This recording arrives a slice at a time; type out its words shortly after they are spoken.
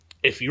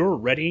If you're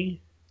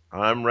ready,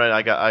 I'm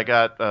ready. I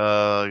got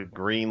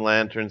Green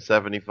Lantern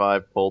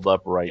 75 pulled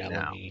up right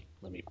now.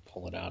 Let me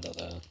pull it out of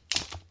the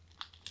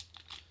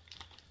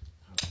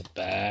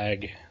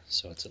bag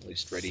so it's at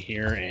least ready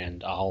here,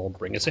 and I'll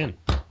bring us in.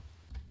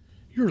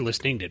 You're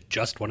listening to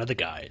Just One of the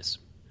Guys,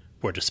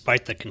 where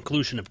despite the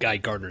conclusion of Guy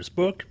Gardner's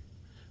book,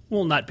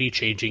 we'll not be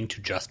changing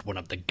to just one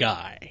of the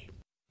guy.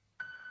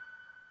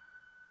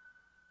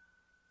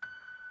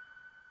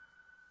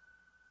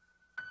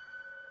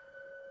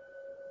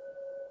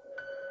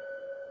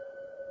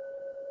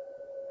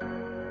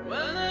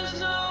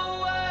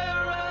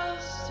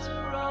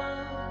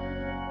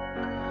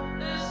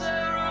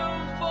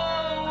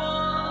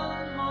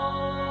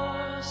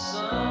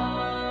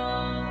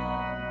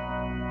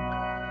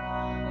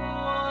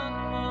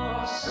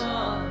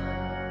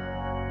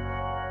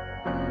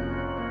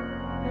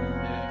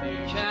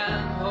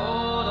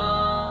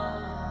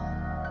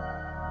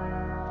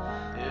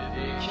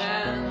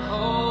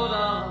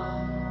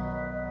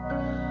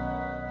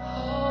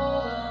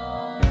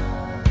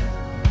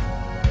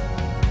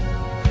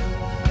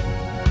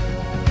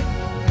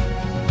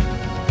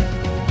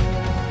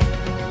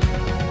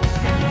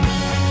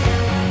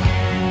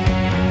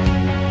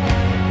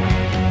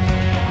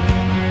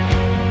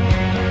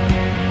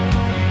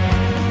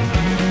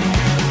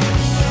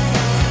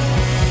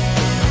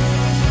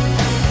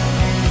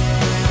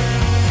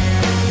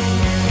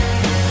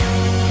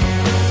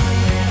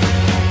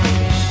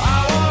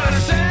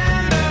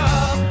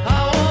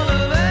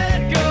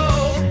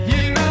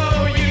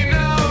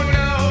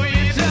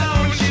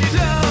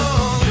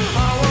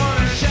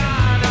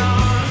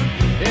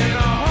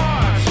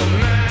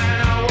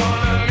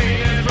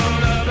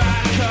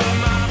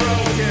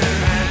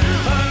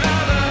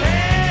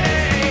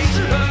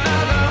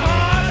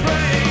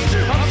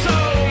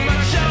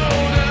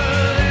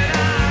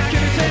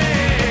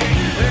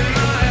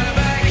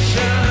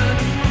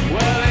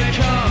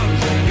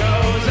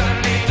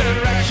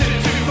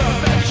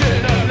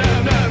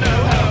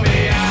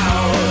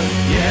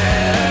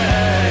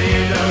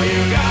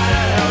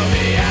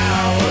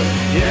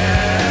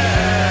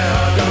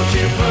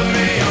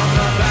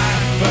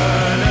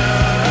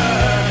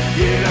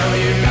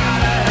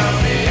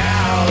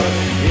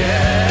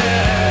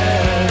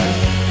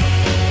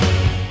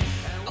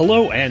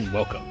 Hello and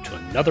welcome to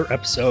another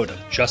episode of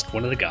Just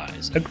One of the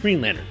Guys, a Green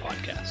Lantern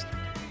podcast.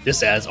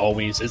 This, as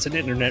always, is an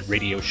internet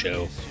radio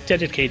show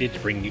dedicated to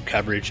bringing you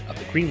coverage of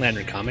the Green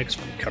Lantern comics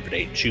from cover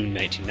date June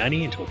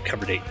 1990 until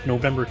cover date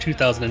November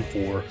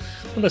 2004,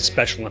 with a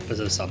special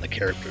emphasis on the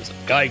characters of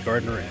Guy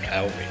Gardner and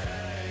Kyle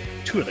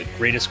Rayner, two of the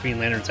greatest Green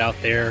Lanterns out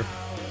there,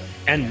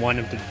 and one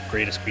of the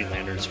greatest Green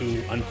Lanterns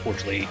who,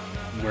 unfortunately,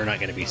 we're not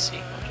going to be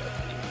seeing much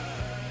of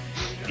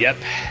anymore. Yep.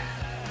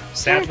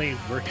 Sadly,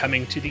 we're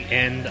coming to the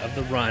end of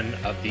the run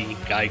of the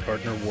Guy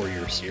Gardner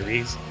Warrior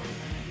series.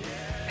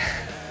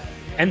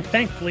 And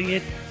thankfully,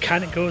 it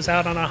kind of goes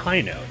out on a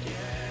high note,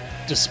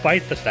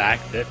 despite the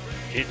fact that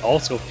it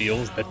also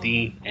feels that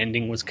the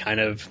ending was kind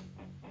of,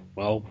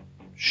 well,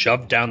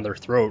 shoved down their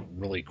throat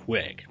really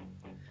quick.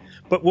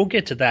 But we'll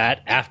get to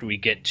that after we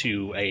get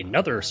to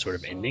another sort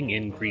of ending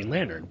in Green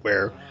Lantern,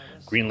 where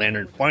Green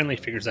Lantern finally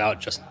figures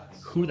out just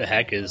who the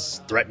heck is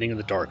threatening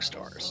the Dark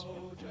Stars.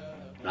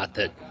 Not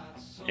that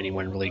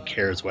anyone really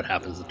cares what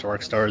happens to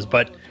Dark Stars,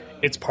 but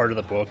it's part of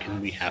the book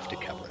and we have to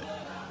cover it.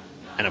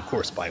 And of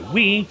course, by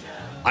we,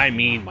 I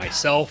mean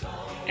myself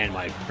and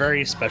my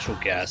very special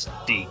guest,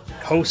 the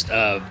host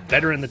of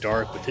Better in the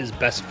Dark with his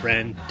best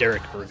friend,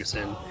 Derek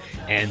Ferguson,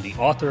 and the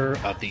author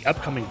of the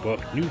upcoming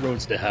book, New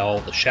Roads to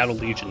Hell, The Shadow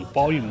Legion,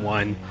 Volume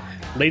 1.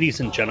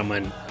 Ladies and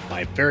gentlemen,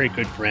 my very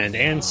good friend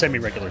and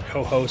semi-regular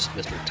co-host,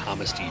 Mr.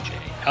 Thomas DJ.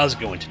 How's it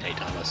going today,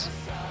 Thomas?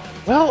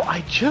 Well, I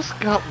just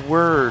got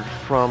word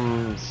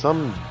from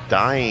some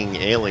dying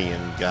alien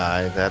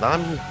guy that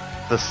I'm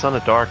the son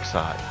of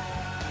Darkseid.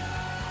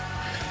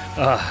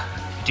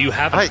 Do you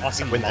have an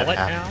awesome mullet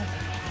now?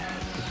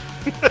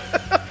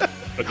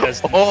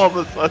 Because all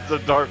the sons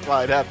of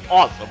Darkseid have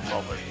awesome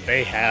mullets.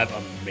 They have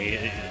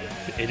amazing.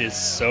 It is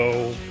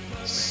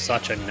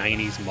such a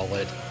 90s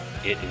mullet.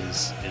 It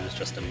is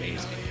just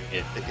amazing.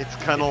 It's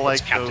kind of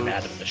like Captain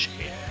Adam the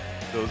Shade.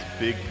 Those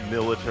big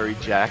military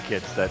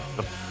jackets that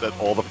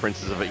all the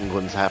princes of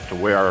England have to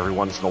wear every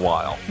once in a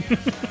while.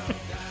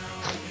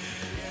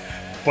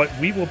 But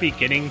we will be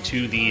getting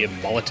to the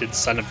mulleted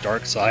son of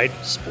Darkseid,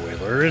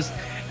 spoilers,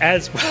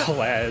 as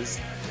well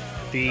as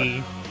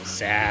the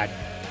sad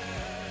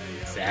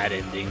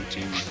ending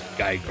to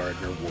Guy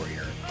Gardner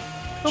Warrior.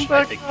 Come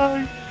back,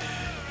 I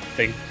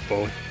think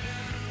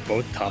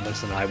both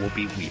Thomas and I will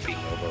be weeping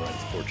over,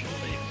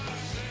 unfortunately.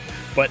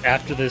 But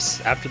after this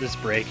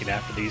break and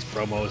after these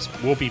promos,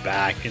 we'll be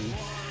back and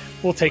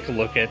we'll take a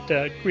look at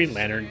Green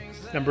Lantern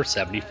number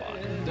 75.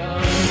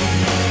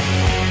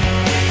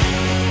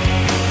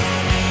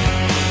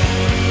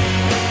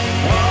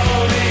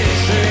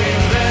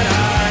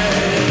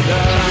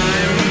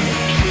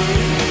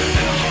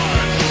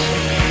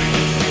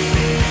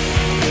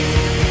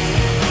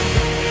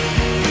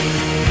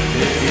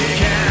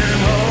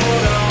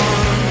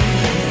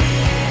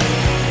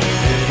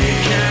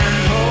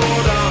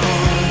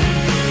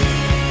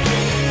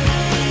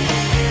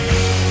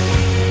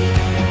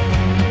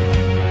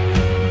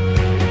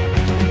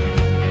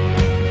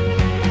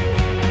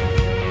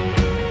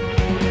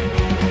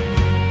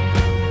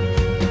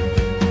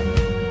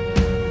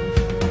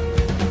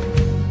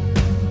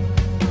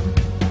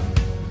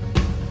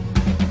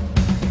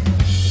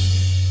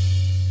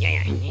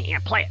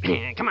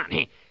 Come on.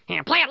 Play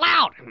it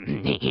loud.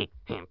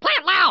 Play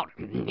it loud.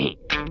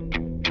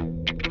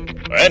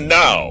 And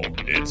now,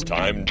 it's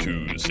time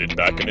to sit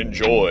back and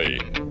enjoy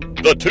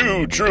the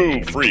Two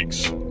True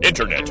Freaks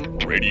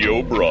Internet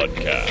Radio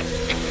Broadcast.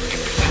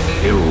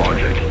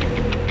 Illogic,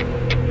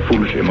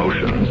 foolish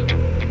emotions,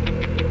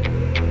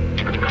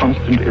 a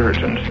constant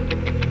irritant.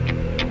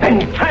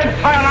 And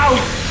transpire out,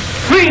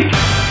 freak!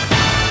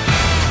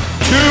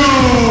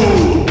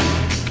 Two!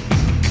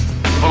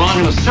 Belong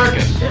in a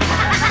circus.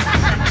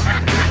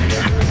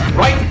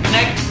 Right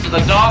next to the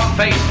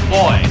dog-faced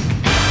boy.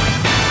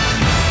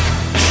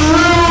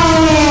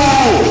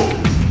 True!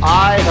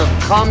 I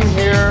have come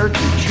here to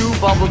chew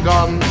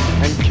bubblegum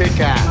and kick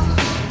ass.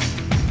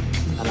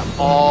 And I'm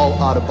all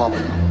out of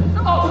bubblegum.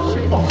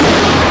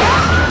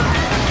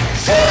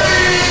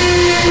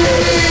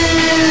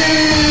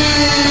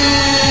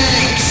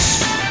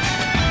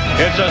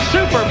 It's a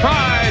super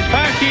prize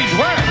package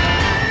worth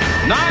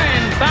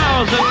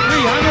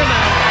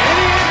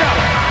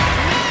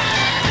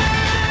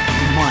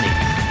 $9,388. Money.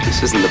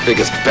 This isn't the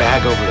biggest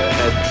bag over the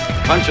head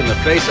punch in the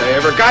face I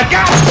ever got.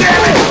 God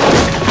damn it!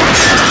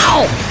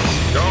 Ow!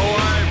 Go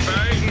away,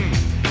 Peyton!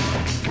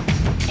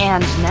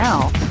 And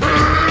now,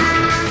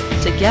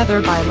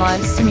 together by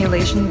live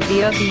simulation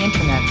via the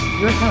internet,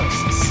 your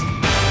hosts,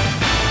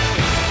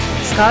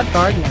 Scott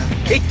Gardner.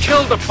 He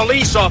killed a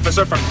police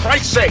officer, for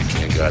Christ's sake!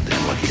 You're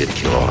goddamn lucky didn't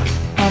kill on.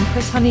 And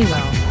Chris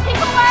Honeywell. Keep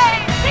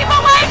away! Keep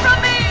away from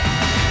me!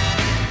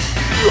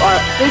 You are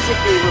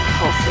physically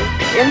repulsive,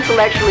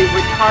 intellectually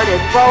retarded,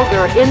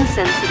 vulgar,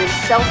 insensitive,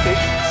 selfish,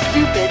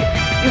 stupid.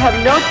 You have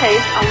no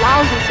taste, a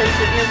lousy sense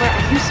of humor,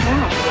 and you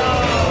smell.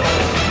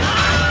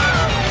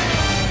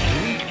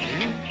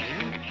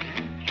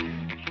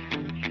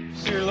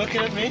 So you're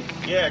looking at me?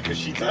 Yeah, because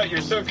she thought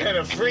you're some kind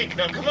of freak.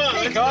 Now come on,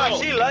 let's God,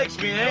 go. she likes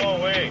me, eh? No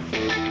way.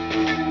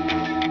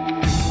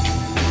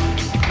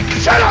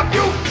 Shut up,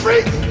 you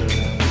freak!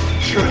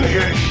 Surely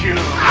you're a shoe.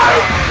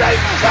 I say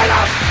shut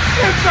up!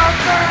 It's a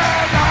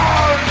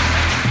madhouse!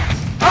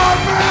 A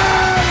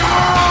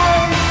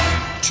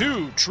madhouse!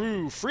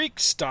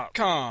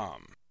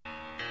 TwoTrueFreaks.com.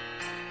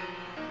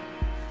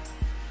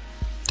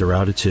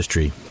 Throughout its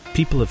history,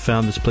 people have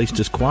found this place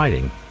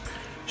disquieting.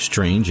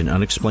 Strange and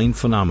unexplained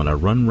phenomena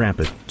run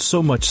rampant,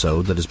 so much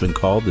so that it's been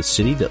called the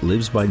city that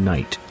lives by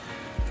night.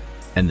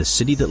 And the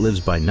city that lives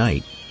by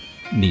night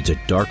needs a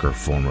darker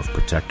form of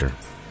protector.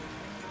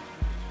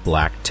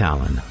 Black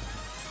Talon.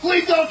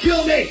 Please don't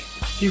kill me!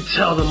 You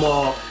tell them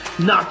all.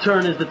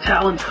 Nocturne is the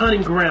Talon's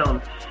hunting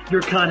ground.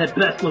 Your kind had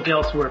best look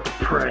elsewhere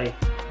for prey.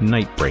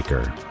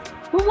 Nightbreaker.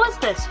 What was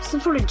this?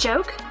 Some sort of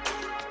joke?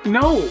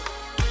 No.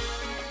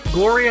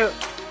 Gloria,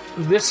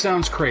 this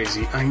sounds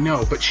crazy, I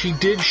know, but she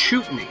did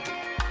shoot me.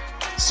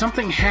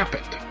 Something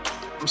happened.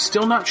 I'm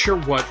still not sure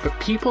what, but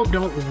people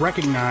don't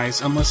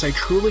recognize unless I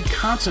truly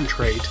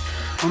concentrate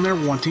on their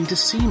wanting to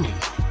see me.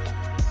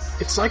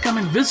 It's like I'm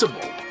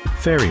invisible.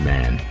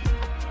 Ferryman.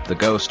 The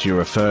ghosts you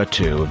refer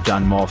to have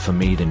done more for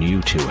me than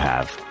you two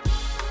have.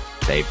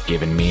 They've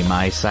given me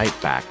my sight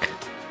back.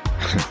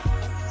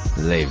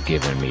 They've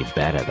given me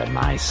better than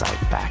my sight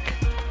back.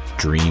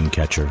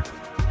 Dreamcatcher.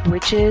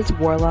 Witches,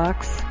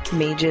 warlocks,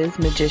 mages,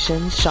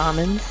 magicians,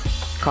 shamans.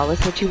 Call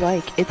us what you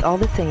like. It's all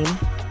the same.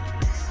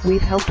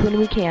 We've helped when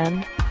we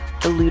can,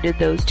 eluded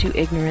those too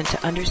ignorant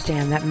to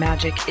understand that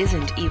magic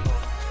isn't evil.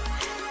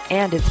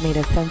 And it's made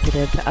us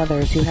sensitive to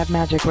others who have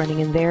magic running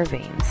in their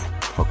veins.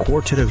 A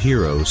quartet of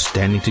heroes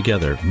standing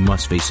together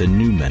must face a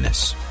new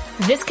menace.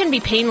 This can be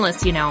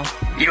painless, you know.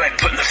 You ain't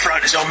putting the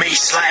fronters on me,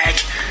 slag.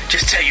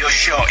 Just take your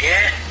shot,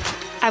 yeah?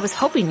 I was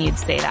hoping you'd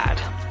say that.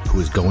 Who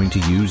is going to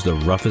use the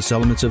roughest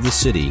elements of the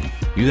city.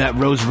 You that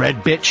rose-red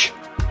bitch?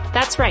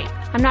 That's right.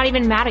 I'm not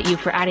even mad at you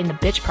for adding the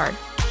bitch part.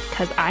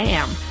 'Cause I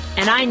am.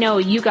 And I know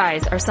you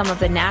guys are some of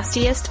the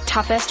nastiest,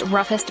 toughest,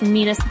 roughest,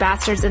 meanest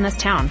bastards in this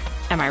town.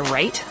 Am I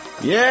right?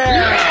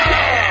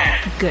 Yeah!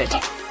 Good.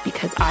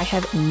 Because I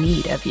have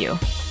need of you.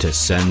 To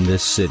send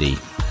this city.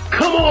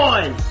 Come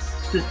on!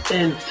 This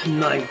ends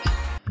tonight.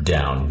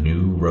 Down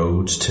new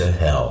roads to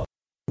hell.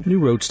 New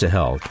Roads to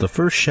Hell, the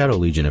first Shadow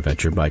Legion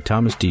adventure by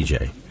Thomas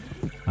DJ.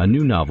 A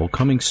new novel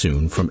coming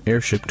soon from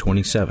Airship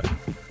 27.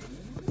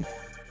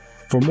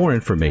 For more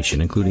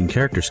information, including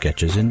character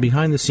sketches and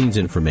behind-the-scenes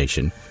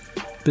information,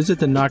 visit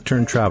the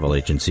Nocturne Travel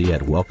Agency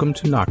at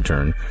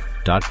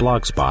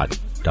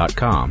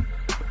welcometonocturne.blogspot.com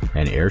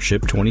and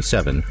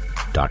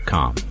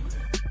airship27.com.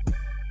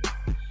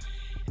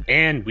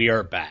 And we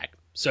are back.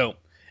 So,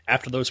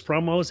 after those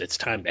promos, it's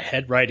time to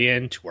head right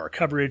into our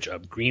coverage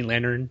of Green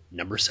Lantern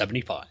number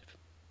 75.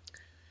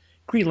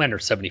 Green Lantern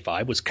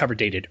 75 was cover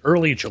dated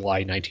early July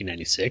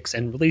 1996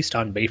 and released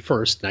on May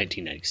 1st,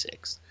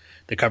 1996.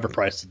 The cover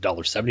price is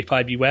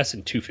 $1.75 US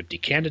and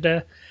 $2.50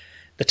 Canada.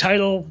 The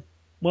title,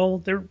 well,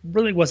 there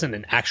really wasn't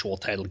an actual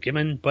title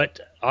given, but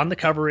on the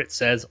cover it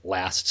says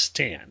Last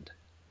Stand.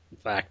 In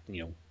fact,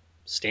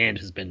 Stand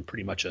has been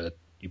pretty much a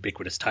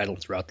ubiquitous title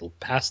throughout the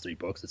past three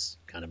books. It's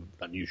kind of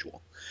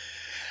unusual.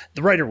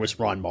 The writer was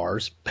Ron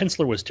Mars,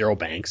 penciler was Darryl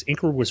Banks,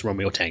 inker was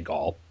Romeo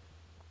Tanghal,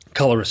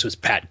 colorist was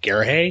Pat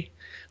Garrahay,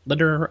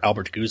 Letter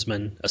Albert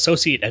Guzman,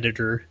 Associate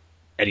Editor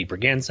Eddie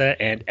Braganza,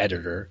 and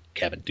Editor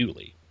Kevin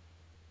Dooley.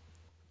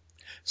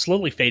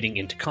 Slowly fading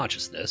into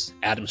consciousness,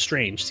 Adam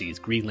Strange sees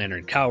Green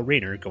Lantern Kyle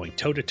Rayner going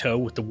toe-to-toe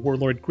with the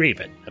Warlord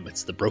Graven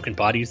amidst the broken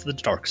bodies of the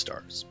Dark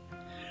Stars.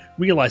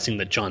 Realizing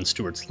that John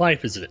Stewart's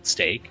life is at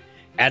stake,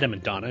 Adam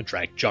and Donna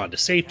drag John to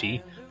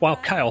safety, while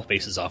Kyle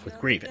faces off with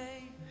Graven.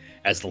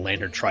 As the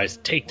Lantern tries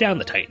to take down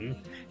the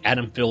Titan,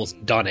 Adam fills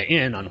Donna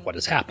in on what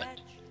has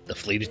happened: the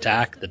fleet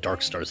attack, the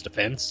Dark Star's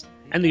defense,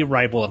 and the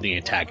arrival of the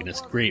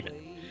antagonist Graven.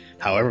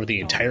 However, the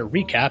entire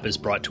recap is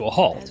brought to a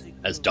halt,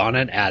 as Donna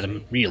and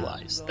Adam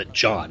realize that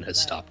John has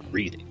stopped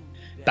breathing.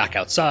 Back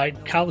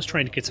outside, Kyle is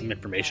trying to get some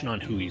information on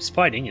who he's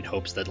fighting in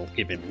hopes that it'll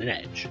give him an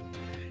edge.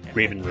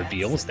 Graven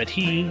reveals that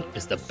he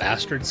is the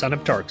bastard son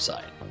of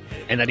Darkseid,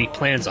 and that he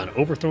plans on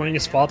overthrowing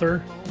his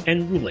father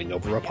and ruling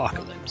over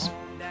Apocalypse.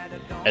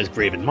 As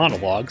Graven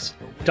monologues,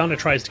 Donna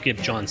tries to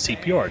give John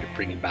CPR to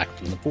bring him back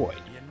from the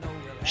void.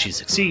 She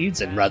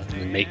succeeds, and rather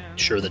than make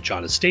sure that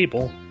John is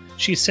stable,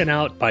 she's sent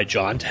out by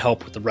John to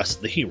help with the rest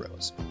of the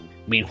heroes.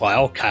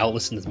 Meanwhile, Kyle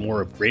listens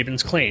more of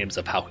Graven's claims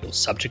of how he'll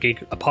subjugate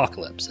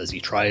Apocalypse as he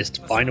tries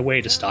to find a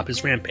way to stop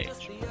his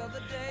rampage.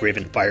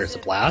 Graven fires a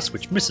blast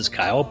which misses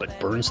Kyle but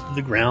burns to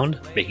the ground,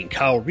 making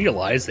Kyle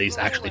realize that he's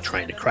actually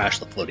trying to crash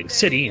the floating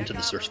city into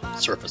the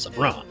surface of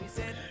Ron.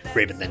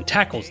 Graven then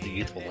tackles the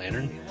youthful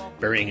Lantern,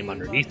 burying him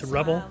underneath the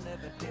rubble.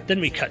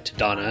 Then we cut to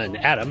Donna and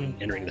Adam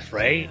entering the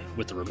fray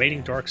with the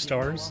remaining Dark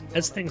Stars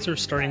as things are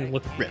starting to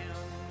look grim.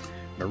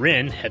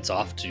 Marin heads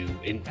off to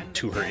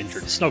her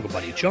injured snuggle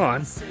buddy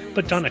John,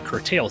 but Donna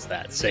curtails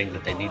that, saying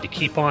that they need to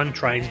keep on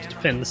trying to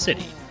defend the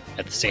city.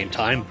 At the same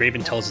time,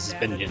 Graven tells his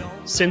minion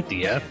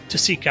Cynthia to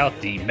seek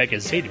out the Mega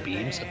Zeta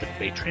beams so that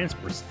they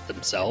transport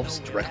themselves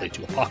directly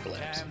to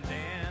Apocalypse.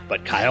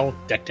 But Kyle,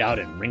 decked out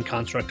in ring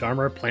construct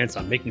armor, plans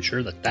on making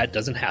sure that that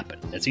doesn't happen,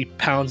 as he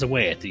pounds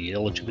away at the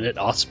illegitimate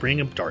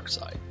offspring of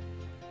Darkseid.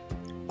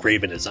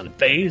 Graven is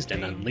unfazed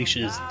and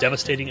unleashes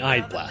devastating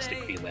eye blast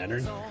at Green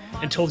Lantern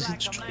until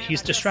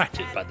he's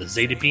distracted by the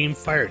Zeta beam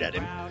fired at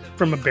him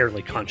from a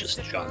barely conscious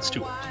John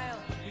Stewart.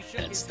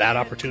 And it's that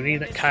opportunity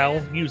that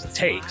Kyle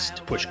takes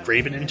to push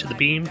Graven into the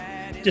beam,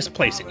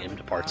 displacing him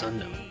to parts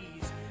unknown.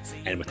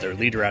 And with their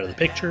leader out of the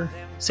picture,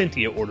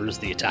 Cynthia orders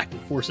the attacking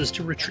forces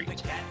to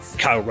retreat.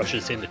 Kyle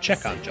rushes in to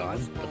check on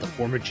John, but the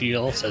former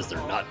GL says they're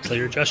not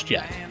clear just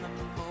yet.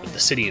 With the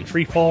city in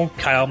freefall,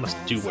 Kyle must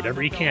do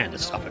whatever he can to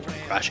stop it from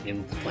crashing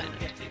into the planet.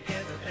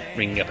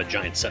 Bringing up a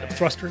giant set of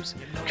thrusters,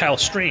 Kyle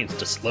strains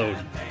to slow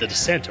the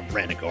descent of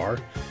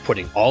Ranagar,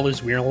 putting all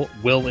his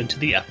will into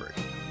the effort.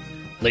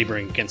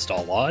 Laboring against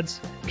all odds,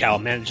 Kyle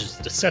manages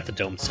to set the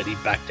domed city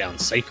back down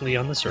safely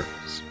on the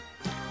surface.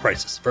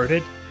 Crisis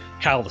averted,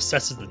 Kyle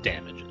assesses the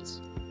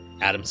damages.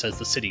 Adam says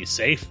the city is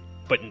safe,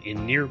 but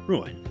in near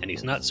ruin, and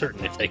he's not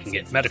certain if they can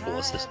get medical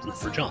assistance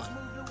for John.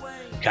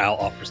 Kyle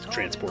offers to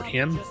transport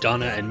him,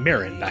 Donna, and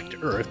Marin back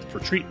to Earth for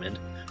treatment,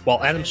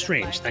 while Adam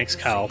Strange thanks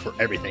Kyle for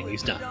everything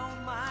he's done,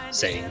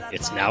 saying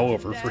it's now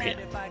over for him.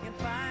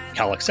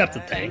 Kyle accepts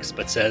the thanks,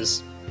 but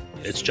says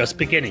it's just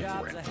beginning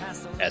for him,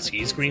 as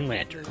he's Green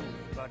Lantern.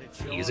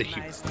 He's a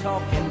hero.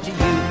 Talking to you,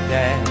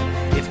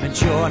 Dad. It's been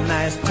sure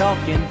nice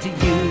talking to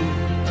you.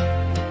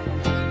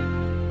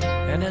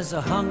 And as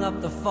I hung up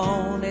the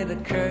phone, it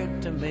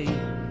occurred to me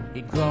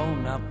he'd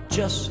grown up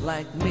just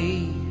like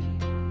me.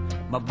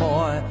 My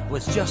boy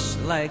was just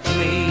like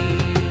me.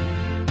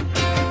 And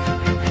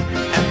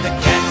the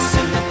cat's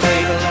in the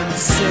cradle and the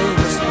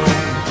silver spoon,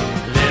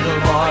 little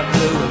boy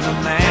blue and the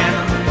man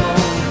on the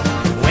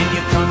moon. When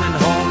you're coming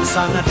home,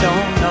 son, I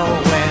don't know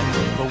when,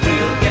 but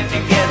we'll get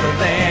together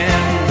then.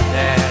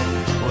 Dad,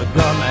 we're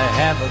gonna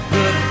have a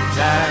good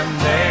time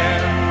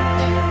there.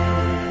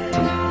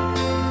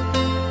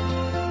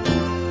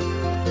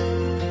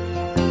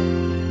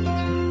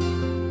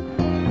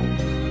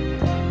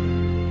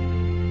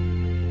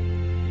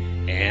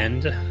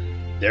 And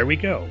there we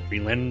go,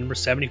 Green Lantern number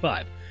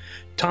 75.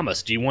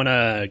 Thomas, do you want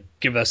to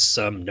give us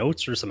some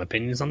notes or some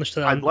opinions on this?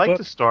 I'd like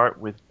to start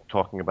with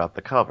talking about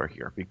the cover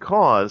here,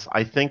 because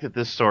I think that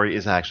this story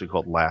is actually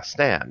called Last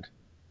Stand.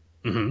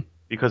 Mm-hmm.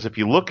 Because if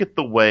you look at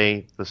the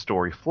way the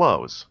story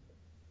flows,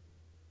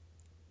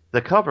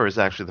 the cover is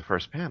actually the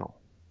first panel.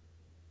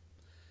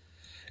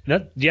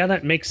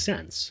 That makes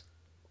sense.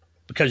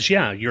 Because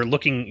you're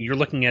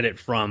looking at it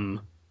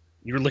from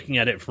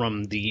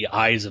the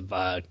eyes of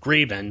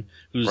Graven,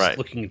 who's right.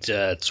 looking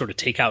to sort of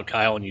take out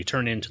Kyle, and you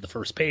turn into the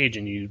first page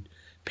and you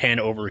pan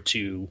over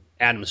to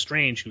Adam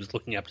Strange, who's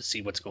looking up to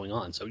see what's going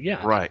on. So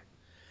right.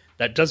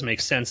 That does make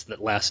sense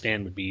that Last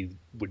Stand would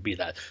be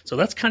that. So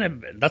that's kind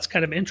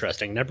of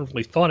interesting. Never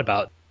really thought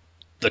about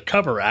the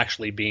cover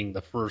actually being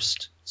the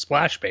first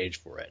splash page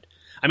for it.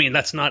 I mean,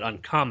 that's not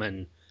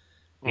uncommon,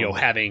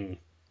 having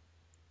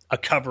a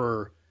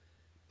cover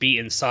be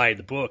inside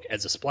the book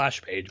as a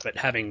splash page, but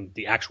having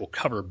the actual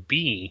cover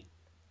be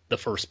the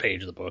first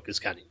page of the book is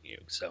kind of new.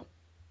 So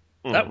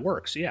that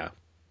works, yeah.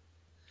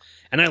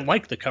 And I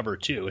like the cover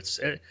too. It's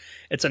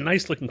a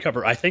nice looking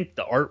cover. I think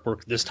the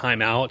artwork this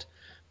time out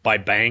by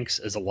Banks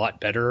is a lot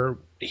better.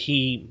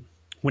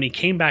 when he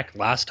came back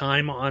last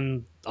time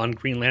on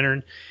Green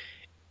Lantern,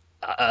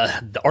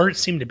 the art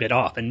seemed a bit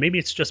off, and maybe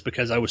it's just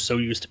because I was so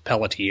used to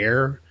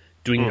Pelletier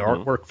doing the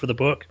artwork for the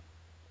book,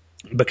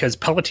 because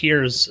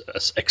Pelletier's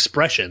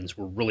expressions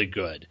were really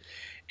good.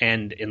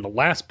 And in the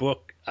last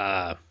book,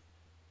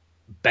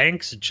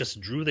 Banks just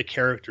drew the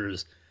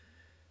characters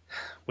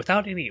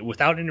without any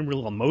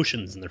real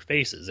emotions in their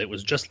faces. It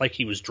was just like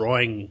he was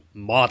drawing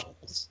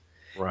models.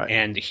 Right.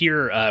 And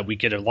here we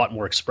get a lot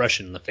more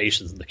expression in the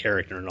faces of the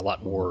character and a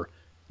lot more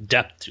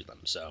depth to them.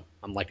 So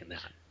I'm liking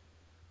that.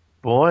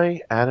 Boy,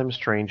 Adam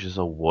Strange is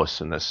a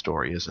wuss in this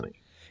story, isn't he?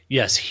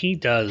 Yes, he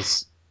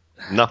does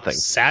nothing.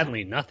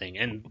 Sadly, nothing.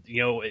 And,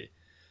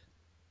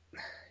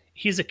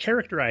 he's a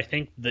character, I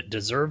think, that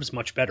deserves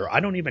much better. I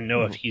don't even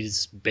know if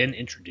he's been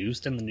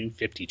introduced in the New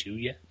 52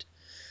 yet.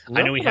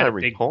 I know he had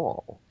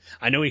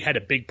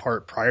a big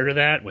part prior to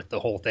that with the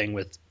whole thing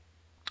with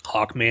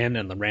Hawkman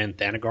and the Rand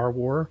Thanagar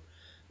War.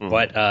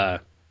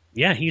 But,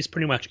 he's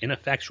pretty much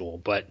ineffectual.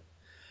 But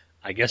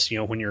I guess,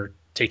 when you're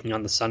taking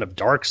on the son of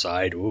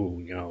Darkseid,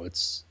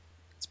 it's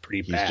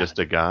pretty bad. He's just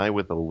a guy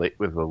with a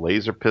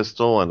laser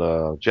pistol and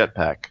a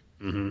jetpack.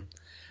 Mm-hmm.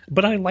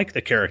 But I like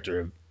the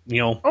character.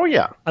 Oh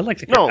yeah, I like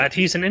the character.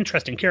 He's an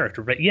interesting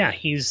character, but yeah,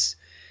 he's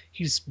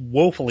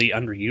woefully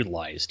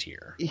underutilized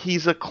here.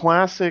 He's a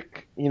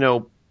classic,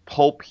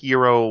 pulp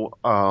hero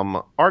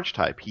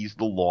archetype. He's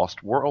the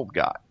Lost World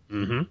guy.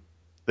 Mm-hmm.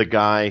 The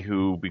guy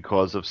who,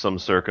 because of some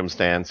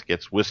circumstance,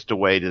 gets whisked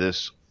away to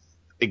this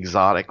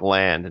exotic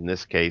land, in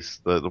this case,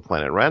 the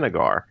planet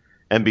Ranagar,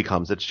 and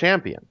becomes its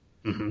champion.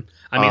 Mm-hmm.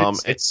 I mean,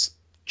 it's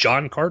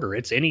John Carter.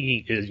 It's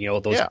any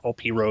those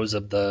pulp heroes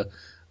of the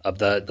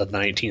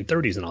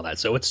 1930s and all that.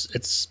 So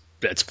it's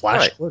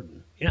Flash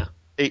Gordon. Yeah.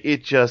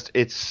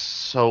 It's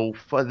so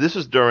fun. This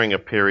is during a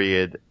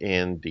period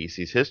in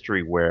DC's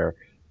history where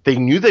they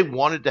knew they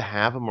wanted to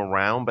have him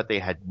around, but they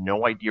had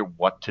no idea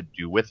what to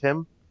do with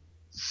him.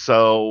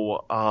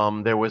 So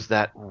there was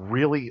that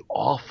really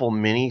awful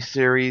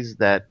miniseries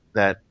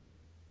that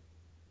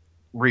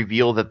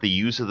revealed that the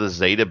use of the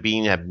Zeta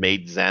Beam had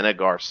made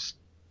Ranagar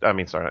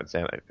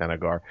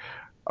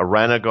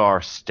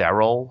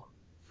sterile.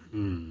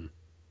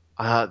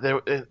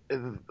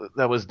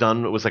 That was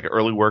done. It was like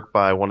early work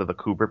by one of the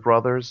Kubrick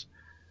brothers.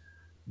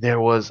 There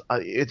was,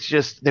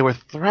 they were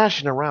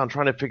thrashing around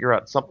trying to figure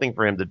out something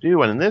for him to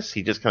do. And in this,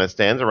 he just kind of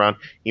stands around.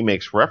 He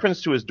makes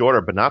reference to his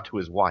daughter, but not to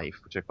his wife,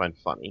 which I find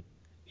funny.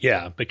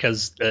 Yeah,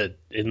 because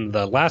in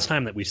the last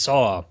time that we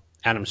saw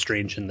Adam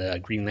Strange in the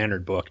Green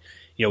Lantern book,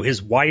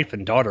 his wife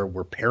and daughter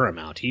were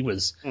paramount. He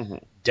was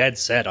dead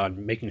set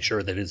on making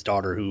sure that his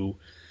daughter, who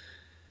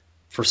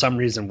for some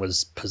reason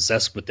was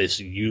possessed with this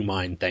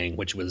U-Mind thing,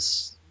 which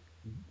was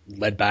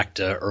led back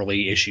to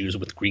early issues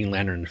with Green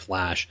Lantern and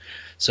Flash.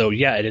 So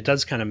yeah, it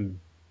is kind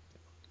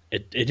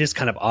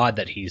of odd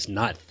that he's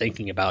not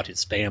thinking about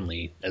his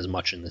family as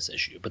much in this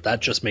issue. But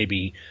that just may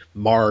be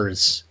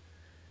Mars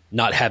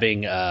not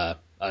having a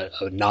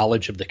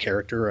knowledge of the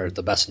character or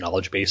the best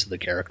knowledge base of the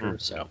character.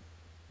 So.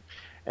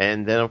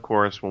 And then, of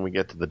course, when we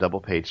get to the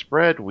double-page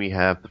spread, we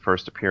have the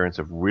first appearance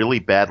of really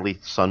badly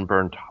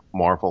sunburned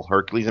Marvel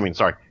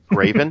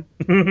Graven.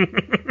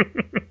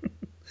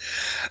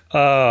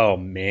 Oh,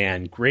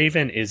 man.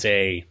 Graven is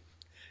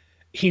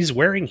he's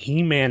wearing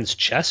He-Man's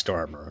chest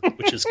armor,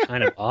 which is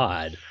kind of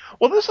odd.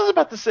 Well, this was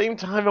about the same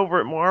time over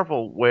at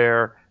Marvel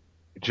where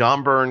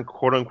John Byrne,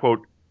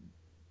 quote-unquote,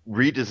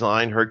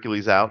 redesigned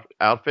Hercules'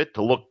 outfit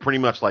to look pretty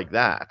much like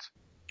that.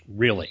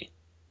 Really?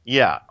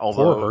 Yeah.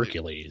 Poor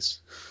Hercules.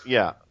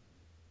 Yeah.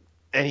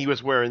 And he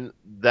was wearing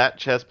that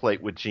chest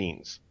plate with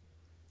jeans.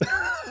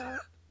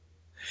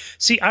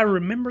 See, I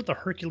remember the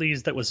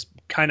Hercules that was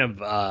kind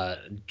of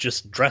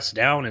just dressed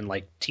down in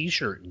like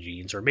t-shirt and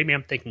jeans, or maybe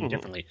I'm thinking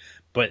differently.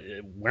 But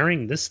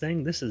wearing this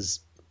thing, that's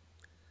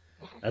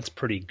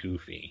pretty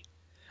goofy.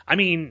 I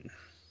mean,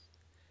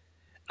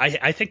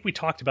 I think we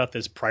talked about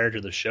this prior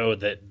to the show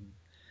that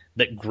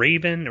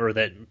Graven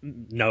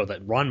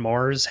that Ron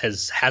Mars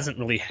hasn't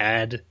really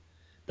had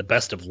the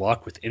best of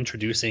luck with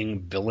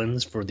introducing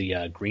villains for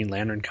the Green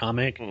Lantern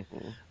comic.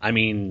 I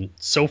mean,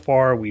 so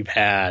far we've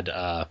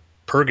had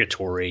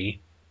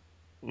Purgatory,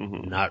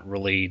 not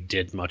really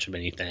did much of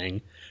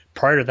anything.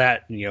 Prior to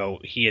that,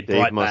 he had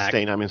Dave brought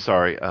Mustaine,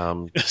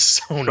 back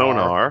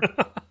Sonar.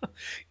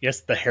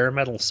 Yes, the hair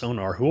metal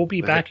Sonar, who will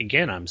be back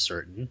again, I'm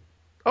certain.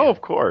 Oh,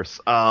 of course.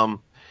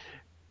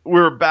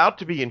 We're about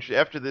to be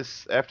after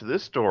this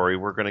story.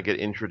 We're going to get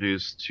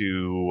introduced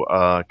to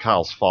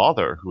Kyle's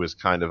father, who is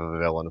kind of a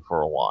villain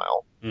for a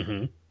while.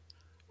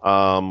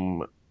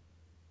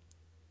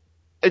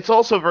 It's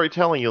also very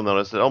telling. You'll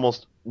notice that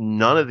almost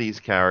none of these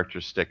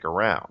characters stick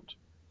around.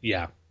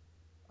 Yeah.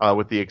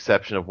 With the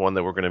exception of one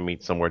that we're going to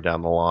meet somewhere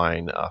down the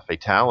line,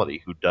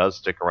 Fatality, who does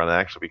stick around and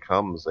actually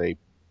becomes a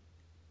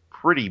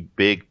pretty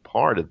big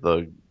part of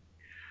the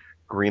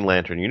Green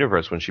Lantern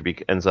universe when she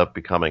ends up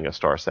becoming a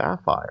Star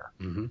Sapphire.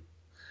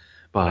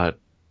 But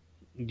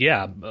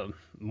yeah,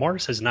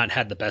 Mars has not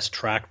had the best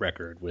track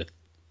record with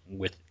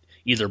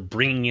either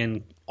bringing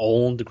in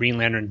old Green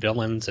Lantern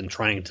villains and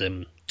trying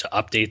to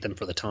update them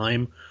for the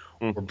time,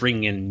 we're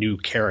bringing in new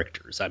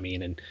characters. I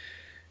mean, and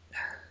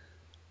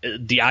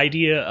the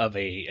idea of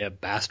a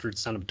bastard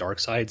son of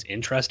Darkseid's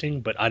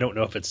interesting, but I don't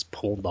know if it's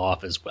pulled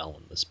off as well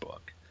in this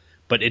book.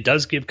 But it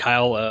does give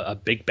Kyle a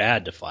big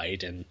bad to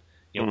fight, and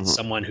it's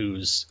someone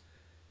who's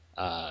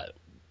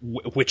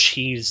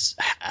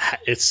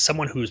it's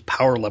someone whose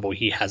power level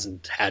he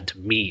hasn't had to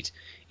meet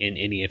in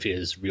any of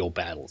his real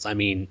battles. I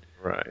mean,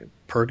 right.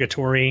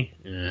 Purgatory,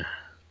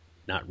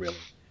 not really.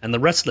 And the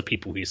rest of the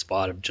people he's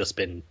fought have just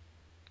been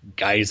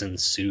guys in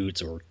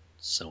suits or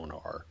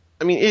sonar.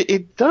 I mean,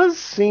 it does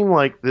seem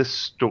like this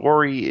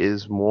story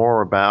is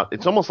more about,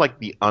 it's almost like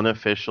the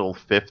unofficial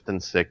 5th and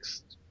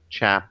 6th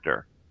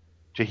chapter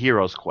to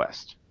Hero's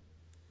Quest.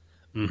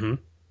 Mm-hmm.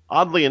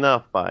 Oddly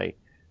enough, by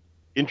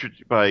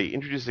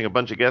introducing a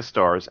bunch of guest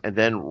stars and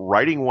then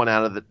writing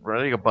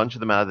a bunch of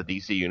them out of the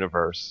DC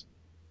universe,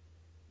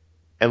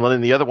 and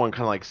letting the other one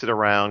kind of like sit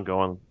around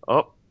going,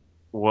 "Oh,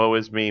 woe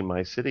is me,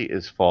 my city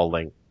is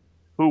falling.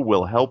 Who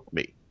will help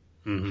me?"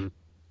 Mm-hmm.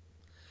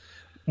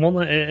 Well,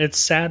 it's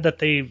sad that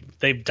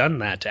they've done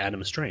that to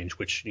Adam Strange,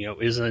 which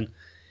is an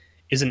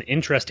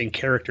interesting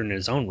character in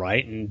his own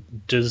right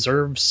and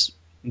deserves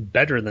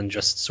better than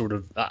just sort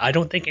of. I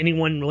don't think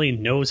anyone really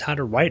knows how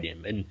to write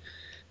him, and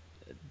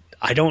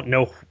I don't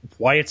know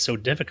why it's so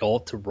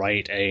difficult to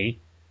write a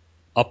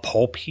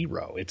pulp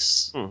hero.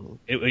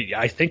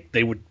 I think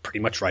they would pretty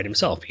much write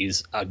himself.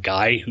 He's a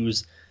guy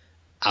who's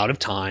out of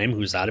time,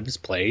 who's out of his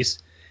place,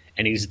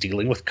 and he's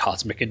dealing with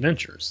cosmic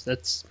adventures.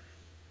 It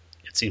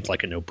seems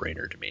like a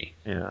no-brainer to me.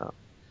 Yeah.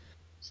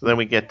 So then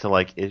we get to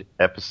like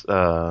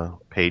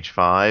page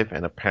 5,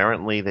 and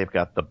apparently they've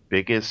got the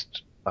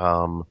biggest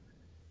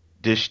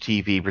dish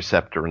TV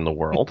receptor in the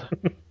world.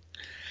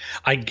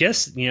 I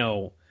guess,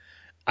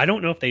 I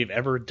don't know if they've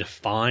ever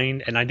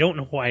defined, and I don't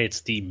know why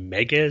it's the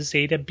Mega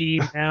Zeta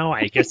Beam now.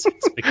 I guess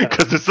it's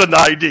because it's the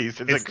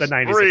 90s. It's the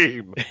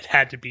 90s. It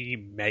had to be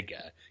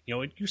Mega.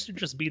 It used to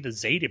just be the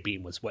Zeta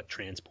Beam was what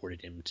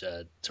transported him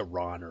to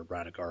Ron or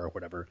Ranagar or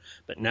whatever.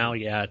 But now,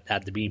 it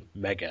had to be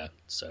Mega.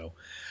 So,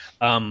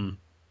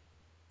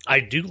 I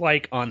do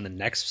like on the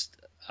next,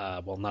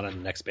 not on the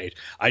next page.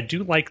 I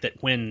do like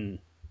that when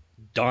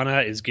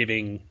Donna is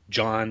giving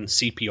John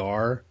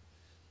CPR,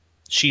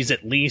 she's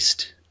at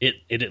least it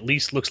at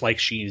least looks like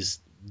she's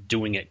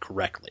doing it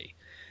correctly.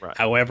 Right.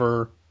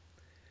 However,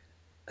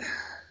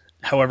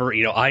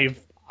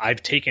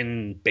 I've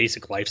taken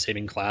basic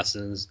life-saving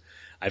classes.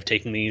 I've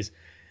taken these.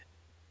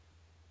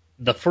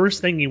 The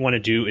first thing you want to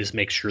do is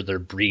make sure they're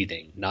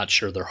breathing, not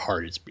sure their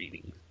heart is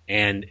beating.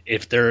 And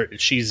if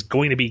she's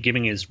going to be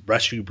giving his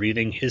rescue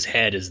breathing, his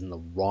head is in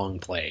the wrong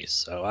place.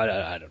 So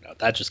I don't know.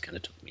 That just kind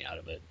of took me out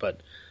of it.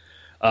 But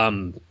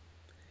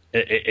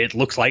it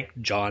looks like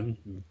John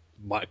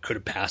could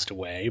have passed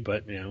away,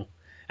 but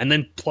and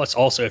then plus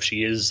also if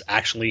she is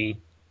actually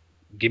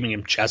giving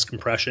him chest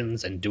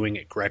compressions and doing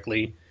it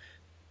correctly,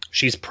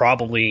 she's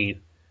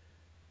probably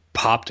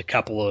popped a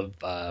couple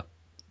of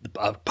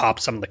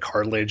popped some of the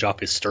cartilage off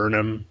his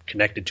sternum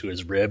connected to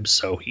his ribs,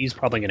 so he's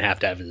probably going to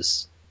have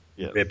his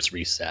ribs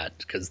reset,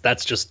 because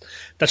that's just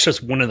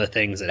one of the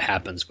things that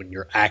happens when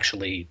you're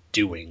actually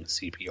doing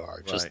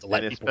CPR. Just to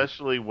let people...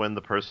 especially when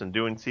the person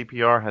doing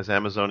CPR has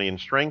Amazonian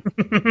strength.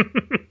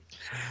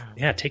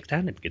 Yeah, take that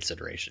into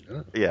consideration.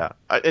 Oh. Yeah,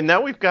 and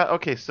now we've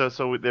got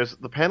so there's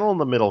the panel in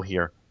the middle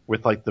here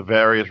with like the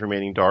various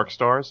remaining Dark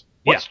Stars.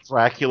 What's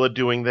Dracula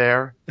doing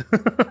there?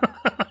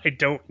 I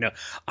don't know.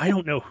 I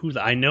don't know who.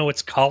 I know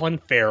it's Colin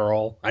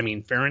Farrell. I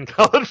mean, Colin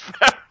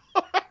Farrell.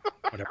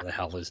 Whatever the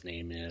hell his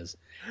name is.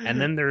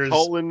 And then there's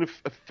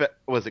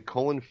was it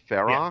Colin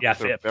Farrow? Yeah,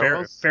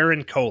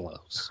 Farron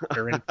Kolos.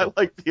 I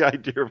like the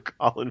idea of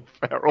Colin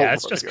Farrell. Yeah,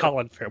 it's just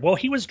Colin Farrell. Well,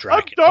 he was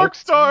Dracula. I'm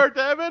Darkstar,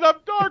 damn it! I'm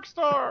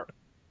Darkstar.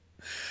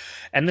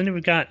 And then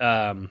we've got.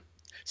 I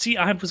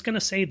was gonna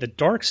say the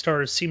Dark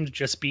Stars seem to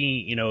just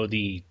be,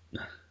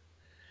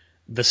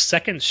 the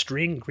second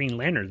string Green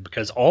Lanterns,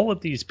 because all of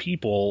these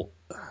people,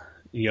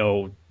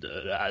 we've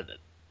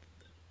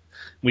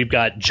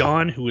got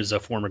John, who is a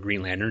former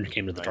Green Lantern, who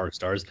came to the Dark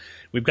Stars.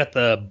 We've got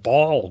the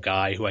ball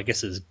guy, who I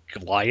guess is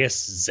Goliath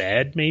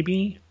Zed,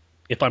 maybe,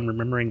 if I'm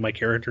remembering my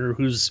character,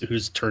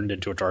 who's turned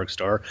into a Dark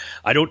Star.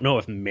 I don't know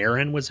if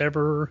Marin was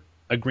ever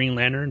a Green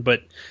Lantern,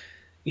 but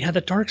yeah,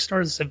 the Dark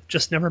Stars have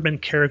just never been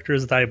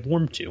characters that I've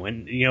warmed to.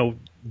 And,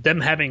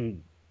 them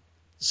having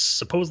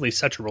supposedly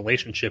such a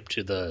relationship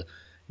to the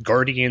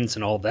Guardians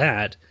and all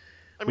that.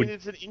 I mean, it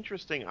was an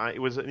interesting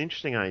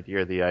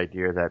idea, the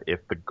idea that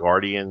if the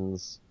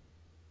Guardians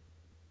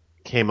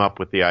came up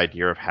with the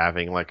idea of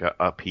having like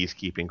a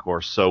peacekeeping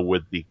corps, so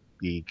would the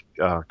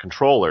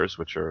controllers,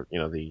 which are,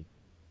 the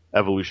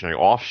evolutionary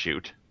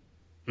offshoot.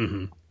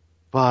 Mm-hmm.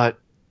 But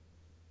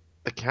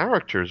the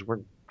characters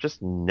were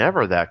just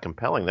never that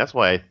compelling. That's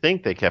why I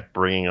think they kept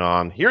bringing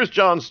on, here's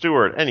John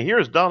Stewart, and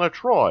here's Donna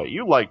Troy.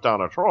 You like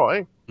Donna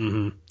Troy.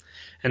 Mm-hmm.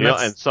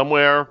 And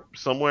somewhere,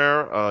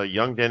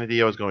 young Danny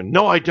Dio is going,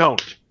 no, I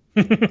don't.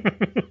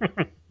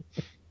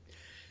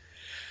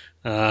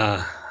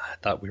 I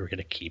thought we were going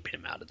to keep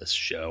him out of this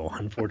show.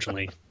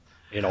 Unfortunately,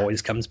 it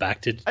always comes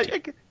back to...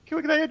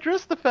 Can I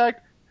address the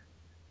fact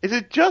Is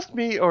it just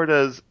me, or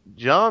does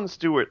Jon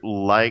Stewart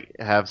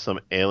have some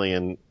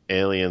alien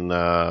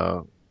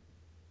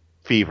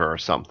fever or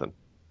something?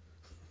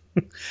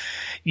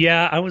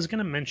 Yeah, I was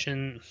gonna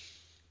mention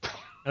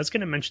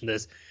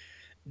this.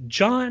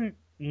 Jon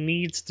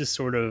needs to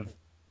sort of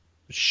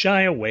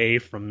shy away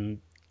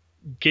from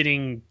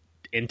getting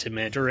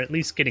intimate, or at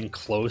least getting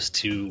close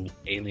to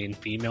alien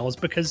females,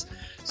 because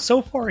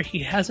so far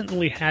he hasn't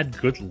really had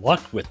good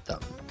luck with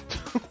them.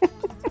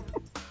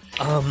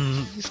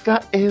 He's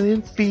got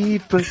alien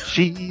fever,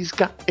 she's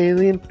got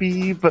alien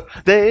fever,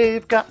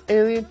 they've got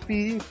alien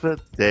fever,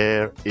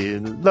 they're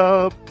in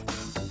love.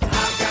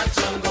 I've got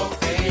jungle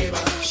fever,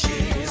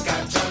 she's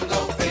got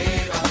jungle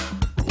fever,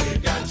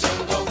 we've got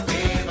jungle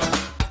fever,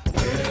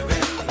 we're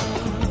in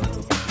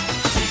love.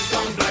 She's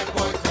gone black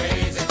boy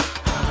crazy,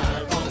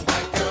 I won't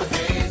like your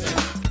hazy,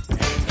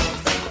 ain't no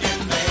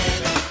thinking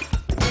baby,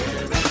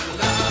 we're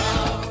in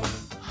love.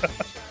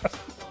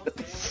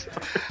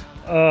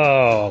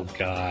 Oh,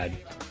 God.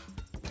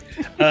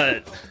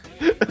 And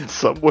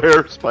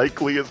somewhere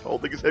Spike Lee is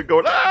holding his head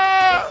going,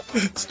 ah!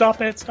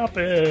 Stop it!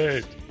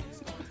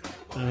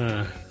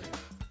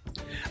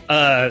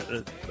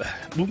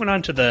 Moving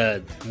on to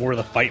the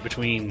fight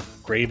between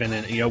Graven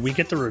and, we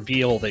get the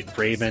reveal that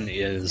Graven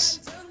is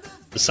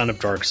the son of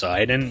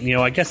Darkseid, and,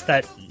 I guess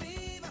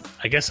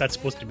that's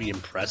supposed to be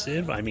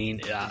impressive. I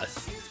mean,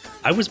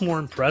 I was more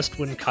impressed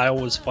when Kyle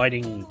was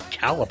fighting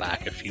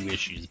Calabac a few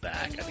issues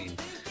back. I mean,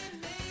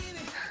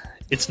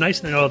 it's nice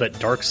to know that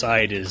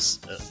Darkseid is,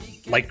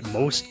 like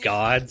most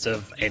gods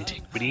of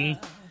antiquity,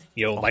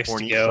 likes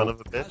to go. Son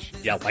of a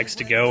bitch. Yeah, likes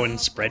to go and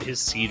spread his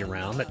seed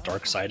around. That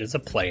Darkseid is a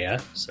playa,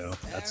 so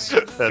that's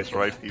that's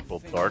right, people.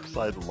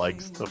 Darkseid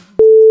likes to.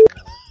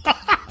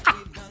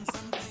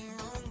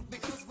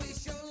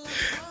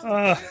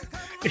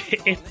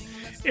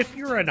 If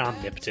you're an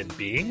omnipotent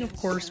being, of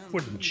course,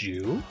 wouldn't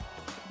you?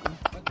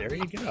 There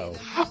you go.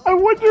 I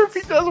wonder if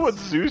he does what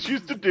Zeus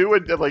used to do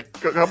and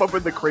come up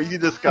in the crazy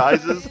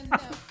disguises.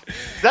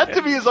 That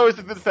to me has always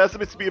been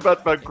fascinating to me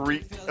about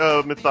Greek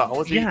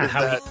mythology.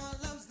 Yeah,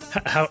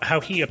 how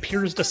he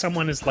appears to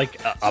someone as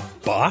like a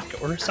buck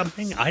or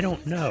something. I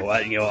don't know.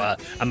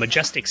 A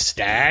majestic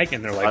stag,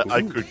 and they're like,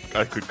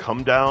 I could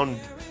come down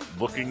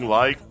looking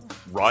like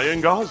Ryan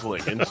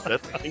Gosling.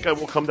 Instead, I think I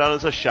will come down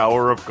as a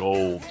shower of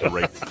gold to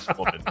rape this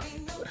woman.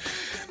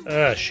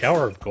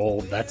 Shower of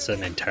gold, that's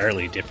an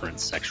entirely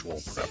different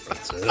sexual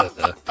preference.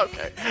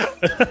 Okay.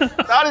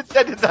 Not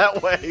intended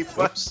that way,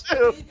 but...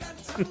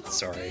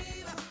 Sorry.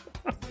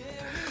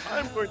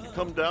 I'm going to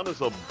come down as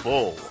a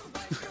bull.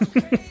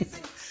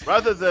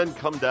 Rather than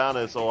come down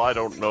as, I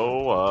don't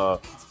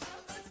know,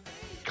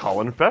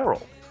 Colin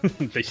Farrell.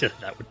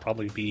 That would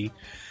probably be...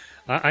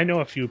 I know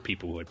a few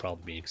people who would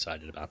probably be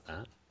excited about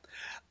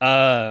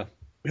that.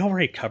 We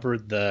already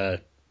covered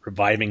the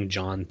reviving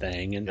Jon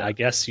thing, and I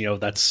guess,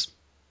 that's...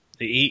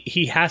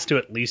 He has to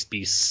at least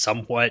be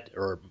somewhat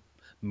or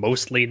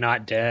mostly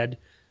not dead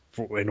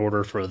in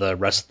order for the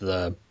rest of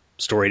the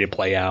story to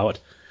play out.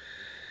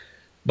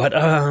 But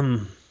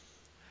now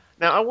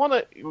I want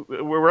to.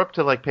 We're up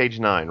to page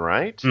 9,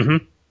 right?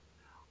 Mm-hmm.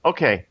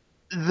 Okay,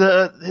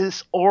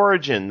 this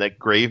origin that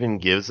Graven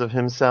gives of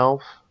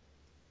himself.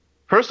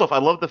 First off, I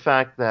love the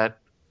fact that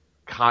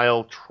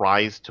Kyle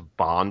tries to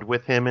bond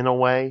with him in a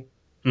way.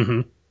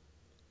 Mm-hmm.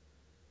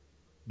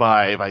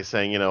 By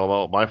saying,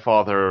 well, my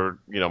father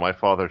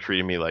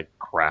treated me like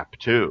crap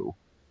too.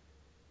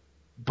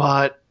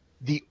 But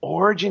the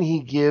origin he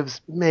gives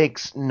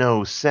makes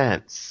no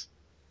sense.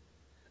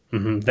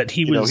 Mm-hmm. That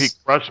he he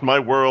crushed my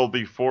world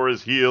before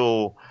his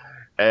heel,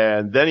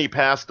 and then he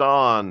passed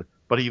on,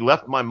 but he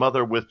left my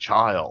mother with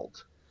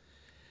child.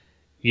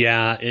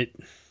 Yeah,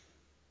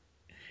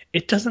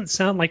 it doesn't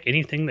sound like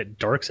anything that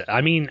Darkseid.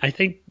 I mean, I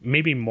think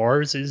maybe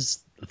Mars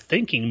is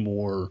thinking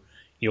more,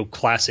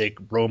 classic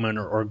Roman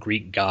or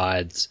Greek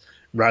gods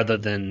rather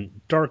than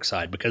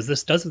Darkseid, because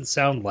this doesn't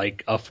sound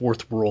like a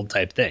fourth world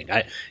type thing.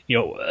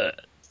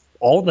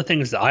 All the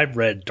things that I've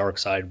read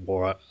Darkseid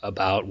war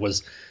about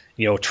was,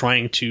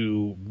 trying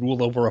to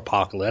rule over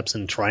Apocalypse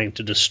and trying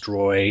to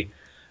destroy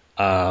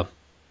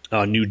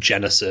New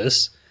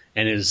Genesis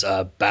and his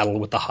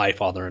battle with the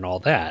Highfather and all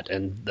that,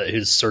 and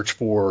his search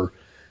for,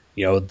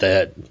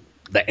 the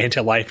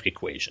anti-life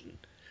equation.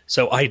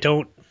 So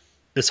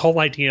this whole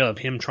idea of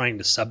him trying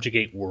to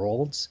subjugate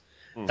worlds,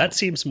 that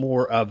seems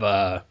more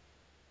of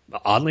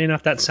oddly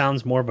enough, that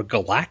sounds more of a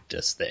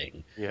Galactus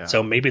thing. Yeah.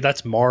 So maybe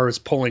that's Mars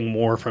pulling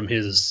more from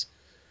his,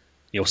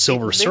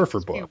 Silver Surfer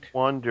book. I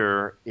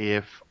wonder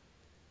if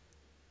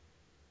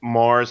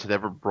Mars had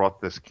ever brought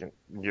this,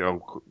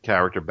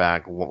 character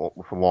back for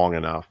long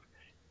enough.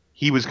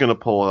 He was going to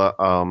pull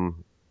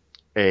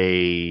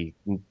a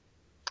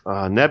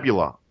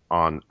Nebula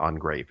on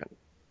Graven.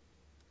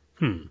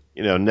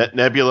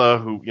 Nebula,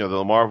 who,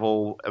 the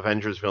Marvel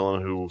Avengers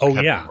villain who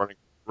kept running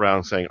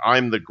around saying,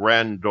 I'm the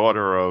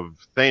granddaughter of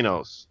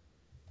Thanos.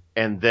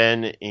 And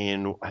then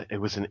it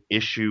was an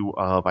issue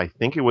of, I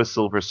think it was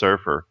Silver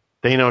Surfer,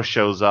 Thanos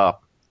shows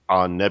up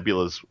on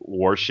Nebula's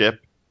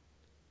warship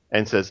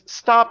and says,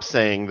 stop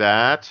saying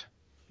that.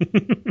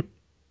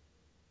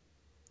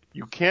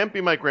 You can't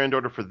be my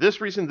granddaughter for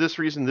this reason,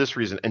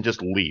 and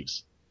just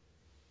leaves.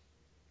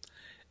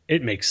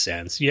 It makes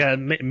sense. Yeah,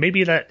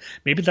 maybe that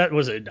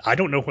was it. I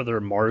don't know whether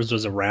Mars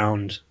was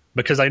around,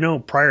 because I know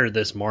prior to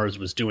this Mars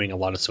was doing a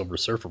lot of Silver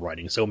Surfer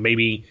writing. So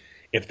maybe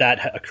if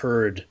that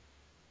occurred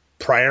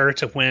prior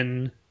to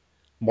when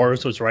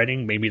Mars was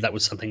writing, maybe that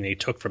was something they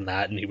took from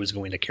that and he was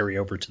going to carry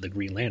over to the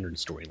Green Lantern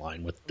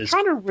storyline with this.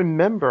 I'm trying to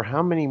remember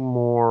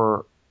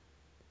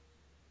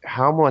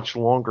how much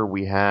longer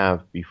we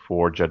have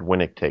before Judd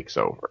Winnick takes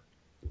over.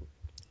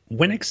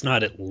 Winnick's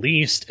not at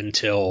least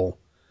until...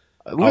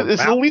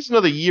 It's at least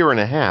another year and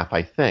a half,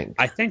 I think.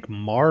 I think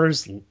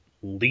Mars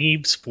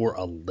leaves for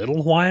a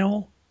little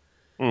while,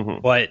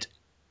 mm-hmm. but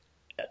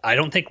I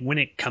don't think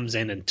Winnick comes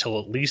in until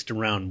at least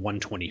around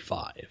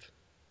 125.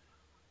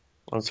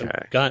 Okay.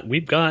 So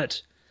we've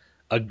got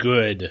a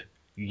good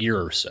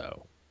year or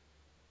so.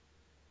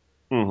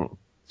 Mm-hmm.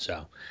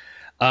 So,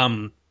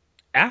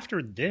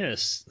 after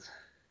this,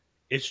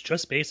 it's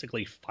just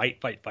basically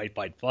fight.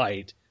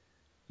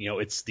 You know,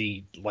 it's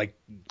the, like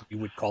you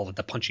would call it,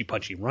 the punchy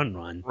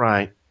run.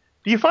 Right.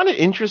 Do you find it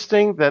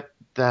interesting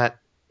that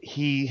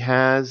he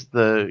has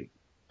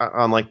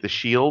on like the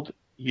shield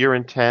year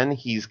in 10,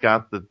 he's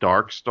got the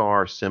Dark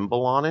Star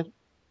symbol on it?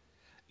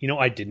 You know,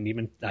 I didn't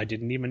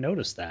even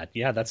notice that.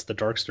 Yeah, that's the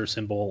Dark Star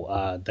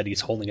symbol that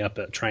he's holding up,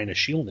 trying to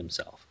shield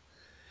himself.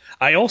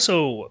 I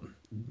also,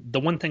 the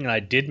one thing that I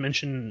didn't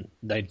mention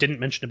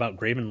about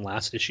Graven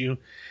last issue,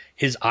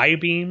 his eye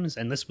beams,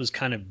 and this was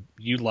kind of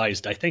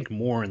utilized, I think,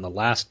 more in the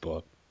last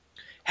book,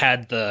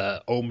 had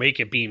the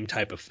Omega beam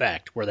type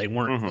effect, where they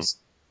weren't mm-hmm. this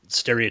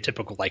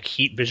stereotypical like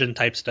heat vision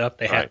type stuff.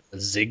 They had a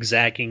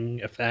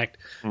zigzagging effect.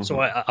 Mm-hmm. So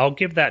I'll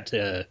give that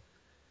to,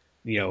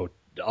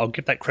 I'll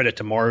give that credit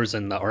to Mars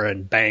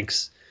and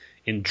Banks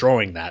in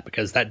drawing that,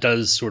 because that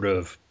does sort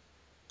of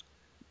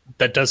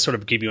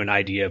give you an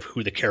idea of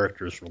who the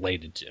character is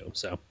related to.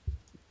 So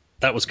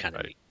that was kind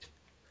of neat.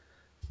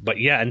 But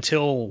yeah,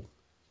 until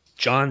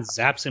John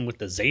zaps him with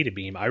the Zeta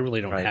beam, I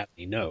really don't have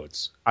any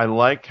notes. I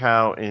like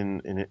how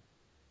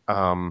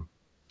on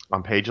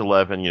page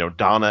 11,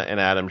 Donna and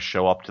Adam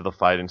show up to the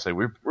fight and say,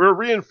 we're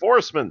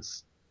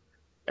reinforcements.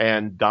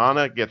 And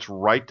Donna gets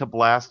right to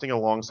blasting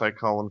alongside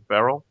Colin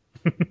Farrell.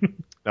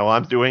 No,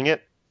 I'm doing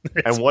it.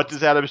 And what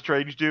does Adam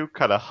Strange do?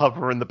 Kind of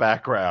hover in the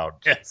background.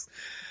 Yes.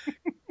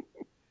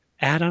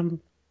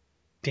 Adam,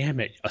 damn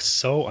it,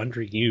 so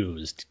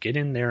underused. Get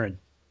in there and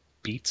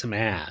beat some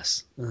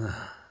ass. Ugh.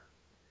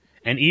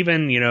 And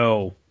even,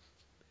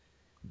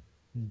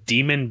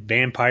 demon,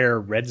 vampire,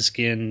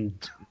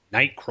 red-skinned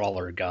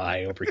Nightcrawler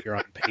guy over here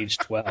on page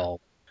 12.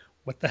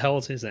 What the hell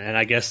is his name? And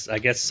I guess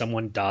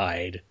someone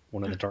died.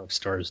 One of the Dark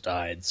Stars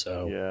died.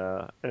 So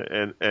yeah,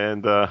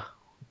 and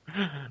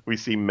we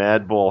see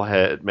Madball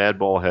Head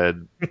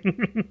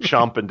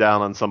chomping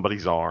down on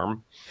somebody's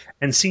arm.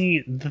 And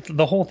see,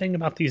 the whole thing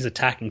about these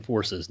attacking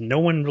forces, no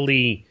one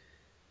really...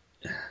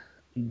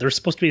 There's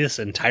supposed to be this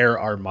entire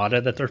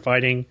armada that they're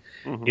fighting.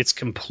 Mm-hmm. It's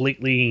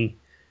completely...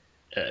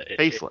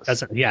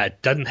 faceless.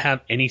 It doesn't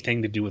have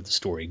anything to do with the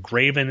story.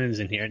 Graven is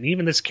in here, and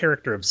even this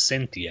character of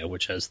Cynthia,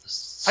 which has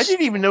this... I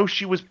didn't even know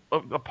she was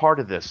a part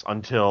of this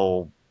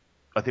until,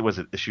 I think, was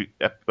it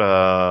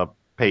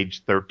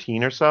page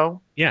 13 or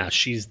so? Yeah,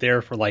 she's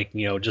there for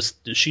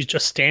she's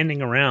just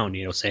standing around,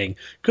 saying,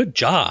 good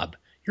job,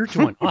 you're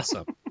doing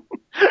awesome.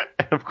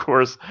 And of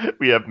course,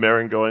 we have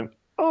Marin going,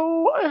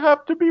 oh, I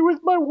have to be with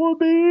my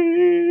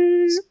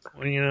Whoopi.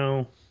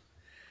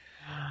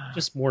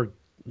 Just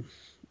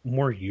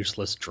more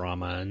useless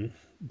drama, and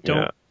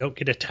don't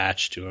get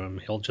attached to him.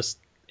 He'll just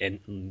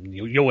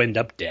you'll end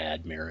up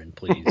dead, Marin,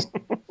 please.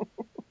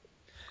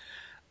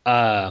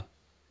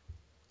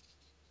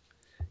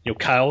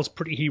 Kyle's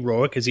pretty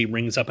heroic as he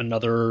rings up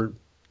another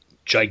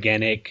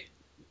gigantic...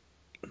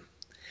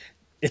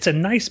 It's a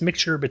nice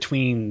mixture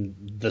between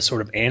the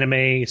sort of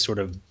anime, sort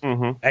of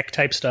Beck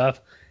type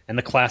stuff, and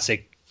the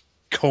classic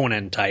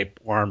Conan type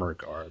armor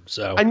garb.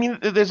 So I mean,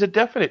 there's a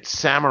definite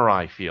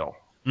samurai feel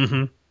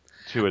to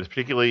it,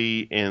 particularly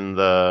in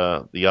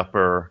the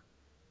upper.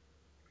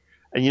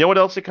 And you know what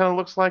else it kind of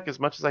looks like? As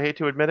much as I hate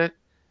to admit it,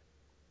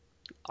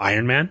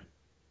 Iron Man.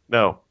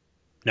 No,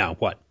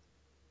 what?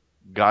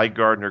 Guy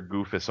Gardner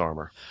Goofus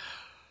armor.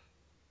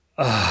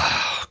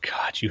 Oh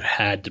God, you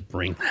had to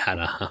bring that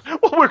up.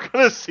 Well, we're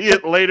gonna see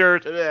it later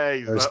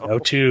today. There's no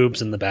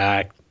tubes in the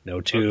back,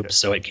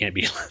 so it can't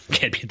be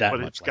that but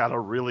much. It's got a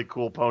really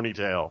cool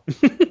ponytail.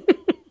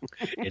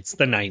 It's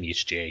the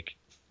 90s, Jake.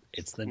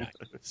 It's the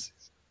 90s.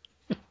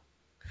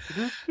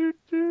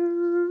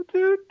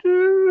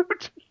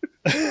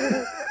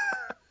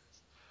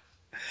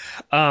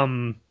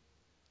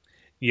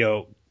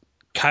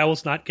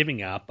 Kyle's not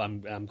giving up.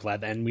 I'm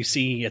glad that, and we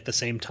see at the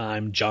same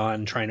time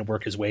John trying to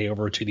work his way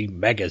over to the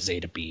Mega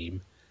Zeta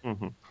Beam.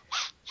 Mm-hmm.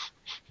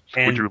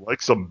 Would you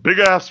like some big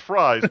ass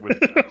fries with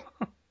that?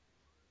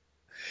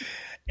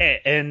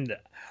 And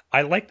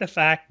I like the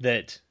fact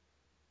that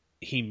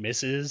he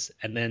misses,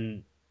 and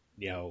then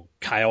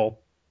Kyle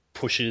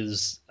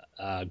pushes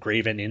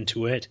Graven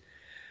into it.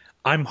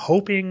 I'm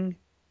hoping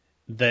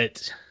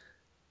that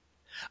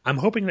I'm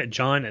hoping that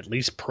John at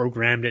least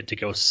programmed it to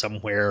go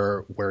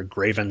somewhere where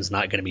Graven's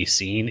not going to be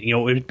seen. You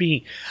know,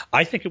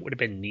 I think it would have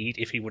been neat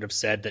if he would have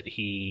said that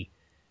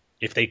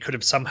if they could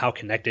have somehow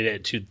connected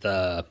it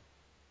to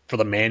for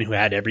the man who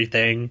had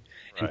everything,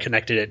 and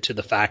connected it to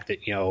the fact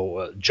that, you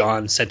know,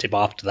 John sent him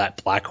off to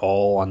that black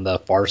hole on the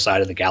far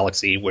side of the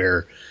galaxy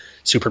where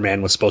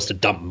Superman was supposed to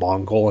dump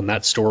Mongol in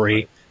that story.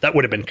 Right. That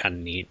would have been kind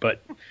of neat.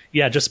 But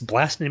yeah, just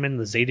blasting him in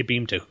the Zeta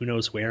beam to who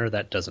knows where,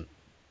 that doesn't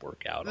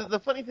work out. The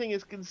funny thing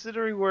is,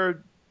 considering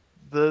where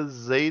the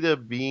Zeta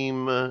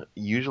beam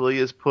usually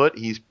is put,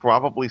 he's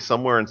probably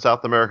somewhere in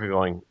South America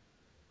going,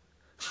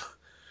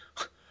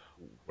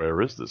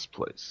 where is this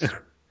place?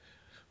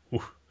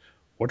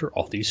 What are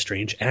all these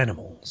strange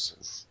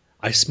animals?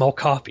 I smell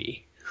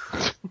coffee.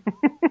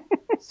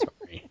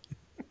 Sorry.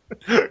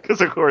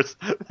 Because of course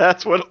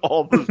that's what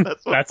all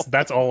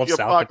that's all of the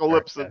South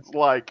apocalypse is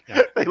like.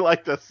 Yeah. They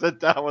like to sit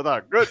down with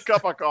a good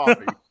cup of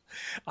coffee.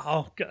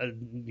 Oh,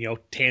 you know,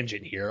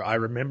 tangent here. I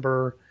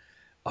remember,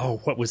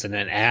 what was it?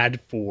 An ad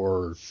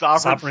for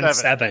Sovereign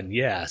 7,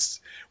 yes,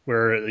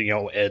 where, you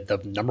know, the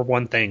number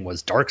one thing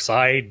was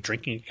Darkseid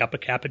drinking a cup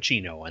of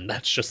cappuccino, and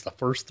that's just the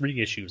first 3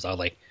 issues. I was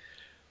like,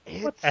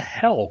 what the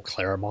hell,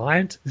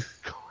 Claremont?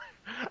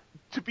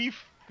 To be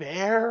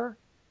fair,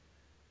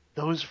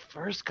 those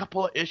first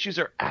couple of issues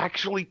are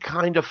actually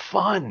kind of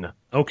fun.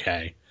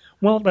 Okay.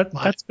 Well,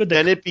 that's good.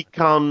 Then it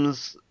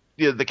becomes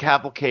the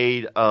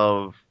cavalcade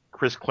of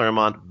Chris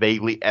Claremont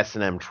vaguely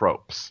S&M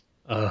tropes.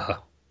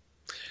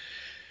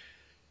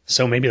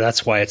 So maybe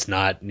that's why it's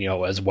not, you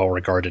know, as well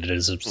regarded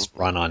as it's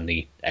run on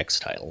the X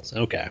titles.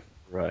 Okay.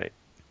 Right.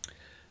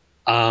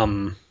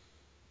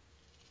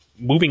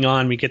 Moving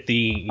on, we get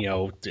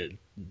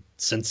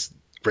since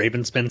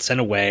Graven's been sent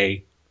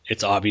away,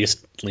 it's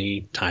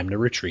obviously time to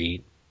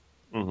retreat.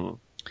 Mm-hmm.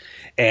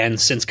 And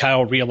since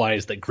Kyle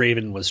realized that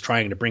Graven was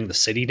trying to bring the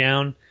city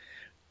down,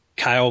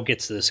 Kyle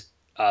gets this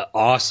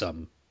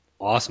awesome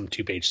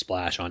 2-page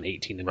splash on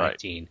 18 and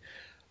 19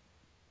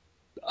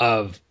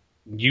 of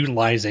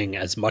utilizing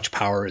as much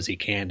power as he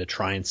can to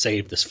try and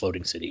save this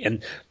floating city.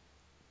 And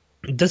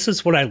this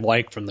is what I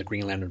like from the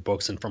Green Lantern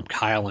books, and from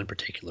Kyle in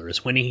particular,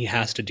 is when he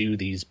has to do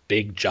these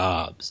big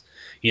jobs.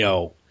 You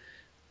know,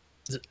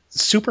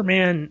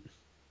 Superman,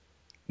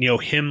 you know,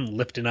 him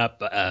lifting up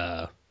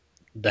the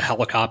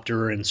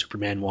helicopter in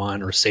Superman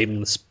 1 or saving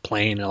this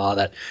plane and all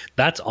that,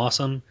 that's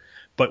awesome.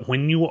 But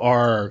when you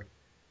are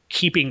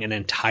keeping an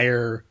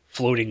entire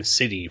floating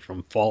city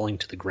from falling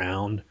to the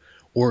ground,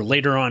 or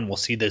later on we'll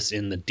see this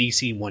in the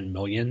DC 1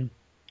 Million,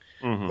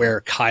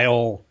 where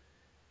Kyle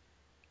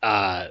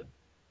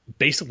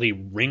basically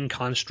ring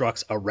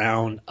constructs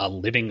around a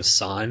living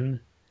sun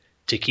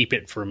to keep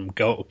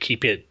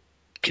it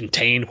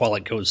contained while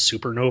it goes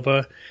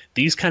supernova.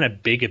 These kind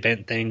of big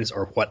event things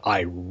are what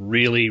I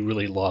really,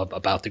 really love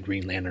about the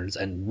Green Lanterns,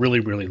 and really,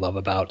 really love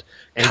about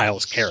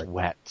Kyle's character.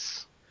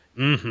 Sweats.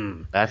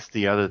 Mm-hmm. That's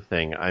the other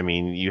thing. I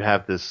mean, you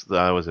have this.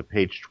 Was it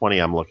page 20?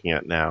 I'm looking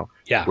at now.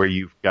 Yeah. Where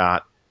you've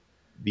got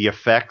the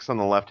effects on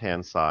the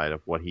left-hand side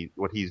of what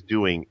he's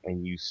doing,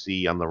 and you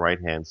see on the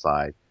right-hand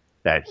side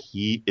that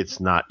it's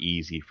not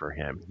easy for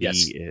him.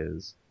 Yes. He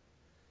is,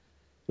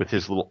 with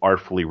his little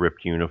artfully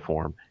ripped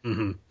uniform,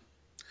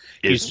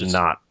 he's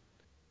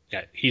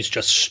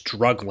just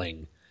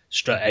struggling.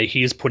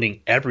 He is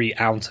putting every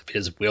ounce of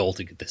his will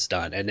to get this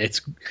done, and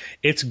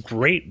it's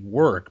great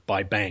work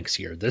by Banks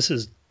here. This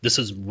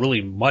is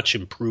really much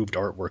improved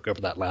artwork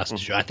over that last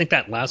issue. I think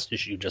that last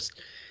issue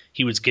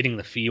he was getting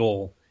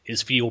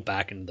his feel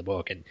back into the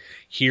book, and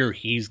here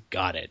he's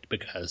got it,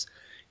 because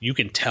you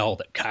can tell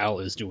that Kyle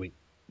is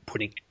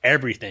putting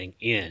everything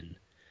in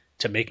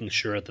to making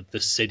sure that the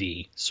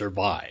city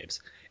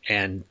survives,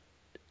 and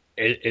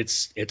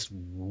it's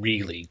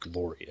really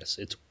glorious.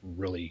 It's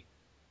really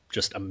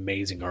just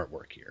amazing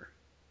artwork here.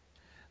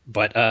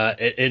 But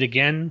it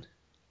again,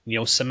 you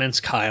know,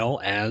 cements Kyle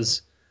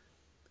as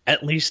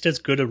at least as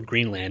good a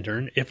Green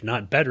Lantern, if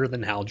not better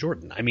than Hal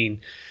Jordan. I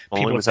mean,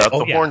 only without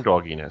the horn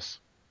dogginess.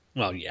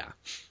 Well, yeah.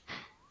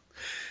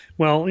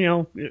 Well, you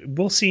know,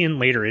 we'll see in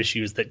later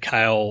issues that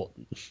Kyle,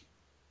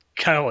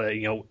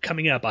 you know,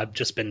 coming up, I've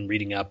just been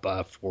reading up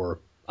for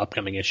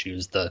upcoming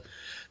issues, the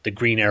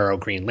Green Arrow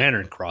Green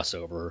Lantern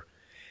crossover,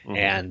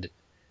 and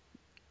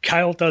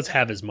Kyle does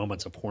have his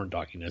moments of horn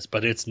dogginess,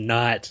 but it's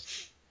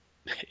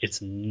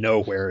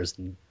nowhere as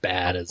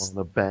bad as. I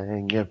wanna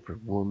bang every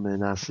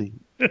woman I see.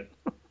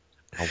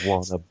 I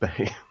wanna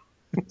bang.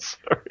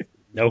 Sorry.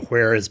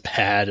 Nowhere as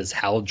bad as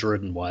Hal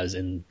Jordan was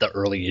in the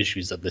early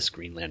issues of this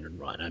Green Lantern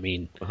run. I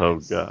mean, oh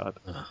god.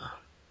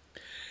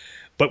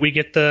 But we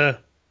get the.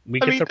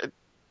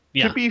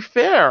 To be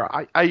fair,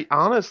 I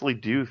honestly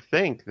do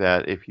think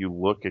that if you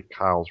look at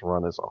Kyle's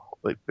run as a whole,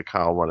 the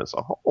Kyle run as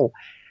a whole,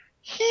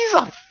 he's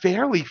a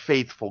fairly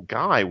faithful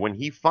guy. When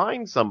he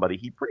finds somebody,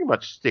 he pretty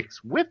much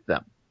sticks with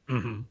them.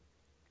 Mm-hmm.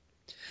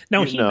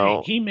 Now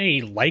he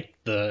may like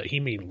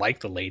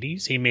the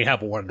ladies. He may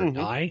have one or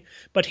die,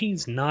 but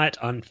he's not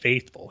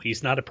unfaithful.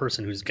 He's not a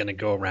person who's going to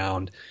go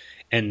around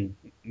and,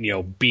 you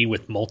know, be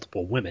with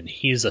multiple women.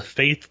 He's a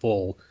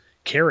faithful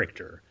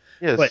character.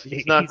 Yes, but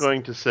he's not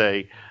going to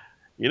say,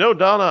 you know,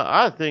 Donna,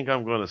 I think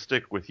I'm going to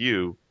stick with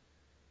you,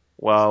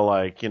 while,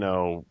 like, you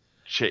know,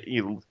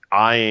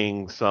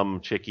 eyeing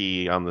some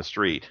chickie on the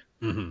street.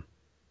 Mm-hmm.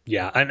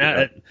 Yeah,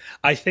 and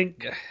I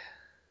think...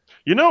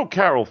 You know,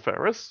 Carol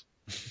Ferris,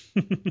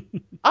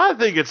 I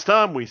think it's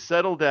time we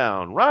settle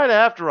down right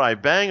after I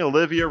bang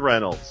Olivia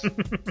Reynolds.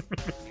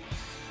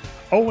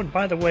 Oh, and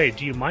by the way,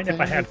 do you mind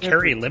if I have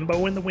Carrie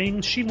Limbo in the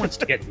wings? She wants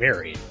to get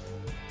married.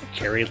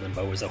 Carrie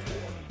Limbo is a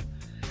whore.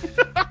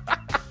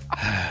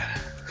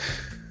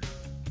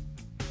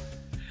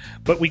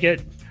 But we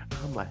get...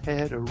 I'm a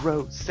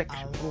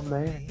heterosexual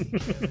man.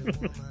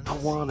 I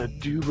want to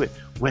do it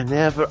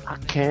whenever I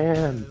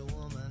can.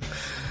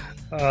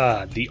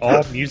 The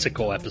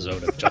all-musical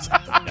episode of Just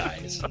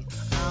Guys. I'm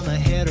a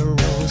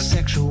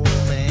heterosexual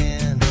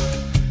man.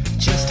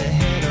 Just a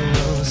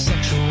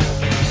heterosexual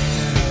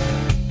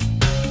man.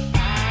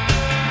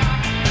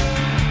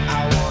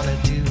 I want to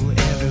do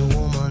every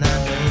woman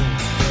I know.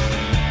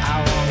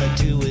 I want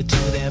to do it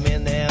to them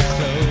in their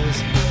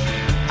clothes.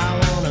 I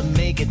want to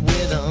make it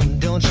with them,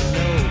 don't you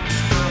know?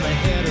 I'm a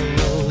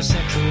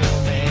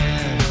heterosexual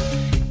man.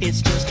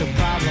 It's just a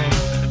problem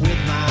with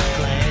my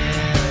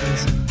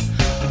glands.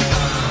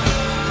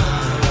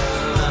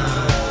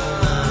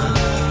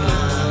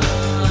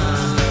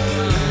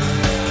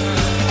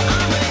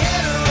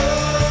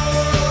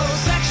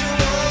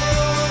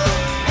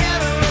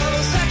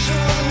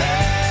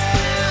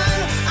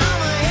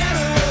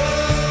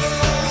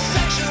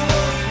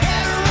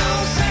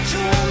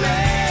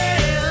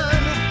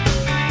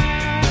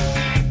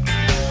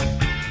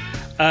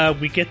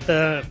 We get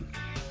the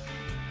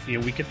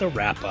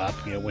wrap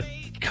up, with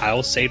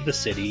Kyle save the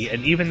city,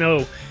 and even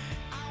though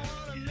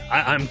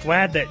I'm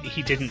glad that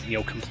he didn't,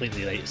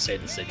 completely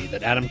save the city,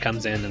 that Adam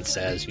comes in and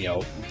says,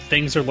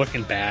 things are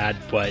looking bad,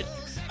 but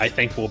I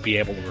think we'll be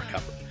able to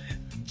recover.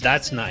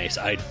 That's nice.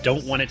 I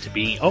don't want it to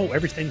be,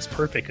 everything's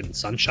perfect and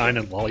sunshine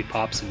and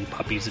lollipops and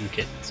puppies and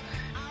kittens.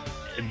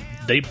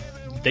 They've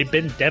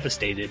been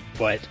devastated,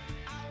 but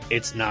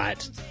it's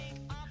not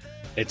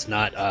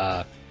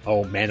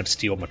Man of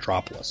Steel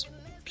Metropolis.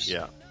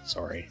 Yeah.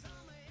 Sorry.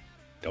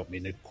 Don't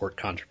mean to court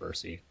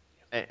controversy.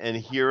 And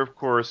here, of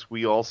course,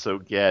 we also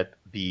get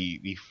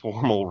the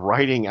formal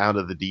writing out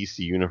of the DC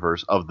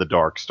universe of the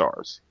Dark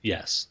Stars.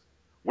 Yes.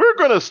 We're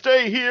going to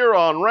stay here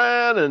on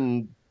Ran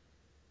and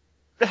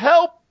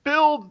help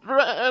build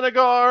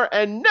Ranagar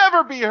and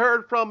never be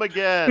heard from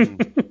again.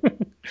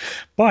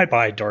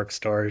 Bye-bye, Dark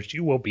Stars.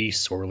 You will be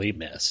sorely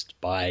missed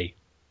by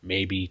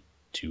maybe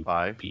 2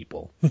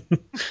 people.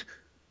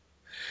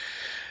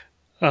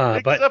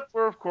 Except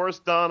for, of course,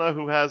 Donna,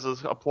 who has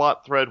a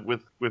plot thread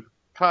with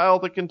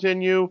Kyle to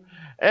continue,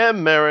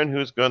 and Marin,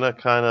 who's going to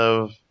kind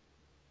of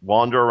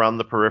wander around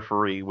the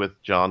periphery with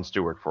Jon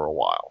Stewart for a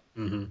while.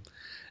 Mm-hmm.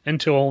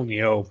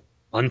 Until,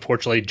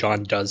 unfortunately,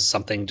 Jon does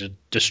something to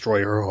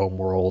destroy her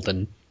homeworld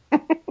and,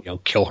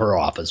 kill her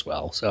off as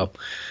well. So,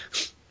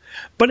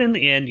 but in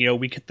the end,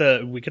 we get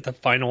the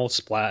final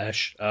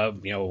splash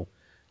of,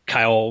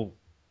 Kyle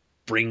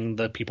bring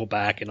the people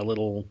back in a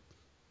little...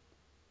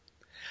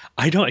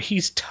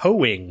 he's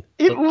towing.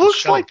 It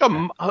looks like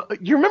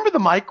you remember the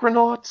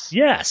Micronauts?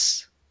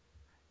 Yes.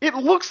 It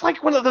looks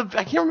like one of the,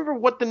 I can't remember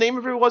what the name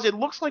of it was. It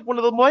looks like one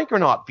of the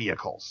Micronaut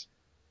vehicles.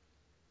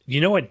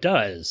 It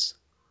does.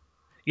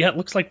 Yeah, it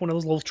looks like one of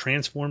those little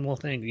transform little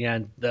things. Yeah,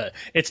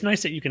 it's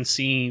nice that you can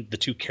see the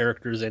 2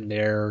 characters in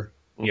there,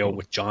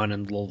 with Jon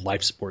and the little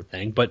life support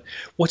thing. But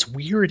what's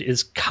weird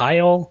is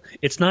Kyle,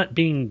 it's not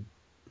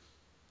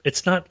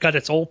got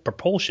its old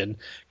propulsion.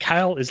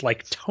 Kyle is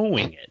like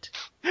towing it.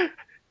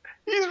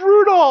 He's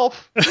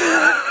Rudolph.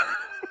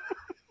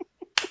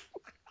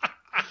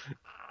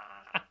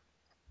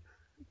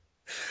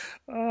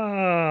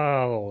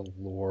 Oh,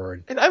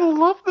 Lord. And I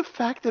love the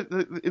fact that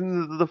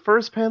in the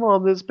first panel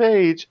on this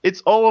page,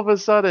 it's all of a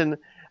sudden,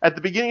 at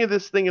the beginning of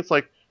this thing, it's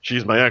like,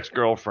 she's my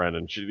ex-girlfriend,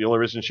 and the only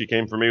reason she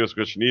came for me was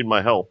because she needed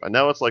my help. And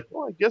now it's like,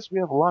 well, I guess we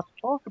have a lot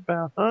to talk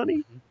about,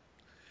 honey.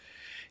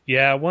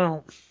 Yeah,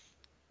 well,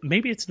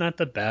 maybe it's not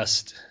the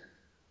best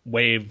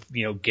way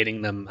of,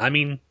 getting them. I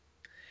mean...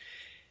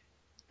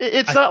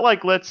 It's not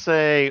like, let's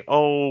say,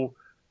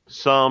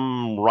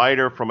 some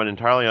writer from an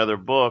entirely other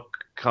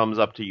book comes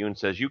up to you and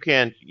says, you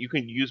can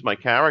use my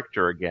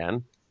character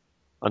again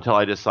until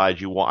I decide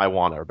I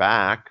want her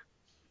back.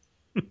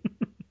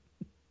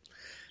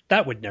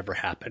 That would never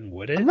happen,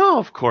 would it? No,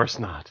 of course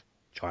not.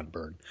 John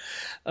Byrne.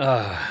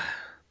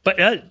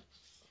 But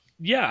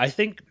yeah, I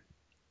think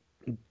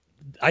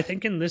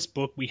in this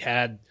book we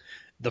had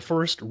the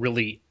first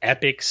really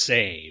epic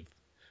save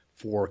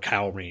for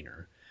Kyle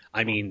Rayner.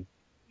 I mean,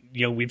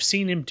 we've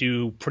seen him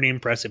do pretty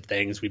impressive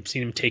things. We've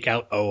seen him take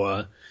out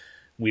Oa.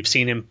 We've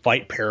seen him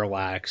fight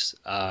Parallax.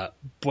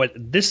 But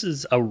this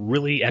is a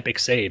really epic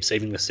save,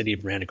 saving the city of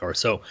Ranagar.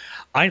 So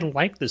I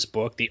like this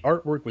book. The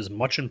artwork was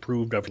much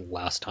improved over the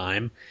last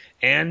time.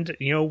 And,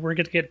 we're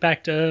going to get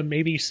back to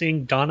maybe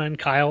seeing Donna and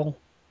Kyle,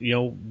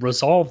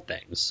 resolve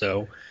things.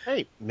 So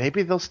hey,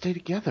 maybe they'll stay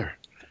together.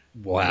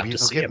 We'll have to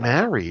see. Maybe they'll get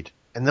married.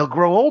 And they'll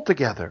grow old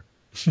together.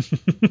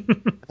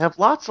 Have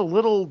lots of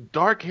little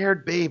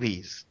dark-haired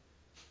babies.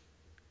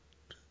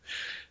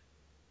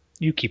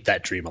 You keep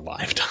that dream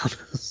alive,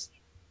 Thomas.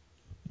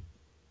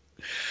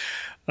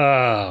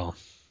 Oh.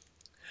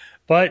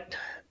 But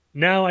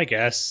now, I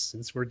guess,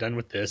 since we're done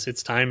with this,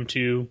 it's time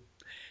to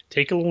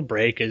take a little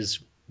break as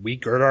we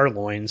gird our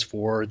loins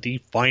for the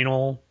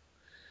final,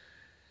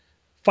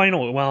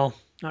 well,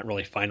 not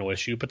really final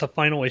issue, but the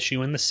final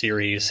issue in the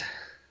series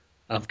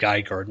of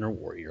Guy Gardner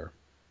Warrior.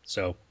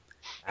 So,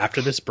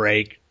 after this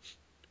break,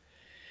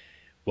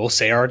 we'll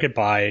say our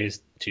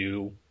goodbyes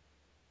to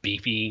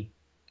beefy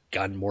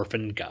gun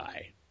morphin'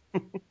 Guy.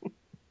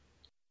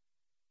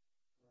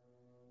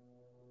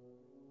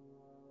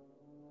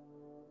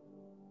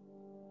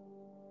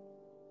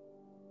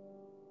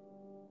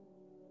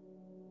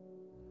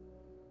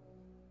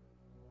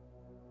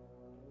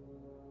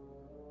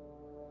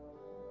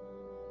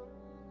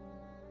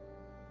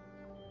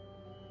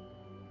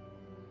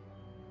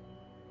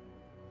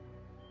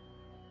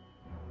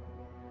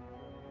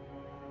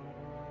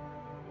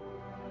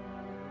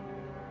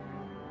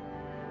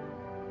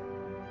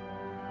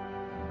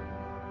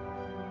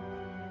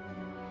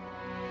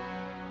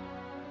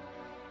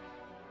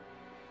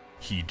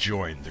 He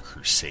joined the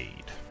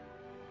crusade.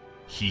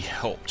 He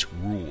helped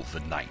rule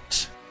the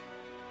night.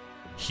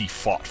 He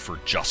fought for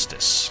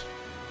justice.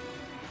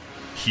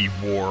 He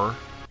wore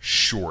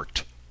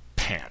short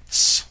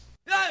pants.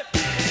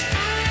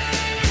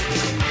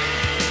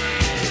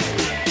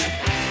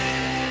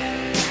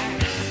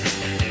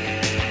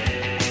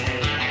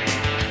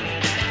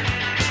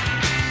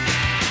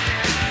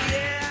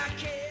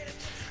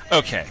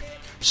 Okay,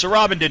 so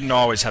Robin didn't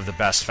always have the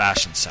best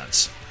fashion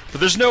sense. But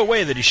there's no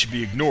way that he should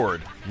be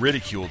ignored,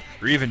 ridiculed,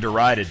 or even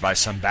derided by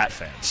some Bat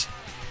fans.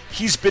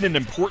 He's been an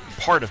important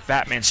part of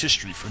Batman's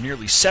history for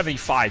nearly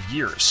 75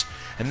 years,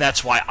 and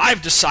that's why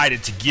I've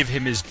decided to give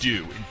him his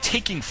due in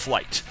Taking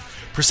Flight.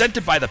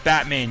 Presented by the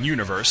Batman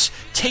Universe,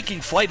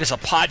 Taking Flight is a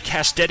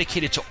podcast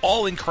dedicated to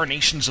all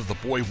incarnations of the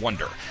Boy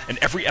Wonder, and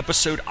every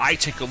episode I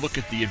take a look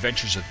at the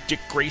adventures of Dick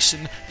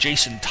Grayson,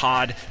 Jason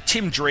Todd,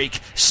 Tim Drake,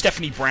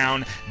 Stephanie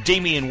Brown,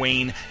 Damian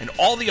Wayne, and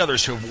all the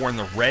others who have worn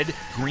the red,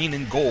 green,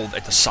 and gold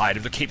at the side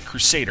of the Caped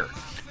Crusader,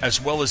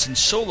 as well as in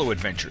solo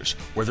adventures,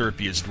 whether it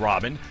be as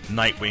Robin,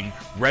 Nightwing,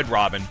 Red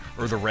Robin,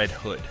 or the Red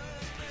Hood.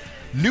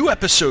 New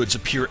episodes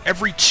appear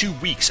every 2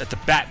 weeks at the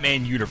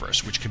Batman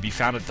Universe, which can be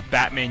found at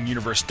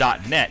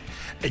thebatmanuniverse.net,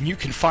 and you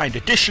can find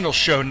additional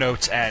show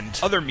notes and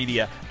other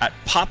media at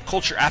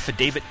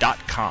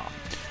popcultureaffidavit.com.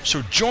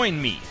 So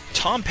join me,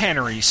 Tom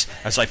Panarese,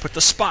 as I put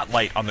the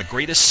spotlight on the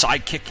greatest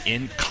sidekick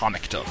in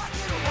comicdom.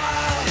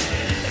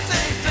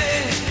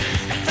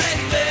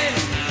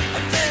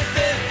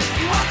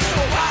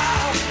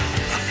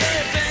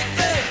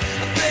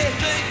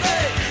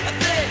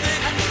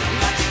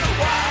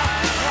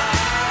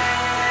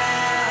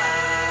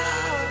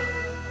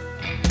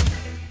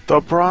 The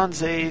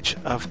Bronze Age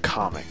of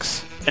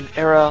comics, an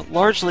era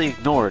largely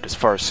ignored as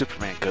far as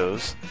Superman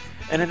goes,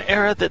 and an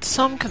era that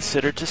some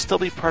consider to still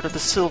be part of the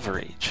Silver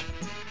Age.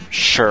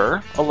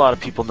 Sure, a lot of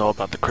people know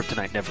about the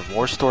Kryptonite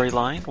Nevermore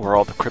storyline, where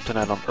all the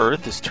kryptonite on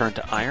Earth is turned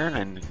to iron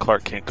and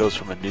Clark Kent goes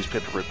from a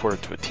newspaper reporter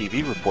to a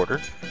TV reporter.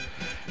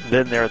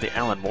 Then there are the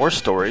Alan Moore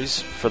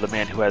stories, for the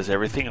man who has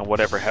everything and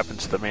whatever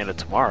happens to the man of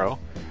tomorrow.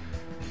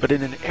 But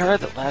in an era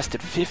that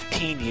lasted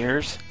 15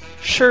 years,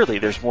 surely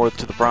there's more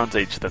to the Bronze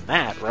Age than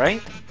that,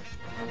 right?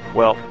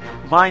 Well,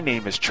 my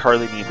name is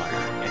Charlie Niemeyer,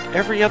 and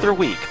every other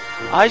week,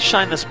 I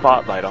shine the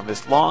spotlight on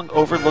this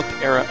long-overlooked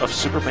era of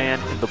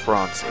Superman in the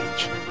Bronze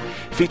Age,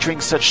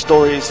 featuring such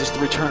stories as the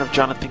return of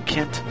Jonathan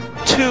Kent,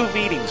 2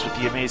 meetings with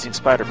the Amazing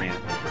Spider-Man,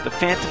 the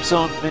Phantom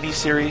Zone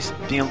miniseries,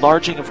 the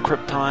enlarging of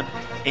Krypton,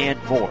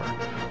 and more.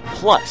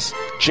 Plus,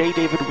 J.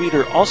 David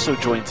Weeder also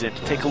joins in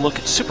to take a look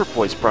at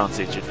Superboy's Bronze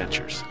Age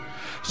adventures.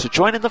 So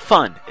join in the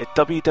fun at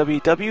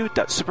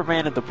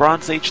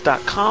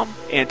www.supermaninthebronzeage.com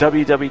and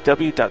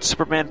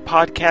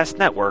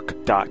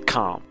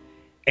www.supermanpodcastnetwork.com.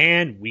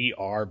 And we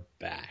are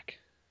back.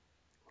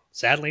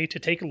 Sadly, to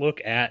take a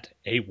look at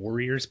A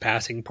Warrior's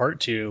Passing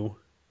Part 2,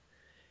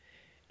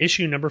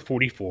 issue number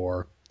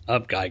 44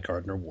 of Guy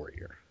Gardner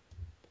Warrior.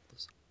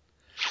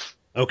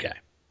 Okay.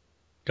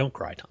 Don't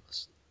cry,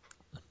 Thomas.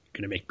 You're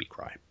going to make me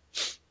cry.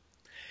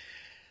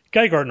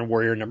 Guy Gardner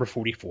Warrior number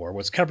 44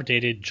 was cover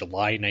dated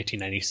July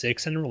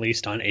 1996 and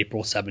released on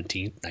April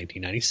 17,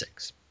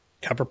 1996.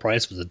 Cover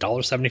price was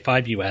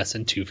 $1.75 US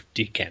and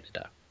 $2.50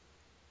 Canada.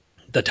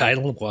 The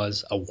title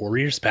was A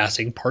Warrior's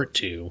Passing Part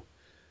 2,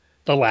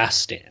 The Last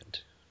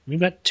Stand. We've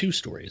got 2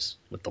 stories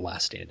with The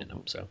Last Stand in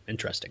them, so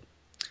interesting.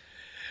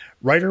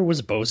 Writer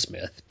was Bo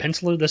Smith.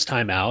 Penciler this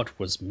time out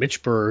was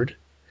Mitch Bird,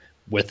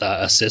 with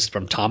assist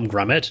from Tom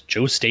Grummett,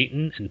 Joe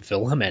Staton, and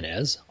Phil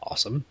Jimenez.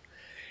 Awesome.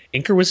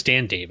 Inker was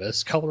Dan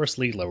Davis, colorist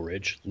Lee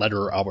Lowridge,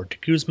 letterer Albert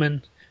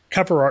Guzman,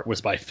 cover art was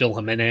by Phil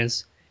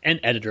Jimenez, and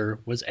editor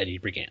was Eddie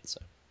Briganza.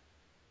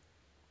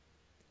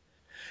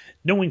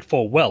 Knowing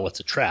full well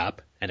it's a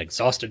trap, an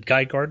exhausted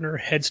Guy Gardner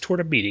heads toward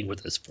a meeting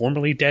with his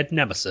formerly dead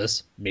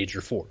nemesis, Major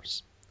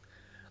Force.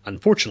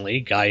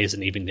 Unfortunately, Guy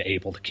isn't even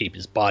able to keep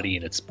his body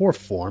in its morph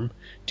form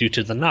due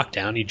to the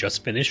knockdown he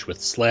just finished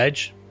with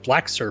Sledge,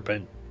 Black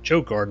Serpent,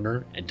 Joe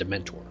Gardner, and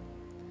Dementor.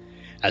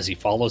 As he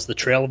follows the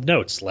trail of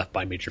notes left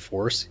by Major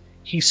Force,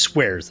 he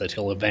swears that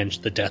he'll avenge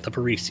the death of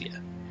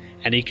Aricia,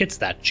 and he gets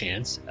that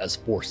chance as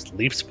Force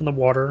leaps from the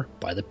water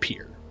by the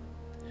pier.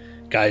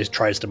 Guy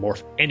tries to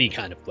morph any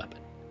kind of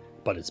weapon,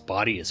 but his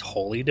body is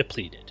wholly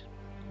depleted.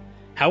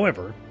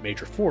 However,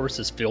 Major Force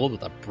is filled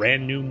with a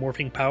brand new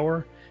morphing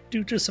power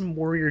due to some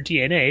warrior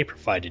DNA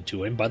provided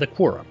to him by the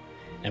Quorum,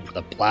 and with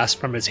a blast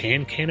from his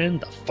hand cannon,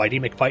 the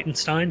Fighty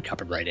McFightenstein,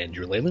 copyright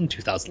Andrew Leyland,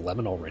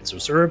 2011, all rights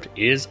reserved,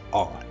 is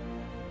on.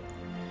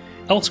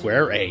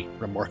 Elsewhere, a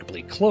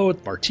remarkably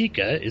clothed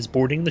Martika is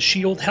boarding the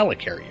SHIELD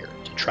helicarrier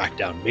to track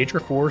down Major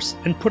Force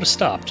and put a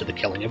stop to the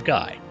killing of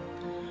Guy.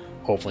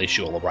 Hopefully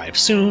she'll arrive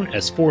soon,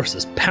 as Force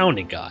is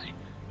pounding Guy,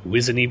 who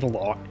isn't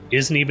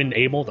even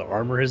able to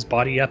armor his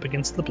body up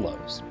against the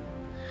blows.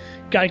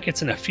 Guy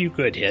gets in a few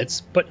good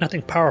hits, but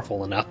nothing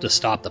powerful enough to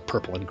stop the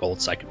purple and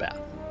gold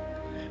psychopath.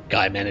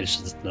 Guy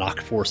manages to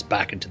knock Force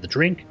back into the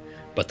drink,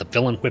 but the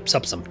villain whips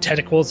up some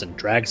tentacles and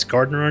drags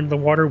Gardner under the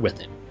water with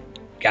him.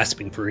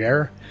 Gasping for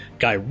air,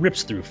 Guy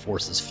rips through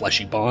Force's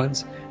fleshy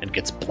bonds and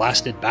gets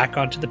blasted back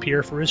onto the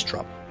pier for his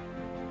trouble.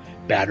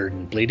 Battered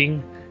and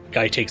bleeding,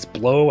 Guy takes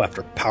blow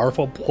after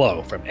powerful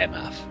blow from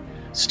MF,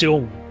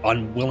 still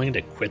unwilling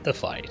to quit the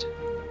fight.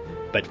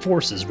 But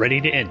Force is ready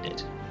to end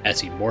it,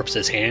 as he morphs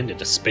his hand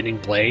into spinning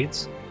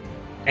blades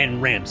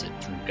and rams it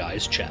through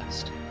Guy's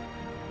chest.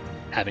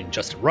 Having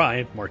just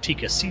arrived,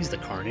 Martika sees the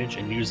carnage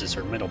and uses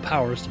her mental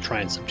powers to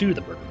try and subdue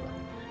the murderer,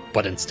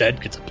 but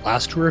instead gets a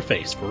blast to her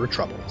face for her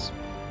troubles.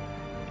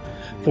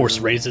 Force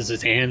raises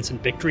his hands in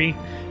victory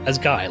as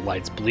Guy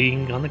lies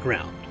bleeding on the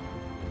ground.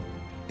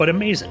 But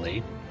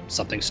amazingly,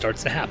 something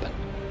starts to happen,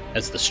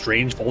 as the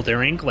strange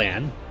Voldarian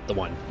gland, the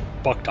one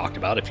Buck talked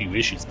about a few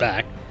issues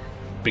back,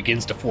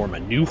 begins to form a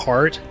new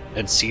heart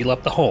and seal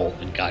up the hole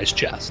in Guy's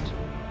chest.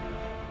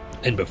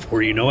 And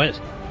before you know it,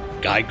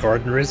 Guy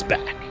Gardner is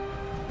back,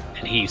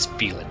 and he's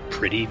feeling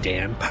pretty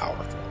damn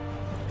powerful.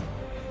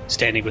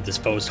 Standing with his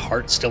foe's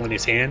heart still in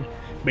his hand,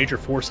 Major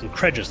Force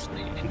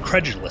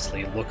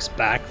incredulously looks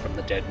back from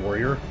the dead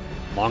warrior,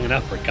 long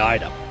enough for Guy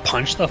to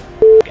punch the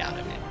out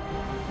of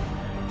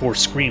him.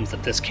 Force screams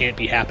that this can't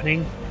be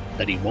happening,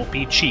 that he won't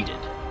be cheated,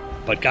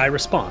 but Guy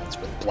responds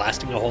with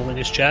blasting a hole in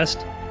his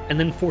chest, and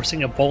then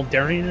forcing a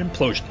Voldarian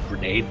implosion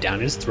grenade down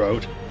his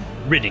throat,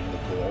 ridding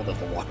the world of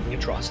the walking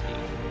atrocity.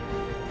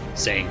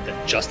 Saying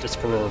that justice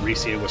for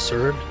Aricia was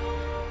served,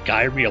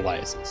 Guy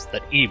realizes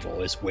that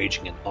evil is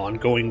waging an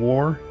ongoing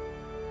war,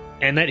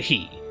 and that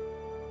he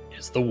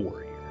is the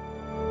warrior.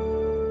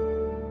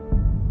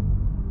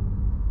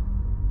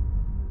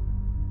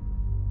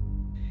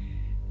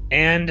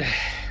 And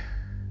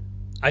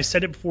I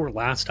said it before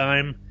last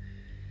time,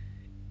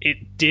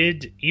 it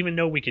did, even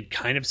though we could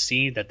kind of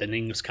see that the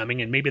ending was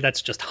coming, and maybe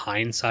that's just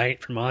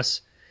hindsight from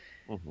us,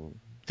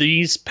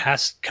 these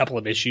past couple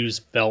of issues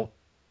felt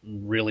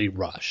really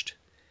rushed.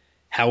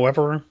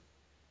 However,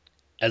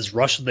 as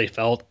rushed as they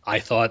felt, I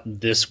thought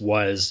this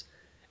was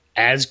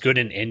as good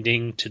an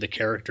ending to the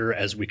character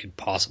as we could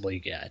possibly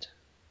get,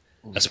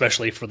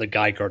 especially for the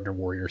Guy Gardner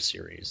Warrior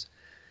series.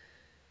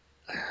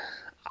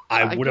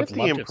 I would have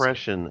loved the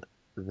impression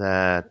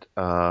that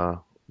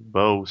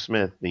Bo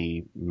Smith,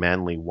 the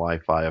manly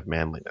Wi-Fi of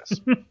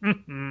manliness,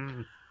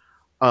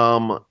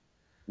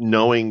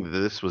 knowing that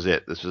this was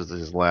it, this was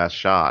his last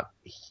shot,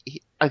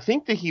 I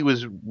think that he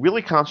was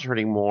really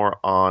concentrating more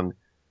on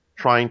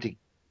trying to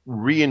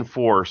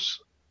reinforce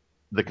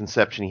the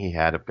conception he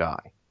had of Guy.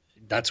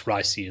 That's what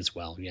I see as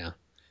well, yeah.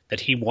 That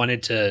he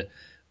wanted to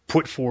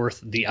put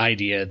forth the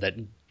idea that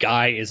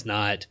Guy is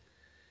not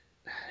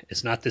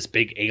this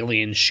big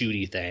alien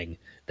shooty thing,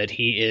 that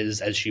he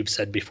is, as you've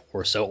said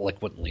before so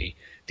eloquently,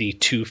 the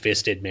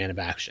two-fisted man of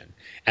action.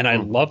 And I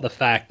love the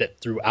fact that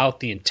throughout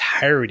the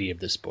entirety of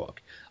this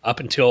book, up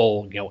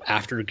until,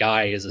 after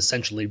Guy is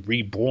essentially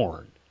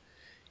reborn,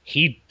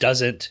 he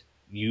doesn't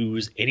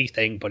use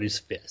anything but his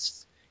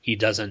fists. He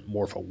doesn't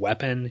morph a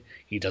weapon.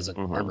 He doesn't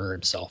armor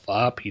himself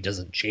up. He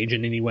doesn't change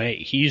in any way.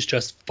 He's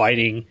just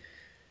fighting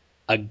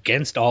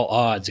against all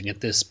odds against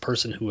this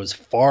person who is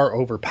far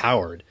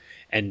overpowered,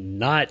 and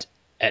not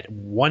at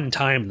one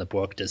time in the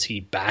book does he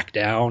back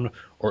down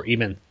or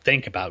even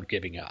think about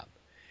giving up.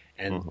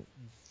 And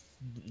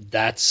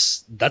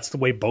that's the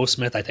way Bo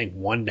Smith, I think,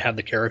 wanted to have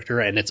the character,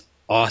 and it's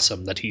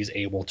awesome that he's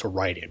able to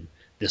write him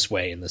this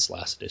way in this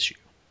last issue.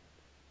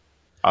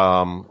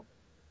 The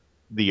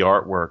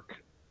artwork.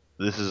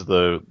 This is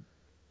the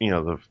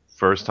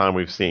first time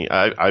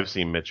I've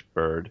seen Mitch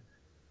Bird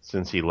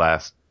since he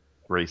last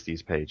graced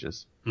these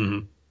pages,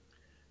 and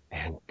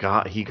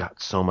he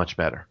got so much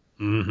better.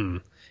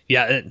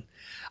 Yeah,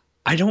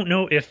 I don't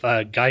know if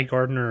Guy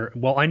Gardner.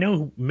 Well, I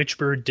know Mitch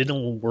Bird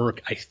didn't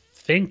work, I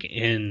think,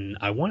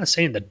 I want to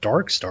say in the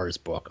Dark Stars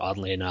book,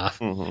 oddly enough,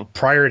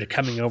 prior to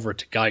coming over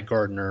to Guy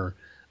Gardner,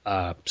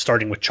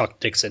 starting with Chuck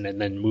Dixon and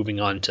then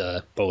moving on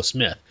to Bo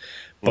Smith.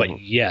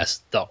 But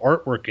yes, the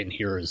artwork in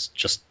here is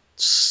just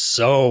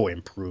so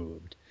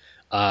improved.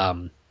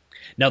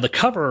 Now the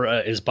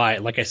cover is by,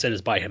 like I said,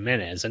 is by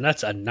Jimenez, and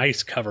that's a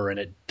nice cover, and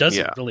it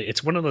doesn't really.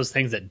 It's one of those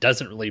things that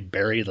doesn't really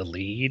bury the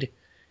lead.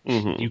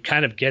 You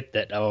kind of get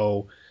that.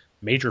 Oh,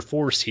 Major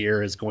Force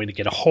here is going to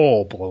get a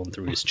hole blown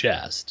through his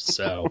chest.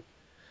 So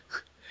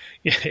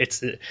yeah,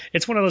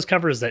 it's one of those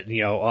covers that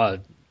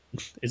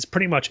it's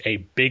pretty much a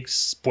big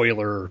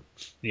spoiler.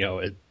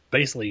 It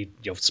basically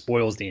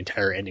spoils the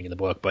entire ending of the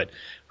book. But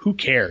who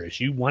cares?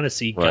 You want to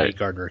see Guy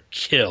Gardner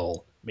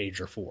kill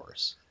Major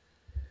Force.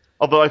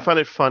 Although I find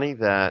it funny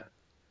that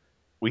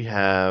we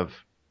have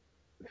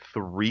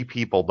 3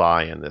 people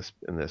die in this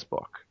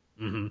book.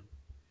 Mm-hmm.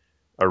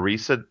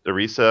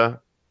 Arisa,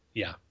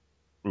 yeah,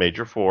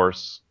 Major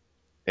Force,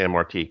 and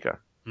Martika.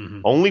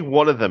 Mm-hmm. Only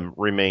one of them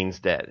remains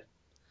dead.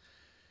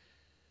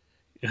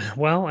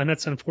 Well, and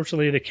that's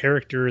unfortunately the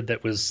character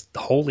that was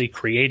wholly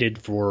created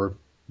for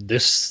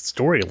this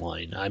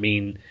storyline. I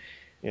mean,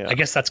 I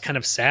guess that's kind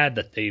of sad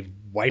that they've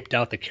wiped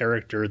out the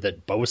character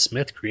that Bo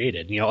Smith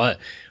created.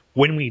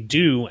 When we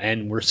do,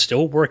 and we're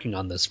still working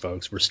on this,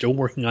 folks, we're still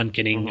working on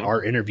getting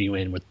our interview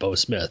in with Bo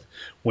Smith.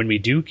 When we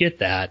do get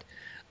that,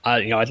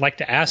 I'd like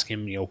to ask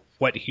him,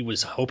 what he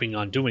was hoping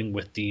on doing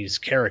with these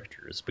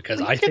characters, because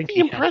I think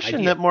the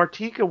impression that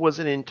Martika was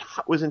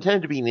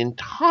intended to be an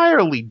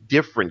entirely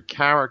different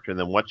character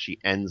than what she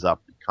ends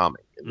up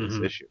becoming in this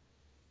issue.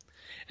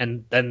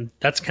 And then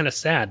that's kind of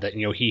sad that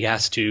he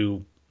has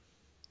to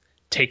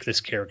take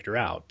this character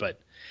out. But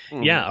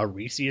yeah,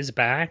 Arisi is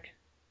back.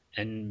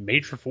 And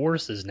Major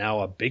Force is now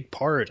a big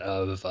part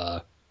of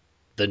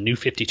the New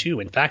 52.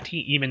 In fact, he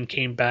even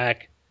came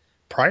back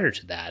prior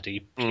to that.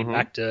 He came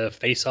back to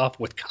face off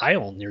with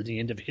Kyle near the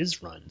end of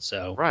his run.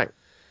 So,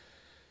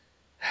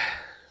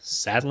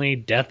 sadly,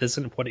 death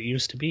isn't what it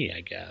used to be,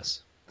 I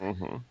guess.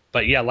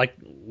 But yeah, like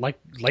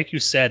you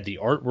said, the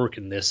artwork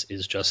in this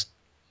is just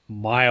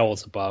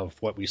miles above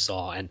what we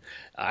saw, and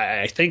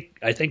I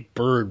think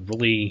Bird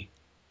really.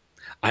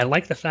 I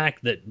like the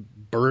fact that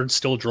Bird's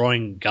still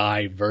drawing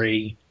Guy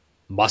very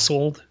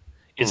muscled.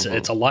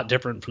 It's a lot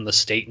different from the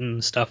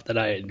Staten stuff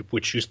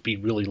which used to be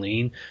really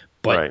lean,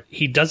 but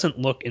he doesn't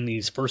look in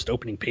these first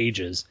opening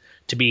pages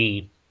to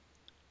be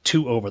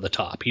too over the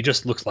top. He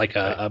just looks like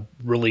a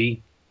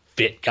really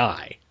fit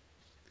guy.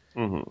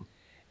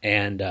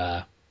 And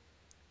the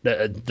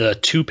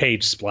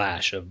 2-page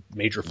splash of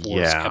Major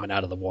Force coming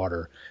out of the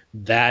water,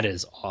 that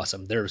is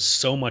awesome. There's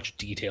so much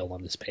detail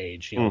on this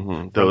page.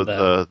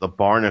 The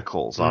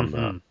barnacles on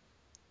the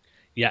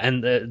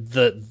and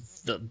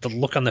the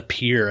look on the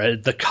pier,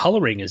 the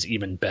coloring is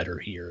even better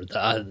here.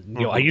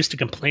 I used to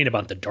complain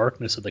about the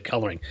darkness of the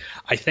coloring.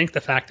 I think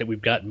the fact that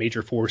we've got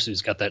Major Force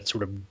who's got that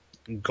sort of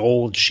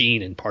gold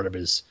sheen in part of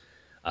his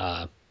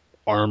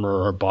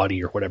armor or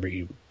body or whatever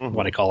you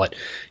want to call it,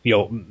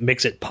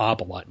 makes it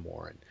pop a lot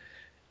more. And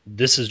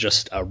this is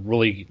just a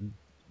really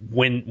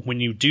when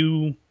you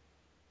do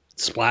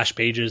splash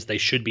pages, they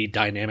should be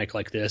dynamic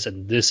like this,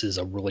 and this is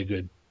a really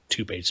good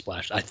 2-page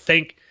splash. I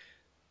think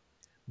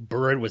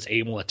Bird was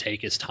able to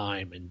take his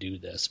time and do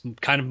this,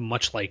 kind of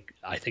much like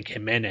I think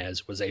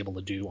Jimenez was able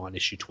to do on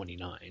issue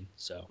 29.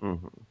 So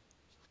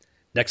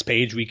next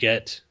page we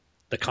get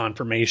the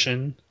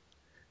confirmation.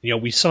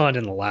 We saw it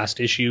in the last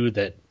issue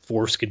that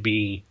Force could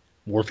be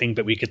morphing,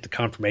 but we get the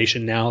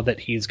confirmation now that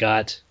he's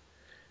got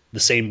the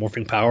same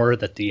morphing power,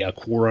 that the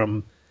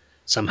Quorum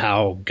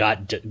somehow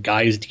got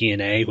Guy's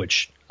DNA,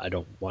 which I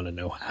don't want to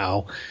know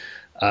how,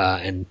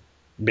 and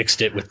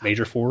mixed it with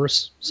Major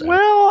Force. So.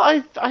 Well,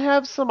 I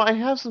have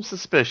some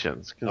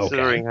suspicions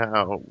considering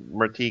how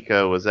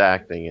Martika was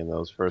acting in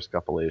those first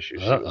couple of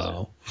issues.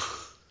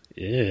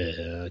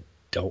 Yeah,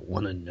 don't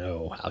want to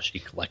know how she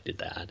collected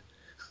that.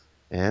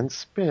 And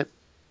spit.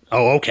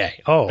 Oh,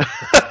 okay. Oh.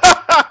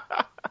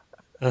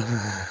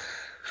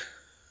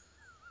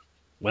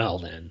 Well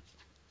then.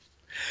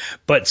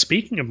 But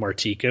speaking of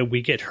Martika,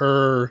 we get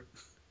her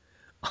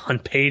on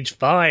page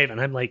 5,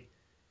 and I'm like,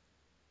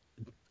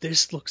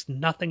 this looks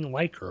nothing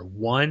like her.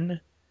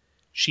 One,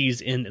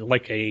 she's in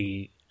like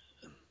a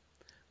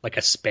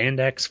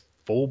spandex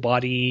full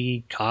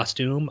body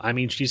costume. I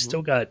mean, she's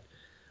still got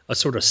a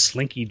sort of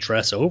slinky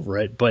dress over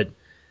it, but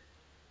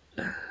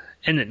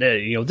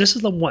this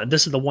is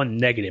the one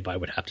negative I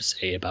would have to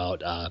say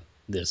about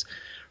this.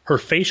 Her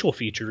facial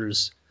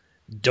features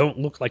don't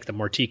look like the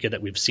Martika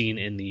that we've seen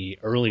in the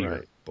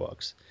earlier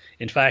books.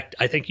 In fact,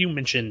 I think you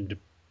mentioned.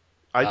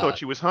 I thought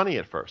she was Honey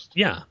at first.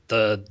 Yeah,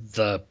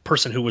 the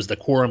person who was the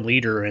Quorum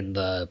leader in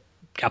the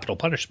Capital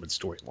Punishment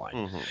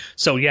storyline.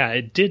 So yeah,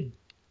 it did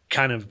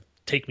kind of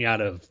take me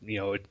out of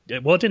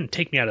it didn't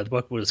take me out of the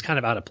book, but it was kind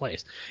of out of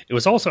place. It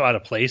was also out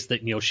of place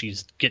that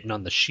she's getting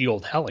on the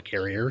Shield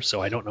helicarrier,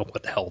 so I don't know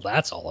what the hell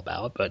that's all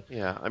about. But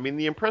yeah, I mean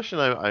the impression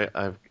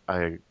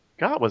I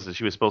got was that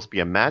she was supposed to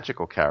be a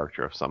magical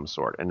character of some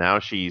sort, and now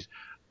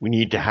we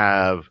need to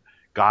have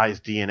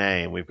Guy's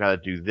DNA, and we've got to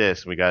do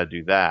this, and we got to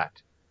do that.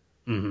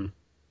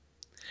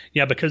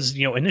 Yeah, because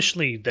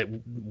initially that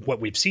what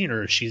we've seen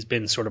her, she's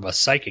been sort of a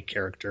psychic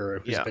character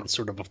who's been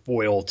sort of a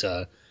foil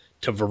to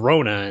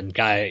Verona, and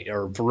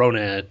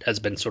Verona has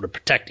been sort of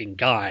protecting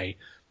Guy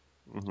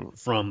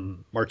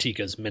from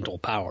Martika's mental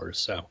powers.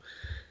 So,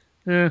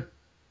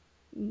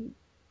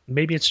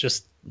 maybe it's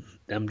just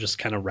I'm just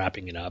kind of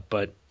wrapping it up,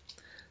 but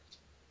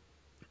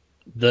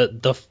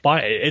the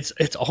fight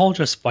it's all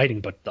just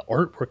fighting, but the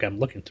artwork, I'm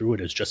looking through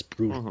it, is just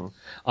brutal.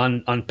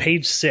 On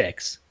page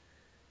 6,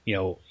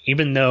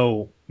 even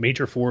though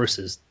Major Force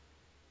is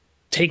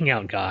taking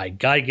out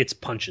Guy gets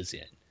punches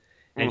in,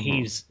 and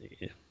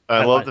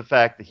I love the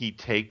fact that he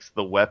takes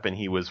the weapon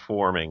he was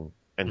forming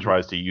and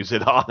tries to use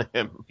it on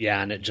him. Yeah,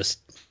 and it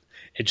just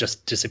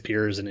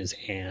disappears in his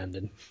hand,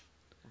 and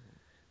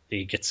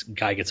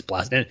Guy gets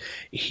blasted. And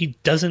he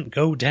doesn't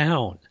go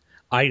down.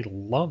 I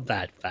love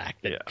that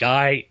fact that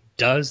Guy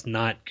does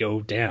not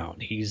go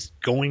down. He's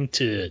going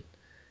to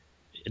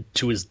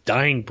his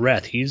dying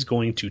breath, he's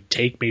going to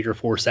take Major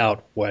Force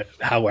out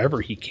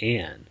however he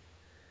can.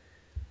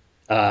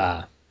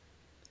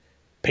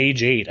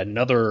 Page 8,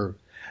 another,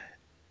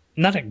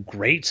 not a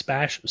great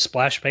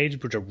splash page,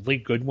 but a really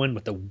good one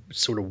with the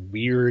sort of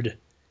weird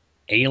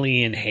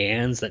alien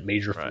hands that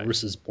Major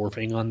Force is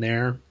morphing on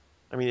there.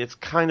 I mean, it's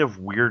kind of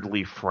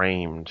weirdly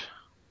framed,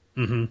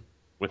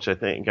 which I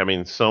think,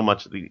 so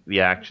much of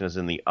the action is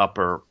in the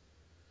upper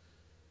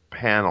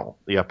panel,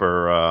 the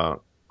upper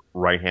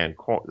right-hand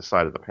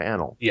side of the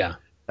panel. Yeah.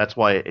 That's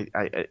why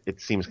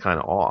it seems kind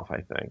of off,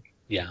 I think.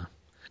 Yeah.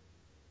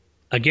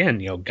 Again,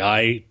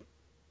 Guy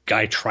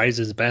tries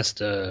his best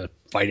to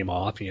fight him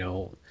off.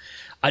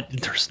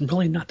 There's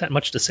really not that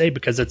much to say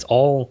because it's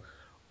all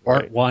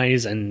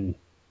art-wise and,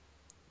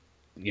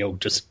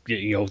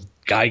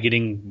 Guy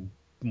getting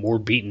more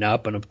beaten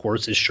up, and of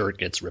course his shirt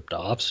gets ripped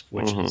off,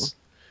 which is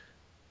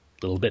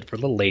a little bit for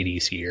the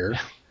ladies here.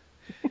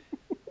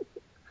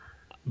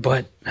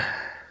 But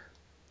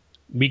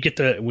we get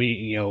the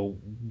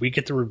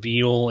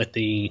reveal at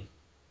near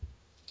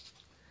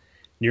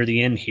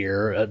the end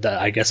here.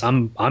 I guess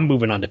I'm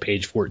moving on to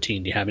page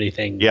 14. Do you have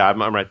anything? Yeah,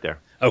 I'm right there.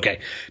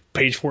 Okay,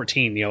 page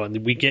 14.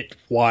 And we get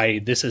why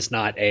this is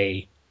not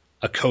a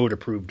code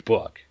approved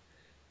book,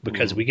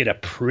 because we get a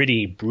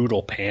pretty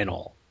brutal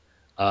panel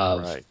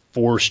of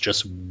Force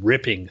just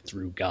ripping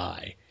through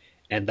Guy,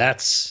 and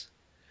that's,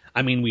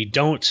 we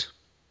don't.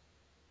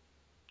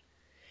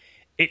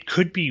 It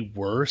could be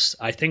worse.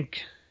 I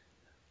think,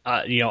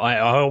 I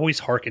always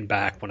harken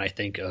back when I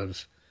think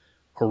of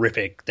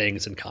horrific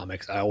things in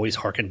comics. I always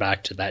harken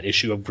back to that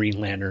issue of Green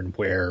Lantern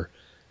where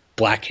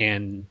Black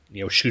Hand,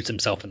 shoots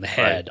himself in the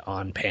head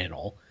on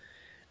panel.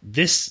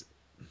 This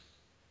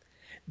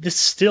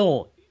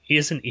still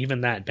isn't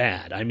even that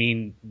bad.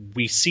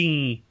 We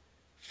see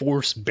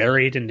Force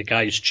buried into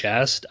Guy's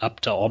chest up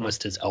to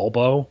almost his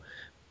elbow,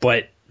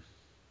 but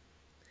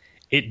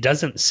it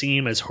doesn't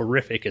seem as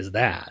horrific as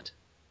that.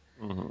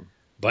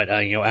 But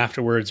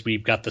afterwards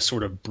we've got the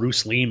sort of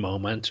Bruce Lee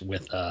moment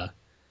with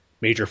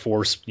Major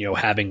Force,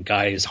 having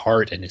Guy's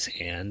heart in his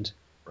hand.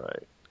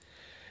 Right.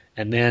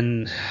 And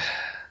then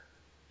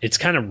it's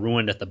kind of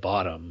ruined at the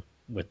bottom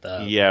with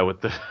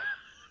the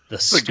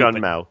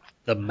gun mouth,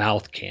 the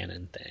mouth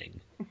cannon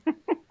thing.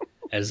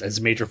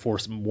 as Major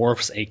Force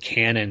morphs a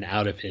cannon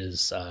out of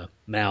his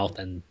mouth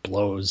and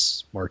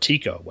blows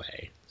Martika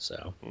away.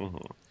 So,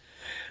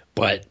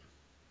 but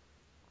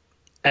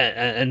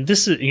and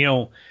this is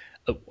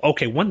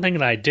okay. One thing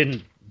that I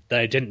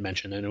didn't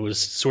mention, and it was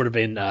sort of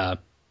in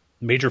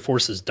Major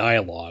Force's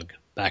dialogue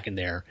back in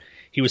there.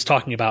 He was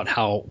talking about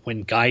how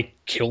when Guy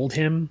killed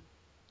him,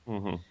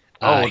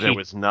 there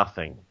was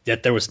nothing.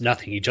 That there was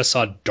nothing. He just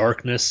saw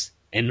darkness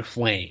and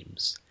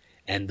flames,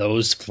 and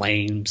those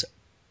flames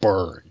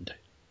burned.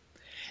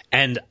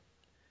 And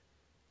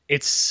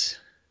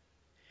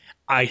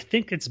I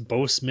think it's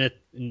Bo Smith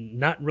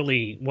not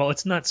really,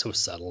 it's not so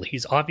subtle.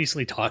 He's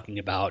obviously talking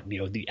about,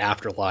 the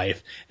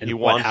afterlife and he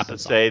what wants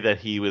happens. To say that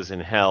he was in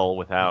hell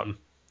without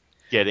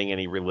getting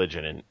any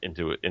religion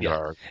into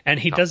our. And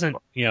he doesn't,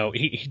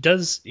 he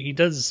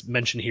does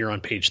mention here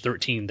on page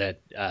 13 that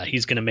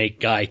he's going to make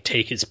Guy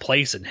take his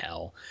place in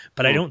hell,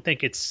 but I don't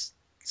think it's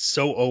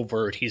so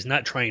overt. He's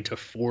not trying to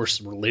force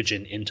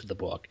religion into the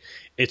book.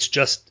 It's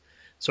just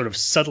sort of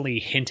subtly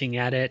hinting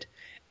at it,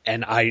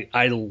 and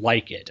I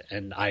like it.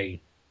 And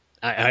I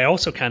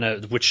also kind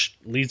of, which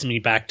leads me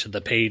back to the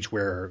page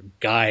where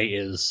Guy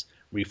is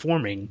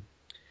reforming.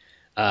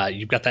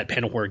 You've got that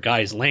panel where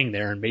Guy's laying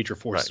there and Major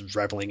Force is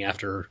reveling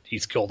after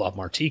he's killed off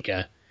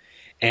Martika.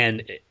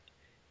 And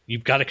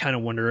you've got to kind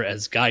of wonder,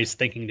 as Guy's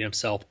thinking to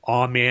himself,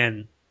 oh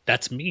man,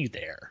 that's me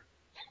there,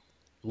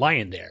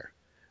 lying there,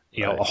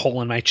 a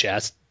hole in my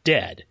chest,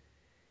 dead.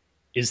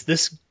 Is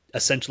this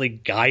essentially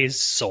Guy's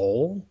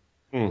soul,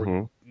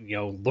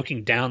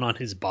 looking down on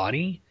his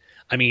body?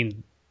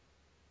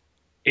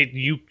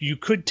 You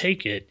could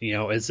take it,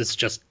 as it's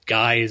just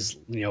Guy's,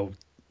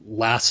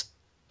 last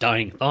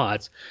dying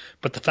thoughts,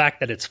 but the fact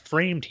that it's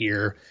framed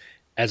here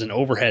as an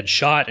overhead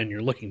shot and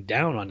you're looking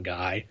down on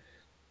Guy,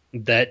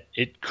 that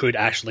it could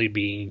actually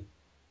be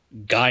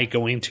Guy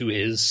going to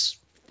his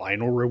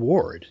final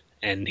reward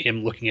and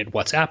him looking at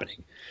what's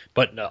happening.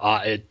 But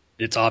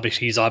it's obvious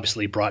he's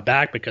obviously brought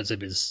back because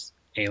of his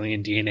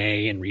alien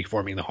DNA and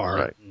reforming the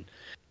heart.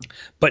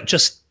 But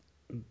just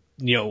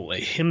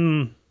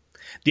him,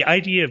 the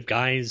idea of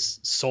Guy's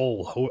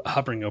soul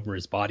hovering over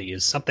his body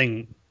is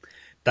something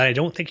that I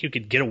don't think you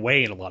could get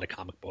away in a lot of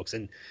comic books.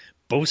 And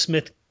Bo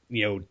Smith,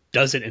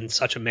 does it in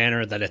such a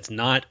manner that it's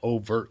not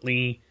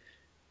overtly,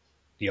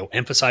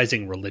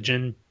 emphasizing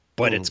religion,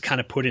 but it's kind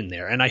of put in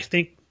there. And I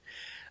think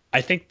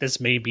this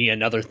may be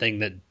another thing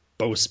that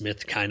Bo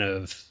Smith kind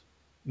of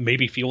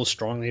maybe feels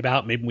strongly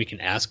about. Maybe we can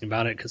ask him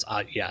about it because,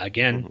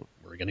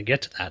 we're going to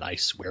get to that. I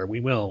swear we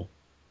will.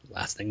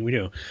 Last thing we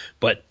do.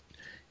 But,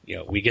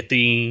 we get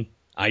the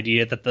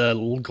idea that the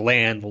little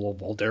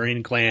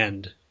Voldarian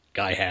gland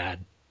Guy had,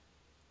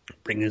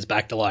 bringing this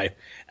back to life.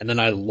 And then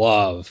I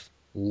love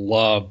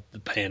the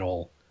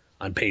panel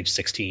on page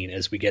 16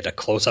 as we get a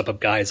close-up of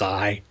Guy's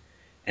eye,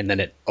 and then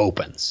it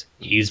opens.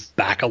 He's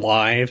back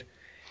alive,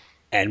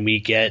 and we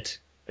get...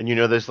 And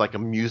there's like a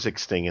music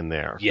sting in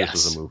there. Yes.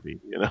 This is a movie,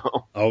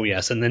 Oh,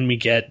 yes. And then we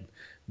get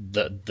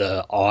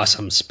the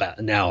awesome...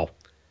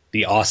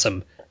 the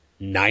awesome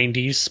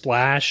 90s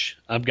splash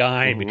of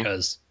Guy,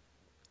 because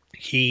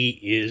he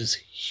is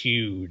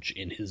huge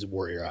in his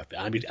warrior outfit.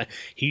 I mean,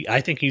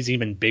 I think he's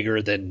even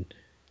bigger than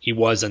he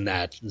was in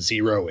that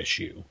Zero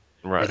issue,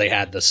 where they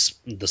had the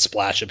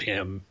splash of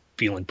him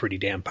feeling pretty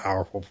damn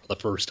powerful for the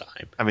first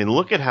time. I mean,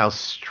 look at how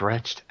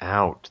stretched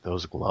out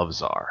those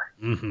gloves are.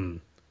 Mm-hmm.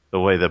 The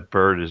way that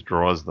Bird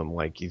draws them,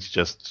 like he's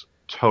just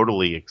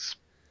totally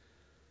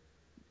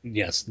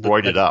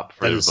roided up,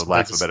 for the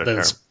lack of a better term.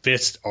 His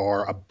fists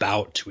are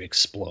about to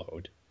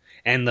explode.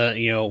 And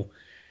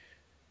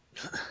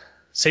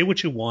say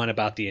what you want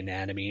about the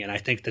anatomy, and I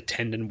think the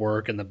tendon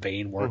work and the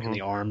vein work in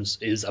the arms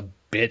is a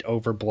bit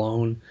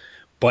overblown,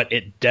 but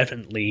it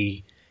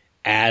definitely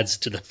adds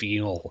to the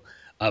feel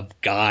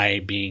of Guy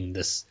being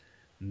this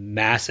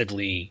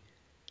massively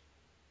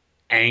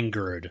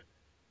angered,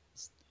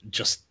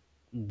 just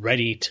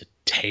ready to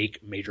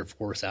take Major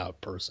Force out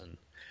person.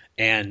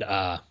 And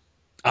a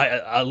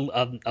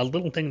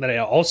little thing that I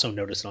also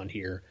noticed on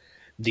here,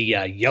 the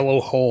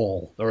yellow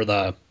hole, or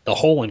the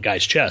hole in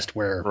Guy's chest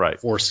where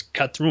Force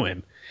cut through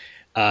him,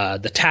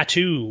 the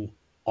tattoo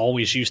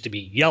always used to be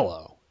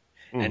yellow,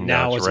 and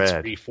now as it's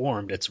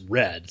reformed, it's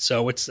red.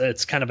 So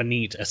it's kind of a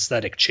neat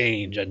aesthetic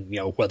change, and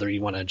whether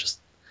you want to just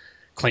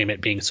claim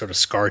it being sort of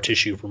scar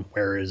tissue from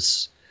where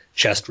his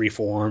chest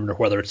reformed, or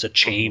whether it's a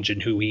change in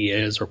who he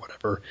is or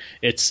whatever,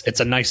 it's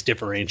a nice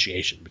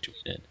differentiation between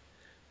it.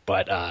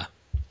 But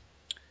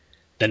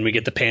then we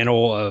get the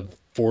panel of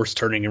Force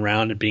turning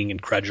around and being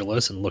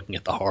incredulous and looking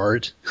at the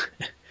heart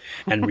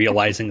and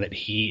realizing that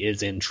he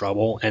is in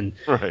trouble. And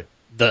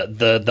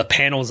the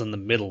panels in the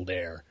middle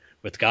there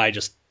with Guy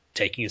just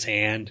taking his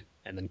hand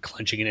and then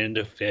clenching it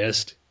into a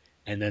fist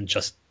and then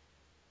just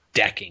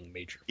decking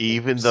Major Force.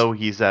 Even though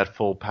he's at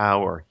full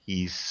power,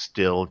 he's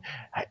still...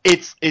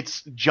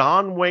 It's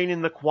John Wayne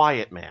in The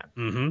Quiet Man.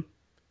 Mm-hmm.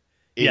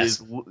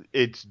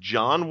 It's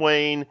John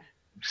Wayne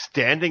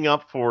standing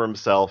up for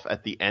himself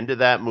at the end of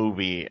that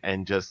movie,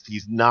 and just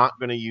he's not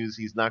going to use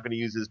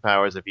his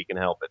powers if he can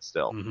help it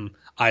still. Mm-hmm.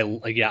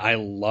 I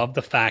love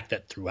the fact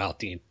that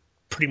throughout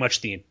pretty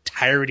much the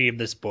entirety of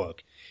this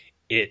book,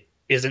 it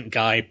isn't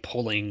Guy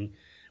pulling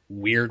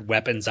weird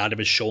weapons out of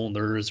his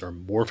shoulders or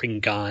morphing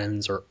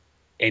guns or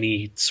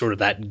any sort of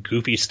that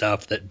goofy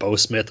stuff that Bo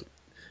Smith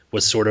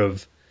was sort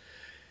of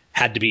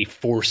had to be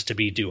forced to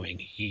be doing.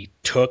 He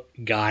took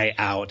Guy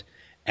out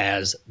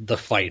as the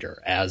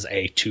fighter, as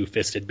a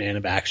two-fisted man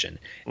of action.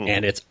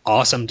 And it's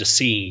awesome to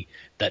see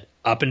that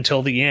up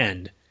until the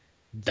end,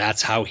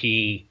 that's how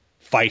he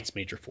fights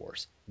Major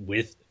Force,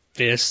 with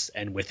fists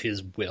and with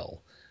his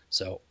will.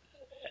 So,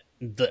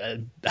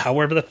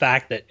 however, the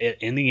fact that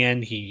in the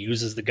end he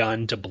uses the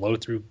gun to blow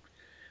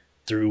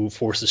through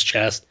Force's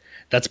chest,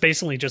 that's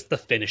basically just the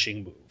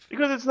finishing move.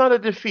 Because it's not a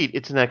defeat,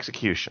 it's an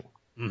execution.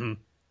 Mm-hmm.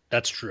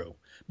 That's true.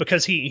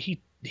 Because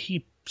he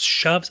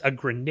shoves a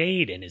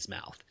grenade in his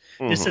mouth.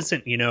 This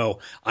isn't,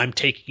 I'm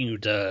taking you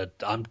to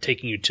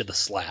the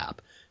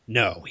slab.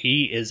 No,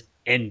 he is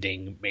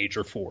ending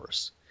Major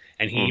Force.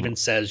 And he even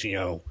says,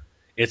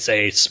 it's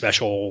a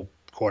special,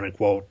 quote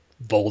unquote,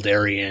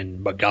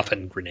 Voldarian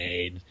MacGuffin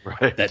grenade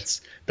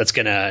that's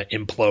going to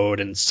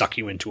implode and suck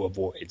you into a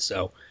void.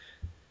 So,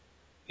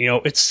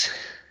 it's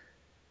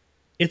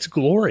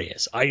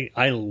glorious.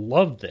 I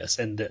love this,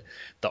 and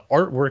the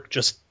artwork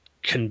just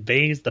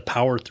conveys the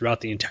power throughout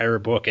the entire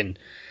book, and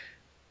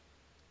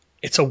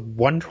it's a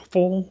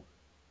wonderful,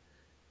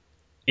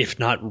 if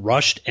not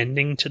rushed,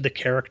 ending to the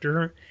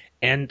character.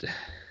 And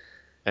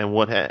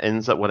what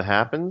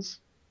happens?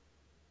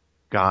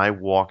 Guy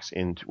walks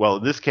into, well,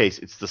 in this case,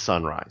 it's the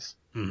sunrise.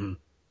 Mm-hmm.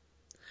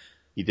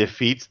 He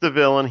defeats the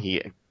villain.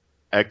 He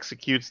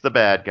executes the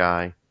bad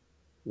guy.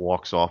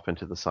 Walks off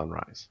into the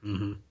sunrise.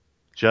 Mm-hmm.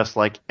 Just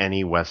like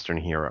any Western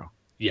hero.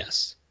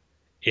 Yes,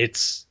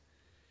 it's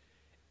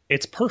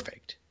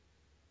perfect.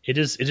 It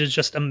is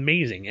just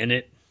amazing, and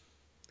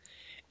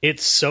it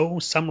so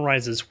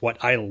summarizes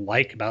what I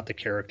like about the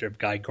character of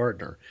Guy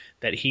Gardner,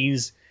 that he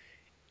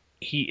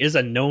is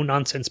a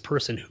no-nonsense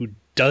person who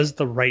does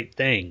the right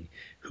thing,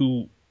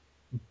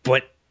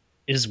 but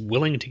is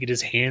willing to get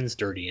his hands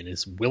dirty and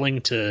is willing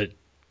to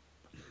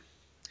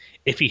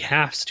if he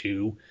has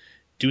to,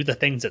 do the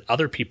things that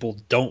other people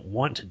don't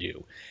want to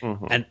do.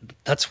 Mm-hmm. And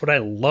that's what I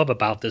love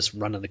about this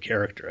run of the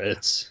character.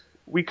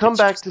 We come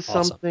back to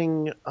awesome.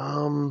 something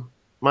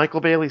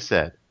Michael Bailey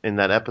said in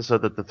that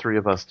episode that the three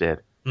of us did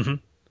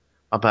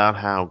about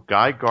how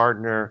Guy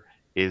Gardner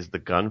is the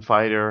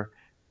gunfighter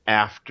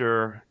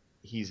after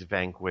he's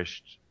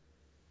vanquished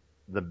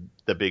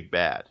the big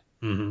bad.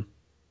 Mm-hmm.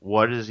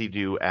 What does he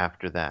do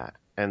after that?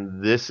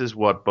 And this is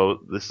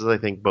I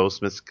think Bo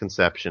Smith's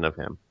conception of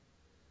him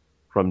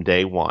from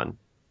day one.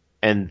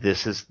 And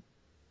this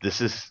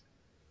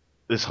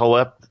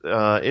whole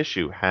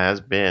issue has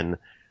been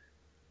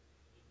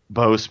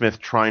Bo Smith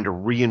trying to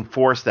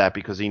reinforce that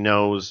because he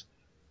knows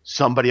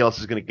somebody else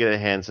is going to get their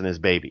hands on his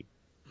baby.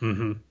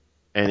 Mm-hmm.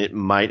 And it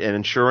might,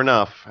 and sure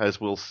enough, as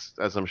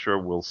I'm sure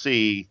we'll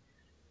see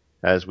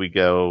as we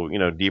go,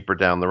 deeper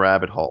down the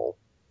rabbit hole,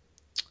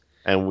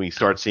 and we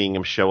start seeing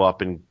him show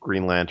up in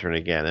Green Lantern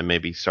again, and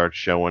maybe start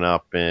showing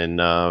up in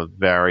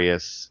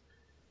various,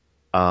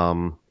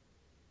 company-wide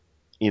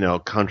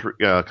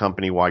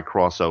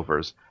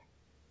crossovers,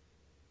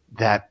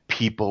 that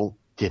people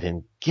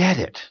didn't get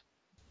it.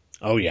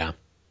 Oh yeah,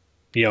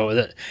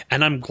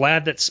 and I'm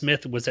glad that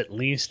Smith was at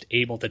least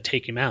able to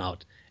take him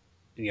out.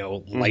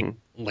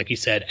 Like you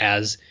said,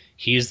 as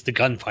he's the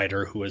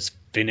gunfighter who has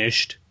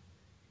finished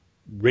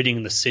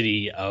ridding the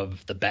city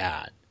of the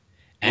bad,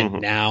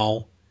 and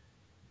now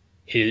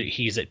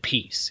he's at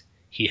peace.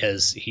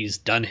 He's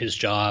done his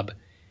job,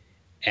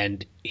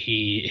 and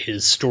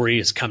his story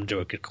has come to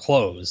a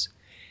close.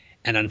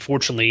 And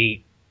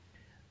unfortunately,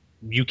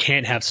 you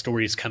can't have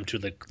stories come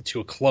to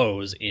a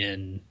close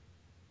in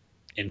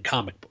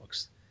comic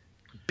books.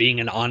 Being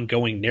an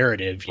ongoing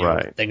narrative,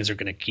 things are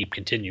going to keep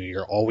continuing.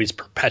 You're always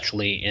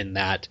perpetually in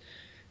that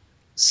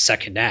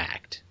second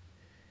act.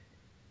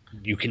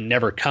 You can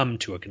never come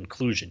to a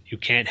conclusion. You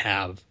can't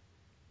have,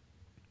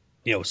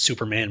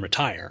 Superman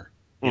retire.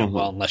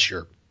 Well, unless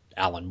you're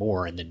Alan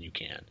Moore, and then you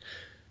can.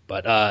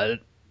 But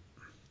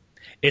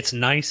it's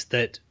nice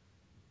that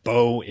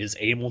Bo is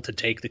able to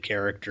take the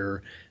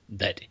character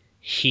that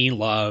he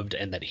loved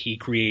and that he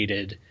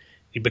created.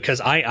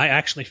 Because I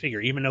actually figure,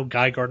 even though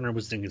Guy Gardner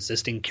was an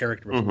existing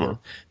character before,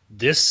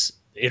 this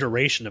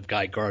iteration of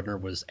Guy Gardner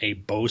was a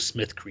Bo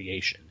Smith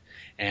creation.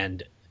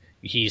 And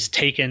he's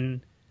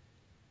taken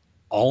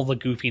all the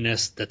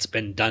goofiness that's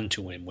been done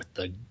to him with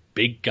the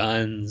big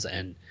guns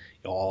and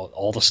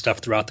all the stuff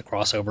throughout the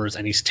crossovers,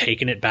 and he's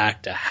taken it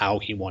back to how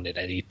he wanted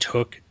it. He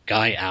took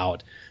Guy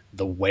out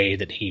the way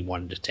that he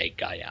wanted to take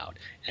Guy out.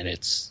 And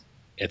it's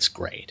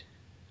great.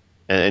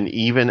 And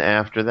even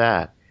after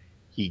that,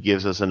 he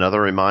gives us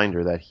another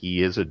reminder that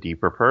he is a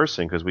deeper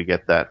person, because we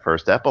get that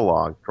first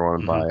epilogue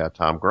drawn by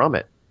Tom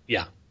Grummett.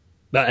 Yeah.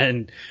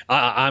 And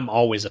I'm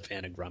always a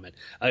fan of Grummett.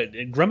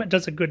 Grummett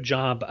does a good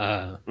job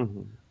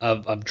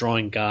of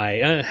drawing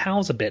Guy.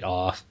 Hal's a bit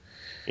off.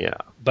 Yeah.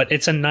 But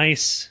it's a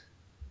nice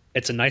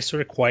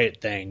sort of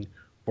quiet thing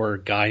where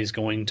Guy's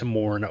going to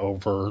mourn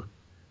over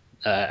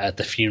at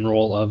the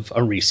funeral of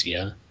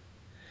Aricia.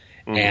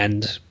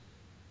 And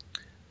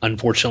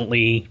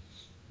unfortunately,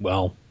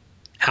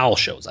 Hal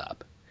shows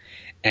up,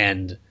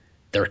 and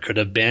there could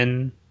have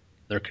been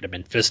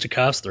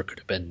fisticuffs, there could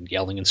have been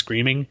yelling and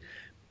screaming,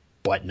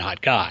 but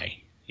not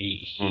Guy.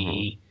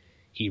 He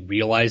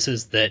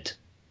realizes that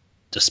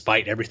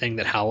despite everything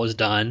that Hal has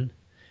done,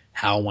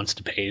 Hal wants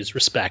to pay his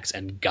respects,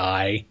 and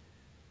Guy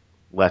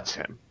lets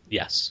him.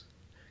 Yes,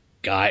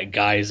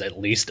 Guy's at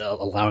least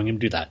allowing him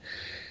to do that.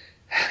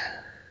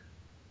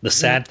 The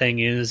sad thing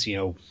is,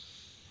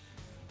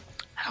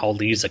 Hal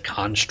leaves a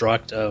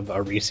construct of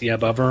Aricia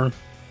above her.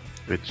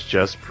 Which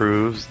just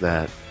proves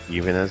that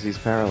even as he's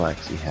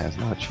parallax, he has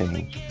not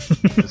changed.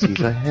 Because he's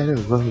a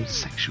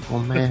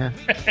heterosexual man.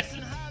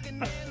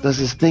 Does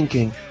his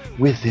thinking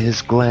with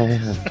his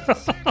gland.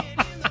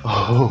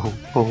 Oh.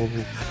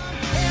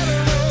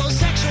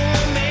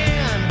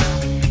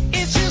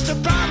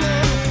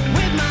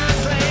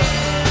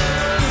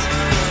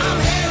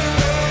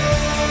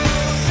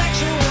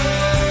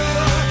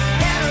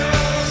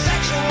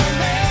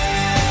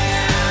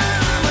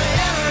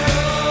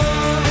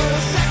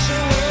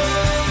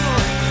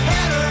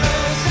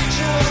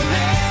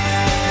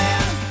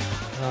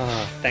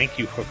 Thank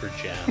you, Hooker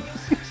Jam.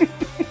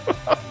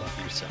 I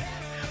love you so much.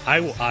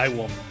 I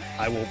will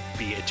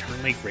be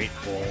eternally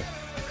grateful.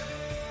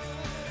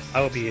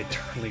 I will be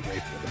eternally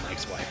grateful to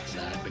Mike's wife for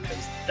that,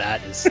 because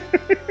that is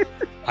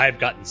I've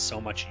gotten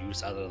so much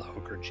use out of the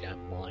Hooker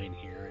Jam line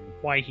here, and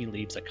why he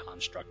leaves a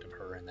construct of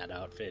her in that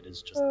outfit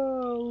is just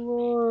oh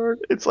Lord.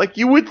 It's like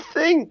you would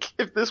think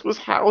if this was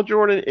Hal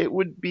Jordan, it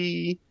would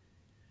be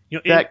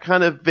that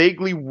kind of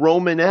vaguely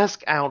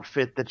Romanesque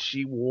outfit that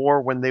she wore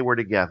when they were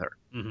together.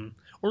 Mm-hmm.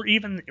 Or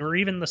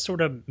even the sort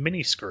of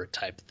miniskirt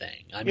type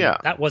thing. I mean,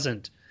 that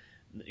wasn't,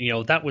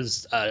 that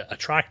was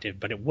attractive,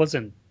 but it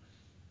wasn't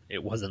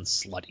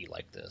slutty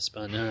like this.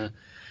 But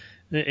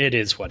it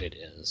is what it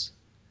is.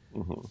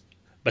 Mm-hmm.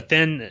 But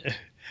then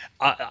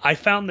I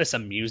found this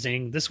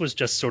amusing. This was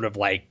just sort of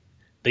like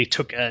they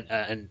took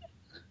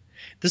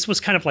this was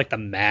kind of like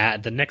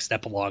the next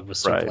epilogue was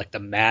sort of like the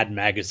Mad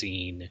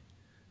magazine.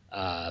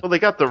 Well, they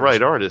got the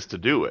right artist to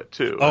do it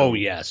too. Oh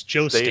yes,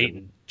 Joe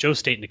Staton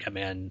to come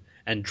in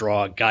and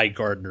draw Guy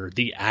Gardner,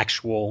 the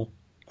actual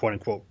quote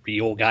unquote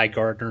real Guy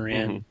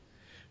Gardner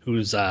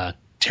who's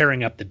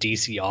tearing up the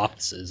DC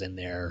offices in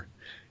there,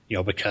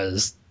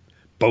 because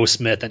Bo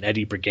Smith and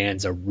Eddie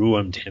Berganza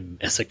ruined him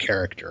as a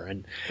character,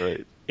 and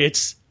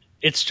it's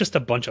just a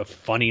bunch of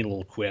funny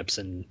little quips,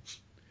 and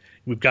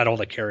we've got all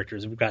the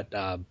characters. We've got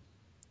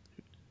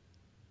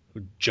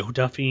Joe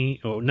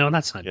Duffy. Oh no,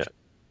 that's not.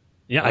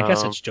 Yeah, I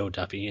guess it's Joe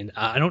Duffy, and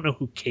I don't know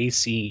who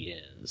KC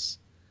is,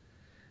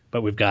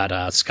 but we've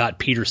got Scott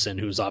Peterson,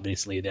 who's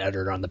obviously the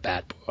editor on the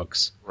Bat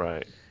books.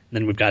 Right. And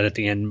then we've got at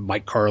the end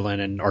Mike Carlin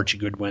and Archie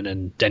Goodwin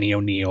and Denny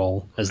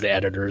O'Neil as the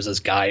editors,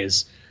 as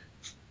guys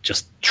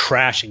just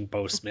trashing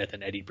Bo Smith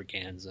and Eddie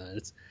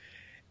Berganza.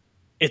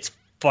 It's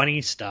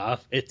funny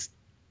stuff.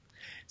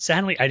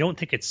 Sadly, I don't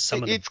think it's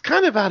It's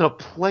kind of out of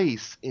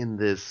place in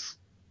this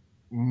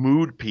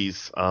mood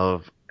piece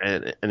of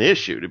an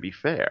issue, to be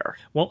fair.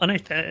 Well,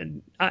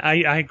 and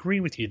I agree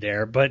with you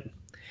there, but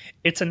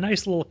it's a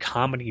nice little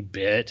comedy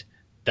bit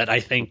that I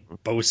think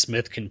Bo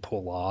Smith can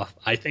pull off.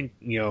 I think,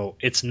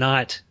 it's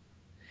not...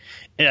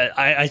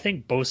 I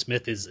think Bo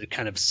Smith is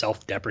kind of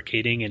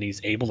self-deprecating, and he's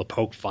able to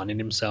poke fun at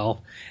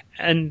himself.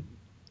 And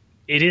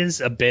it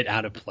is a bit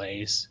out of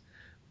place,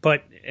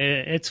 but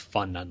it's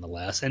fun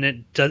nonetheless.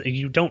 And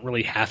you don't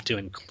really have to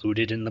include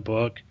it in the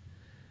book,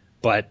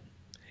 but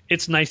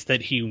it's nice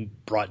that he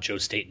brought Joe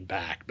Staton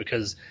back,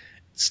 because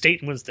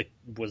Staton was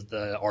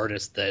the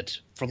artist that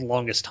for the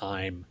longest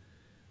time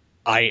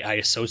I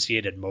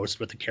associated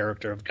most with the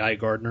character of Guy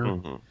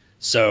Gardner.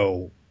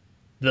 So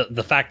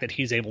the fact that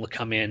he's able to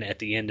come in at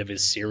the end of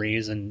his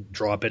series and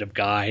draw a bit of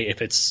Guy,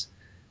 if it's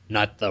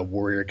not the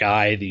Warrior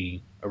Guy,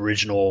 the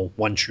original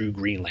One True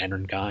Green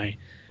Lantern Guy,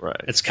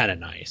 it's kind of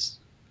nice.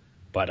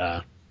 But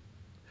I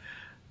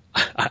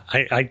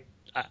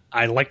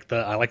like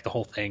the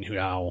whole thing,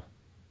 how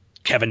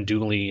Kevin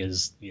Dooley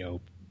is,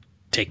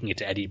 taking it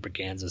to Eddie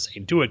Berganza,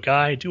 saying, "Do it,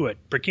 Guy, do it.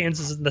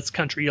 Berganza's in this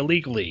country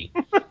illegally."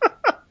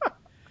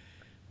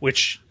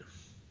 Which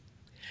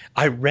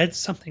I read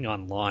something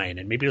online,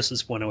 and maybe this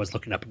is when I was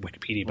looking up in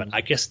Wikipedia, but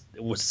I guess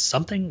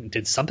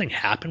did something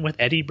happen with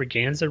Eddie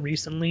Berganza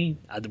recently?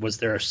 Was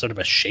there sort of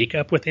a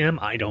shakeup with him?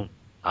 I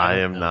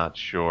am not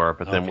sure,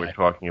 but then we're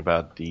talking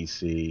about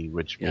DC,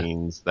 which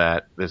means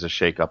that there's a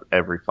shakeup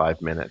every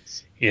 5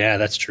 minutes. Yeah,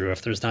 that's true.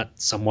 If there's not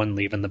someone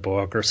leaving the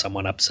book or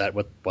someone upset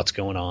with what's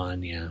going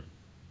on,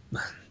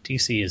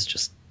 DC is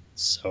just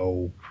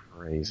so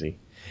crazy.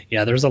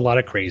 Yeah, there's a lot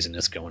of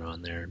craziness going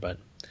on there, but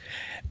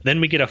then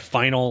we get a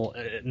final,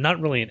 not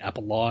really an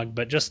epilogue,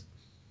 but just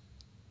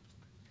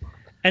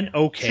an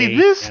okay. See,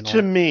 this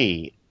to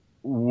me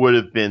would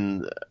have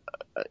been,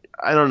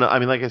 I don't know. I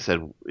mean, like I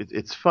said,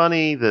 it's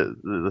funny.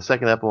 The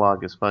second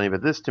epilogue is funny,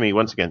 but this to me,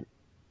 once again,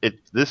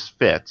 this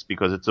fits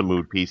because it's a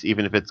mood piece,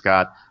 even if it's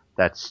got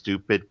that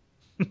stupid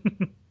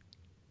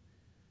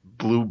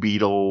Blue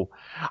Beetle.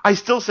 I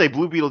still say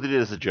Blue Beetle did it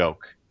as a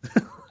joke.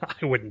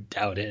 I wouldn't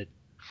doubt it.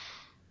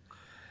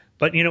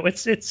 But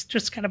it's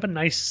just kind of a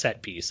nice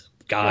set piece.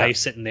 Guy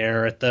sitting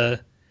there at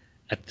the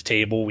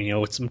table,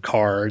 with some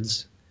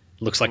cards.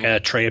 Looks like a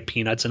tray of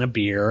peanuts and a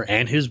beer,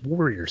 and his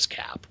Warriors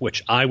cap,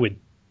 which I would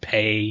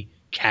pay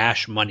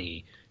cash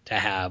money to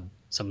have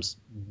some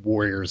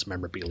Warriors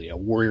memorabilia, a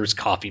Warriors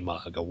coffee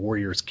mug, a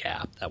Warriors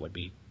cap. That would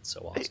be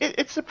so awesome.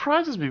 It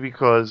surprises me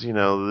because,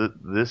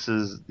 this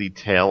is the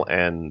tail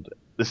end.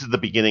 This is the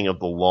beginning of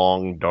the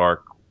long,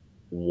 dark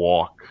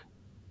walk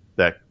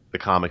that the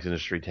comics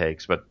industry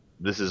takes, but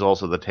this is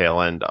also the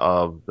tail end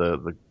of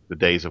the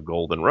days of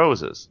Gold and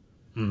Roses.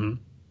 Mm-hmm.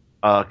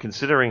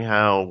 Considering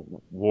how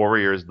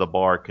Warriors the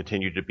Bar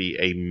continued to be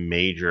a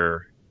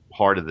major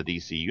part of the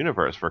DC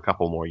universe for a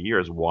couple more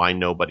years, why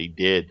nobody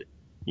did,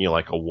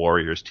 like a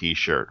Warriors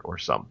t-shirt or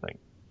something?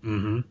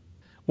 Mm-hmm.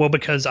 Well,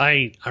 because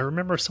I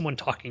remember someone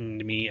talking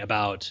to me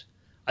about,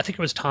 I think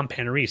it was Tom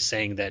Panarese,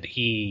 saying that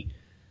he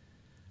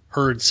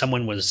heard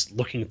someone was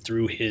looking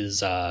through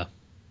his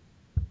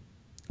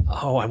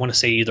I want to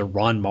say either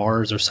Ron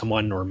Mars or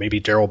someone, or maybe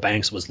Daryl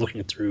Banks was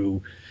looking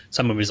through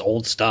some of his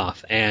old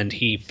stuff, and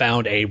he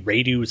found a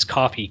Radio's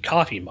coffee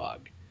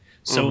mug.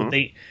 So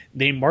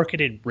they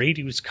marketed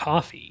Radio's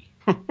coffee,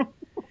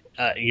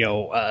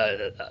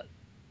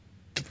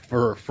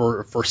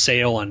 for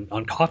sale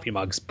on coffee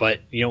mugs, but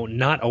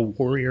not a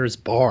Warriors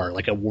bar,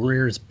 like a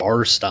Warriors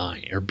bar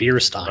stein or beer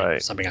stein, or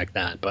something like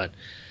that. But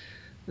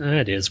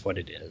it is what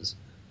it is.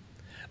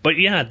 But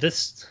yeah,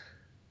 this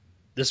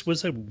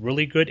was a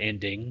really good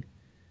ending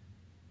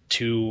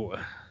to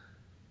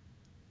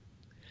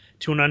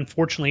an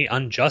unfortunately,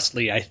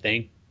 unjustly, I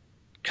think,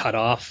 cut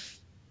off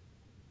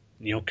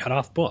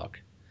book.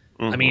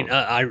 I mean,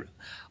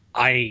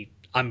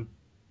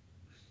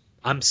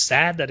 I'm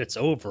sad that it's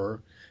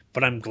over,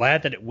 but I'm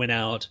glad that it went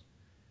out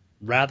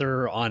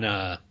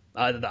I'm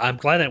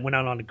glad that it went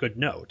out on a good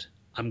note.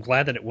 I'm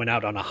glad that it went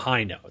out on a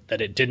high note,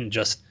 that it didn't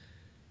just,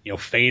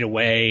 fade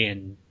away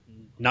and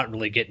not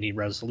really get any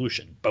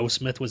resolution. Beau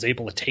Smith was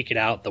able to take it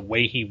out the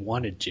way he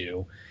wanted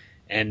to,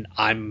 and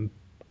I'm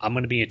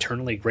going to be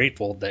eternally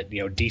grateful that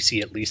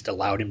DC at least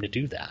allowed him to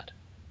do that.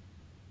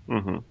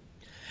 Mm-hmm.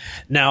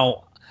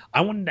 Now,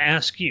 I wanted to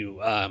ask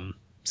you,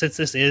 since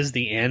this is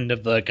the end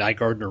of the Guy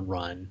Gardner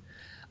run,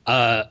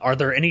 are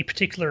there any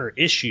particular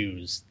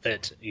issues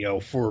that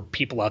for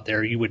people out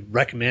there you would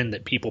recommend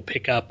that people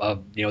pick up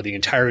of the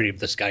entirety of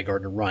this Guy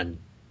Gardner run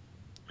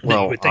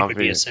that you would think would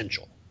be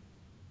essential?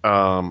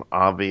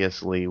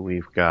 Obviously,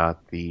 we've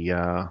got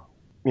the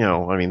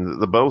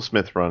the Beau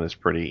Smith run is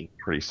pretty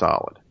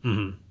solid,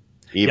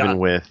 even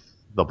with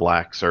the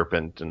Black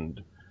Serpent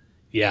and.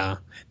 Yeah,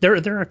 there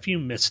are a few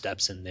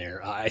missteps in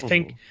there. I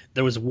think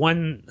there was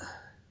one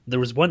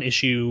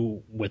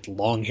issue with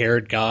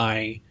long-haired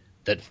guy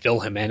that Phil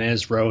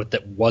Jimenez wrote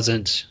that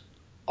wasn't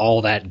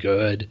all that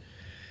good.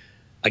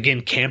 Again,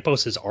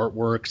 Campos's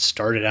artwork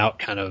started out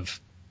kind of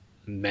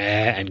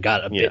meh and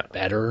got a bit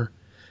better,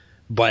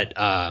 but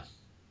I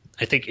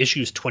think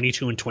issues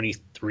 22 and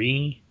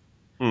 23,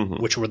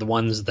 which were the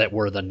ones that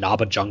were the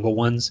Naba Jungle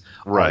ones,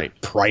 are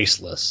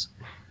priceless.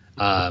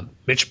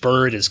 Mitch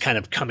Bird is kind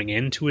of coming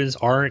into his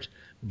art,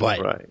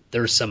 but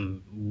there's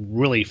some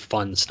really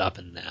fun stuff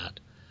in that.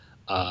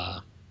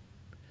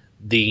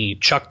 The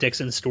Chuck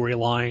Dixon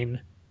storyline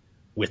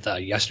with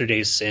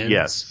Yesterday's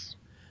Sins,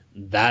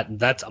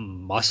 that's a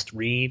must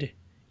read.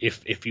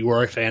 If you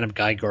are a fan of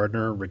Guy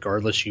Gardner,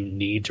 regardless, you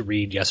need to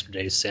read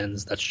Yesterday's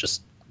Sins. That's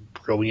just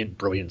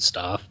brilliant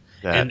stuff.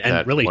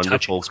 That really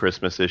wonderful touching.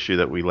 Christmas issue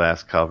that we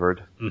last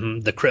covered.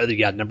 Number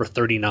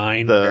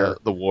 39. The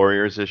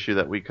Warriors issue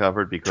that we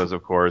covered, because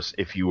of course,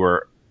 if you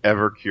were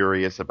ever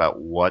curious about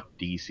what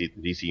the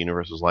DC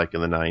universe was like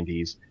in the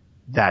 90s,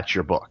 that's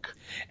your book.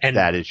 And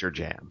that is your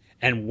jam.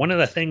 And one of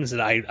the things that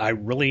I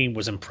really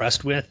was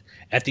impressed with,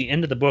 at the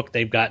end of the book,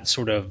 they've got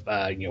sort of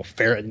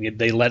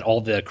they let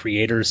all the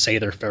creators say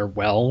their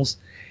farewells.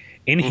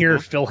 In here,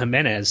 Phil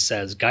Jimenez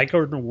says, Guy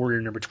Gardner Warrior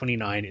number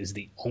 29 is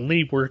the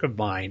only work of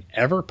mine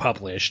ever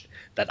published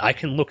that I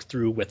can look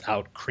through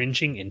without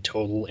cringing in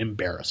total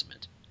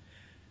embarrassment.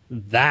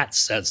 That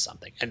says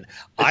something. And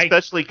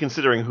especially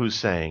considering who's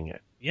saying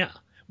it. Yeah.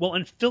 Well,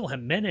 and Phil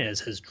Jimenez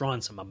has drawn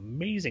some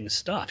amazing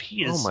stuff.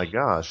 He is, oh my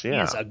gosh, yeah.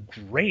 He is a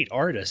great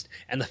artist.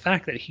 And the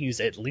fact that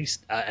he's at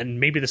least, and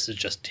maybe this is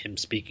just him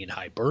speaking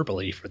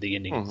hyperbole for the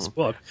ending of this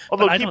book.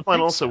 Although keep in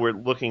mind also we're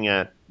looking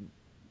at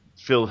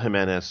Phil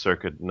Jimenez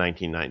circa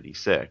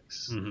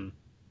 1996.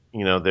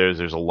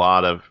 There's a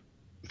lot of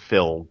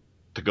Phil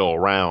to go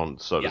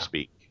around, so to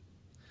speak.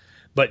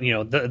 But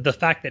the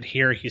fact that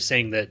here he's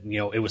saying that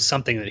it was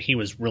something that he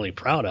was really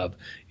proud of,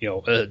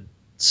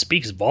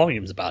 speaks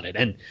volumes about it.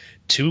 And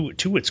to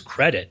its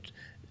credit,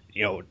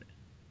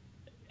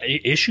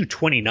 issue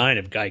 29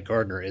 of Guy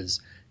Gardner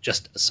is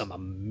just some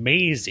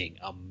amazing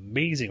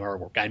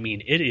artwork. I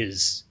mean, it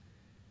is.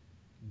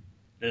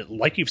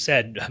 Like you've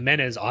said,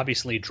 Jimenez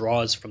obviously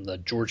draws from the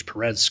George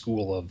Perez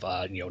school of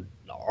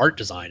art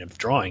design, of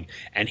drawing,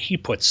 and he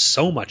puts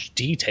so much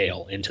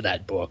detail into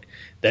that book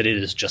that it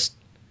is just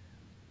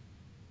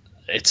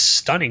it's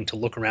stunning to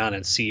look around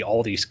and see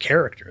all these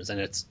characters, and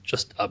it's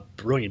just a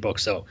brilliant book.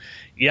 So,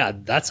 yeah,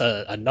 that's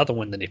another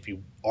one that if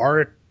you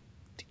are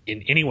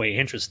in any way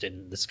interested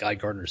in this Guy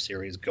Gardner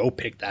series, go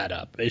pick that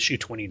up. Issue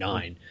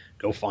 29,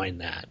 go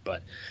find that.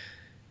 But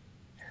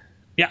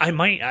yeah, I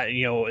might,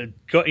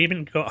 go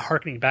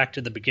harkening back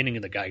to the beginning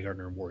of the Guy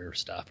Gardner Warrior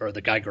stuff, or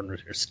the Guy Gardner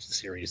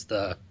series,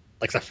 the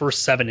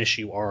first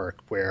 7-issue arc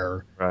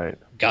where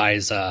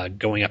Guy's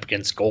going up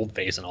against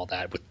Goldface and all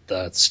that with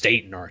the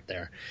Staten art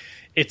there.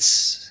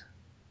 It's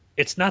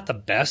not the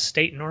best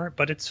Staten art,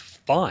 but it's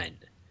fun,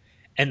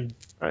 and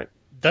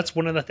that's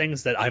one of the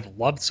things that I've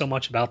loved so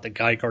much about the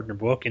Guy Gardner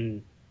book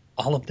and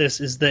all of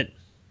this is that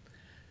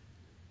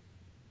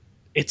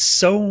it's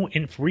so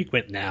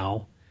infrequent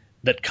now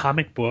that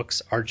comic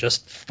books are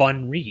just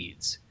fun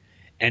reads.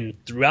 And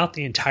throughout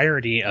the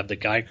entirety of the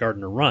Guy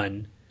Gardner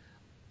run,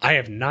 I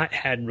have not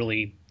had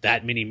really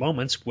that many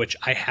moments which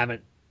I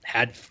haven't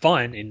had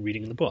fun in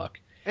reading the book.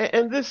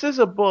 And this is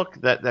a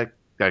book that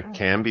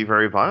can be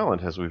very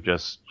violent, as we've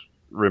just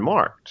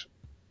remarked.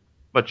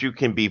 But you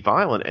can be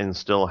violent and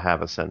still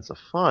have a sense of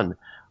fun.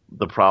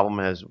 The problem,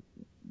 as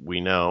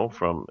we know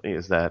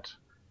is that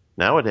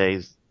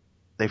nowadays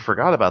they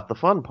forgot about the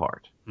fun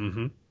part.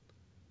 Mm-hmm.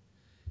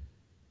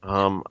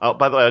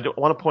 By the way, I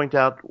want to point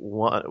out,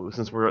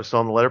 since we're still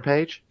on the letter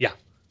page,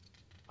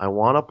 I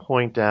want to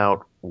point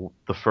out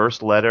the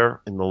first letter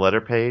in the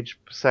letter page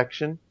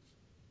section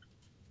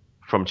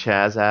from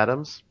Chaz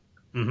Adams,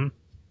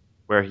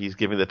 where he's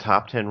giving the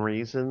top 10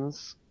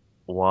 reasons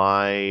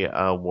why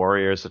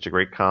Warrior is such a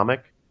great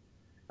comic.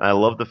 And I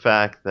love the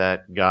fact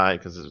that Guy,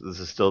 because this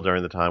is still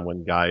during the time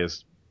when Guy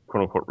is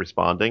quote-unquote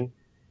responding,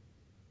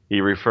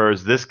 he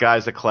refers, this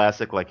guy's a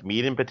classic like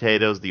Meat and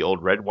Potatoes, The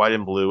Old Red, White,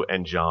 and Blue,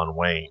 and John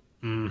Wayne.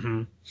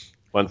 Mm-hmm.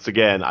 Once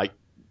again, I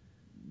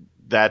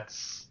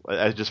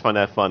just find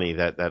that funny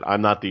that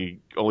I'm not the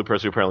only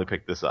person who apparently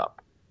picked this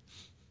up.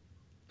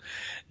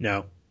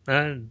 No,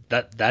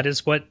 that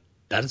is what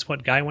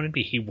Guy wanted to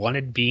be. He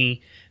wanted to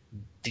be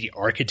the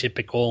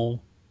archetypical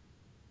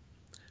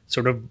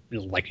sort of,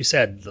 like you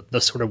said,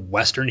 the sort of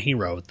Western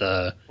hero,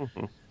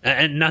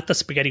 and not the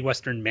spaghetti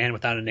Western man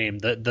without a name,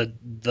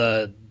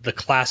 the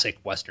classic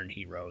Western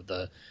hero,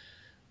 the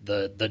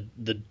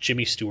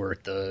Jimmy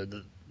Stewart,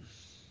 the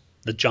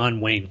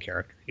John Wayne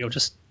character,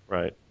 just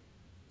right.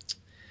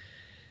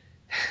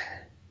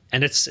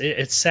 And it's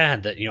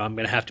sad that I'm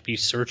going to have to be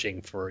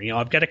searching for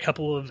I've got a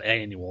couple of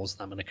annuals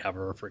that I'm going to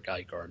cover for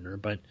Guy Gardner,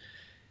 but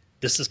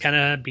this is kind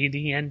of be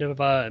the end of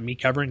me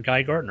covering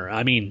Guy Gardner.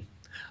 I mean,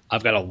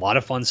 I've got a lot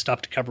of fun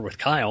stuff to cover with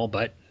Kyle,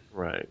 but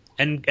right.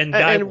 And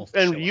Guy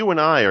and you and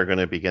I are going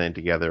to be getting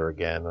together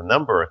again a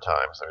number of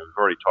times. I mean, we've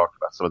already talked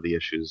about some of the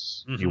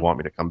issues you want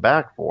me to come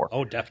back for.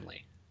 Oh,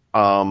 definitely.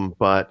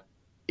 But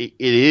it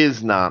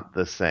is not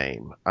the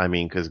same. I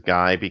mean, because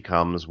Guy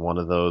becomes one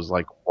of those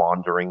like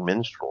wandering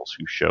minstrels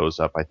who shows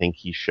up. I think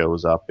he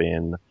shows up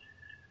in,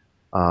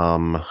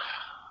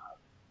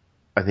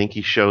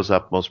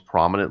 most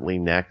prominently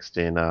next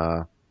in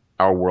Our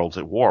Worlds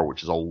at War,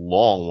 which is a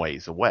long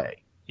ways away.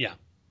 Yeah.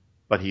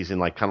 But he's in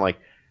kind of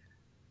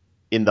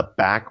in the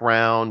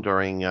background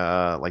during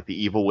The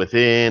Evil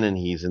Within, and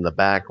he's in the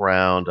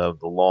background of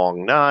The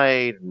Long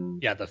Night.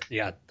 And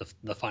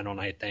the Final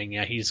Night thing.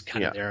 Yeah, he's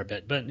kind of there a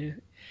bit, but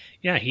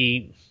yeah,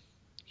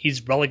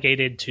 he's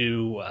relegated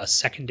to a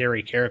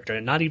secondary character,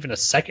 and not even a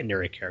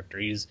secondary character.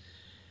 He's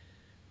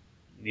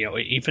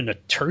even a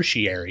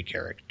tertiary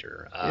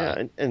character.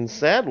 And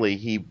sadly,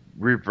 he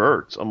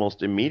reverts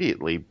almost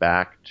immediately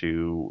back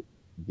to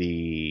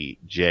the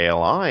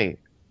JLI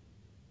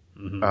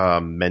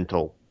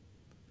mental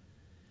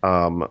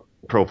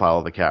profile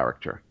of the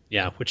character.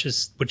 Yeah, which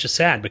is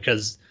sad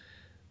because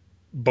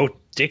both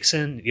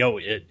Dixon,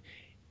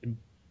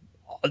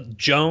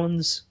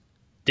 Jones,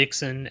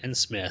 Dixon, and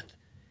Smith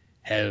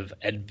have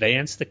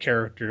advanced the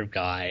character of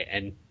Guy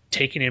and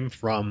taken him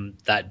from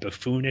that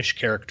buffoonish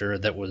character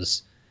that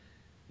was,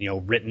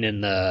 written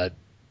in the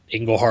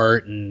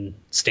Englehart and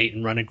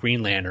Staten run of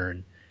Green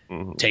Lantern,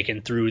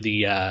 taken through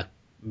the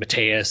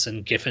Mateus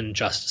and Giffen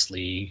Justice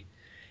League,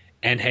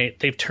 and hey,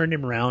 they've turned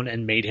him around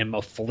and made him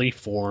a fully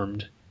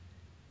formed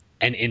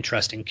and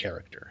interesting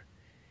character.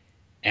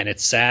 And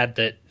it's sad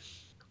that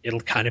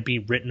it'll kind of be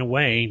written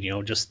away,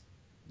 just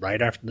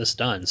right after this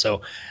done.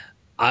 So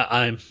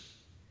I'm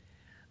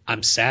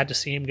sad to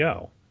see him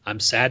go.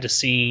 I'm sad to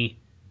see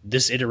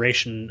this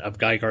iteration of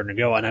Guy Gardner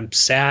go, and I'm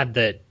sad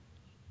that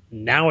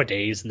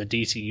nowadays in the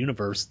DC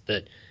universe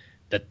that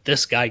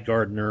this Guy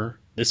Gardner,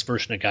 this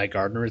version of Guy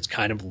Gardner, is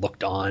kind of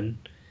looked on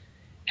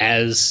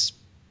as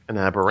an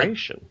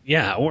aberration.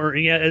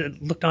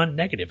 Looked on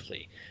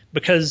negatively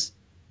because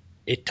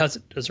it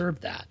doesn't deserve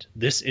that.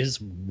 This is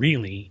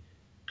really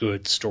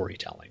good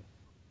storytelling.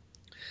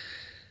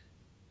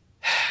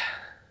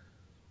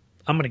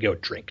 I'm going to go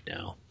drink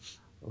now.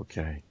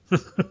 Okay.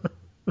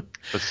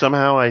 But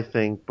somehow I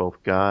think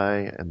both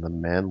Guy and the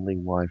manly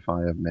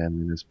Wi-Fi of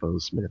manliness, Bo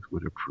Smith,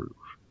 would approve.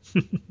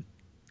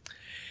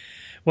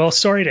 Well,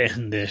 sorry to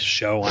end this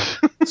show on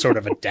sort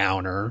of a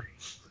downer.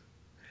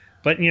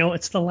 But,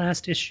 it's the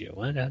last issue.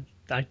 I'm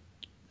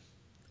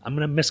going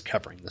to miss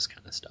covering this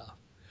kind of stuff.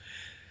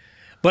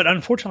 But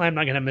unfortunately, I'm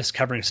not going to miss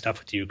covering stuff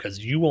with you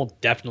because you will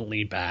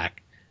definitely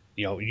back.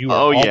 You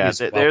are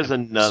there's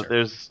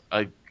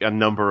a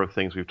number of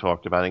things we've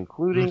talked about,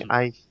 including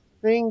I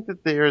think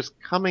that there's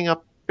coming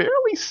up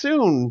fairly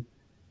soon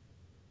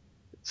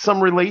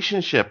some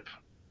relationship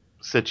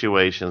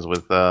situations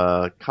with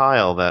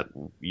Kyle that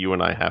you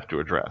and I have to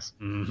address.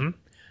 Mm-hmm.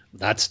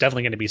 That's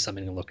definitely going to be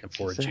something I'm looking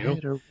forward to.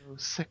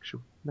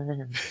 Heterosexual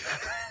man.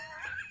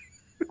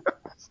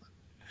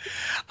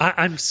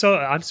 I'm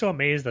so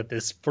amazed that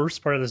this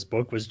first part of this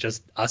book was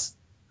just us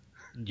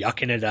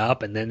yucking it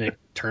up, and then it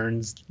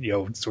turns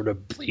sort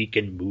of bleak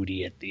and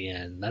moody at the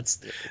end. That's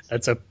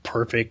a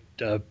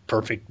perfect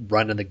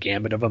run of the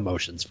gambit of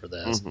emotions for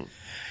this.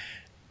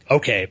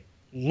 Okay,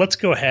 let's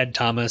go ahead,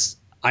 Thomas.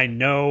 I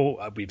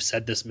know we've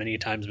said this many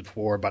times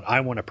before, but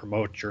I want to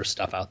promote your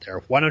stuff out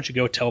there. Why don't you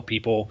go tell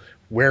people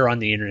where on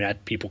the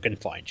internet people can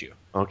find you?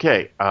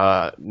 Okay.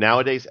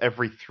 Nowadays,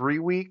 every 3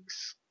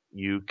 weeks,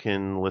 you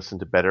can listen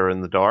to Better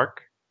in the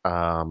Dark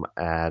at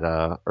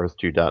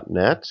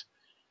earth2.net.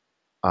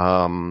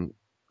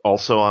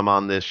 Also, I'm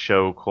on this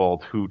show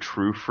called Who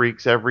True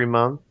Freaks every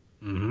month,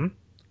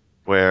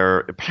 where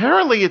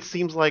apparently it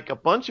seems like a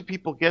bunch of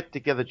people get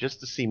together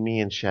just to see me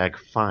and Shag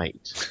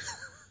fight.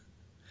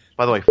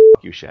 By the way, f***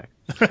 you, Shag.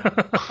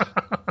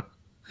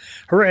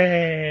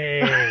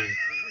 Hooray!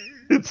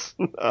 It's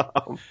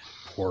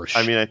Porsche.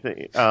 I mean, I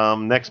think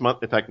next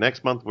month. In fact,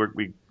 next month we're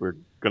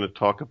going to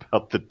talk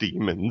about the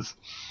demons.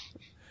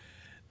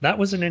 That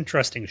was an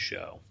interesting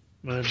show.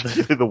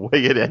 The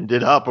way it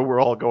ended up, and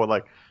we're all going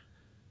like,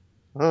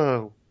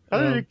 "Oh, how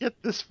did you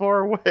get this far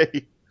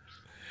away?"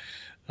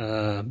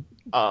 But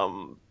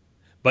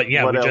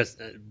yeah, we else?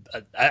 just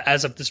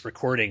as of this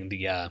recording,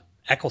 the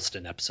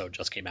Eccleston episode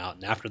just came out,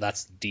 and after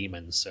that's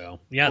Demons.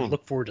 So yeah,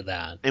 look forward to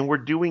that. And we're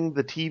doing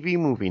the TV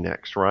movie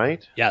next,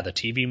 right? Yeah, the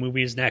TV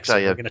movie is next. So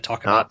we're going to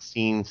talk about not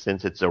seen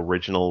since its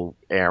original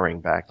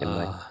airing back in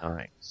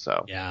 '99.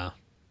 So yeah,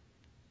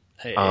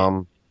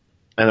 And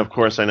of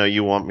course, I know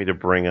you want me to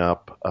bring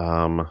up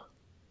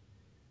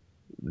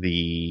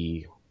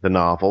the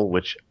novel,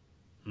 which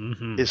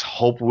is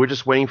hope. We're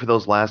just waiting for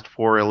those last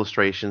 4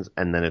 illustrations,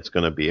 and then it's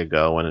going to be a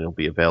go, and it'll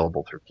be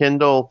available through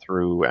Kindle,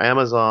 through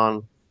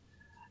Amazon.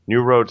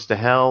 New Roads to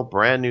Hell,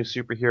 brand new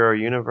superhero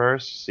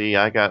universe. See,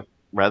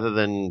 rather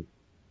than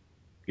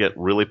get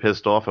really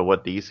pissed off at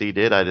what DC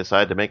did, I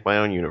decided to make my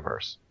own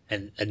universe.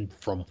 And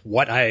from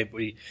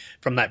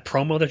from that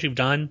promo that you've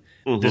done,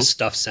 this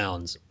stuff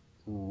sounds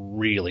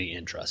really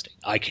interesting.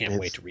 I can't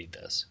wait to read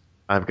this.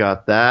 I've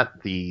got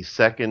that. The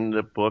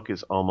second book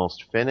is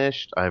almost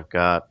finished. I've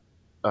got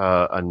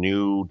a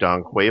new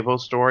Don Quavo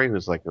story,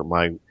 who's like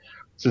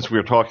since we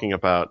were talking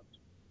about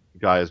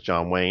guy as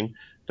John Wayne,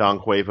 Don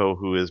Quavo,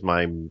 who is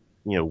my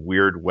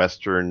weird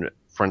Western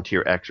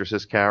frontier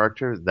exorcist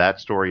character. That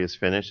story is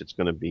finished. It's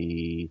going to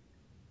be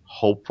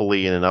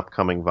hopefully in an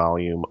upcoming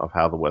volume of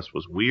How the West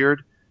Was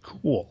Weird.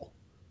 Cool.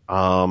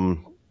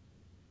 And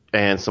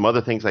some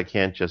other things I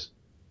can't just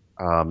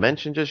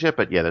mention just yet,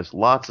 but yeah, there's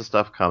lots of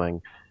stuff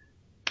coming,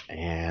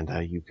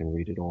 and you can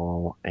read it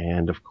all.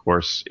 And of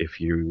course, if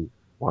you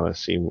want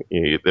to see,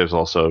 there's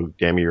also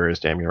Damn Your Ears,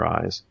 Damn Your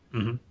Eyes.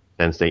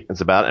 10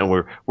 statements about it, and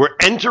we're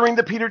entering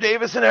the Peter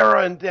Davison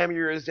era, and Damn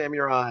Your Ears, Damn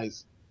Your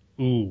Eyes.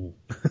 Ooh,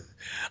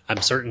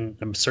 I'm certain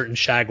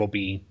Shag will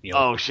be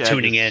Shag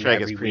tuning in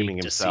every week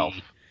himself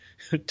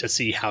to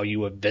see how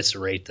you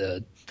eviscerate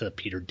the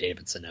Peter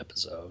Davidson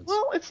episodes.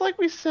 Well, it's like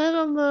we said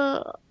on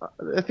I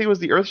think it was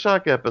the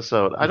Earthshock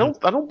episode. I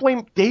don't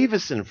blame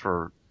Davison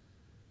for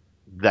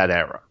that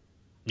era.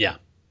 Yeah,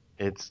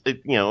 he's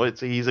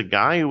a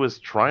guy who was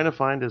trying to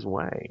find his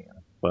way,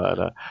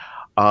 but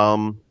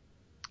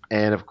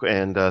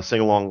and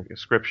Sing Along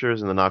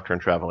Scriptures and the Nocturne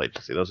Travel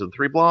Agency. Those are the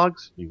 3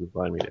 blogs. You can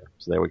find me there.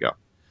 So there we go.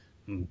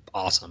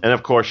 Awesome. And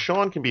of course,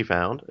 Sean can be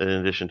found, in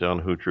addition to on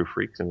Who True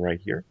Freaks and right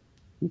here,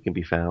 he can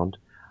be found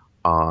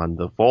on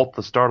the Vault,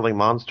 the Startling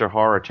Monster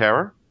Horror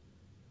Terror.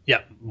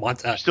 Yeah.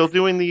 Still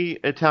doing the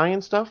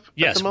Italian stuff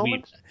at the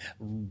moment?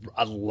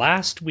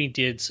 Last we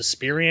did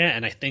Suspiria,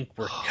 and I think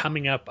we're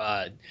coming up.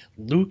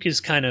 Luke is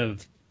kind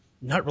of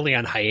not really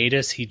on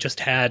hiatus. He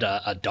just had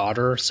a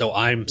daughter, so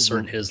I'm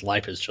certain his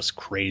life is just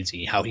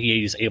crazy, how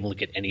he is able to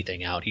get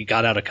anything out. He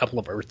got out a couple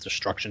of Earth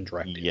Destruction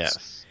directives.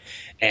 Yes.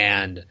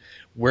 And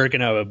we're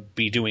going to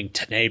be doing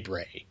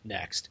Tenebrae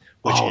next,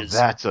 which is...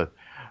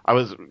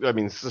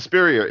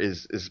 Suspiria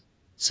is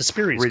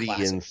Suspiria's pretty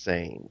classic.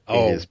 Insane.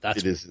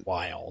 It is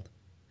wild.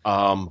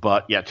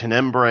 But yeah,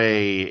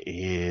 Tenebrae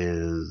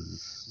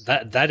is...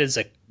 That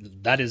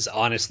is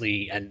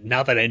honestly, and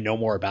now that I know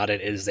more about it,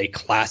 it is a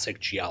classic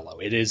giallo.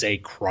 It is a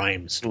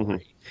crime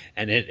story,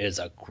 and it is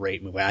a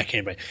great movie. I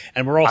can't.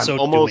 And we're also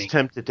almost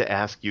tempted to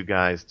ask you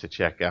guys to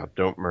check out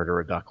 "Don't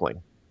Murder a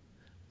Duckling."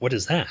 What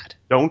is that?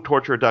 Don't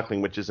Torture a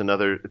Duckling, which is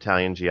another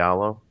Italian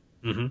giallo,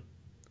 and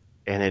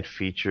it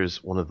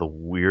features one of the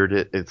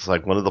weirdest. It's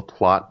like one of the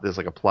plot. There's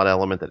like a plot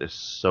element that is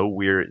so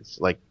weird.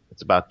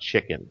 It's about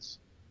chickens.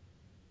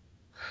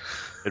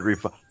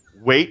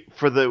 Wait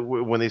for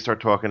when they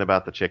start talking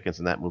about the chickens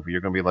in that movie.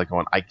 You're going to be like,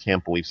 "I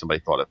can't believe somebody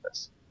thought of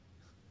this."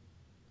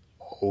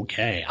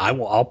 Okay, I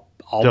will.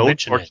 I'll Don't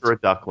mention torture a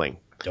duckling.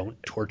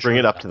 Don't torture. Bring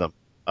it up to them.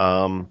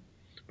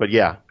 But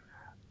yeah,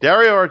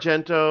 Dario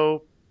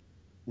Argento,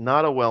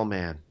 not a well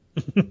man.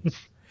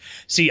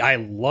 See, I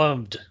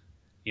loved,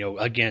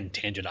 again,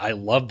 tangent. I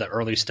loved the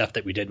early stuff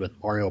that we did with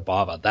Mario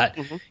Bava. That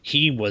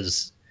he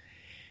was.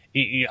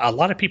 A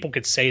lot of people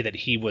could say that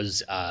he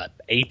was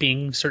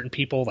aping certain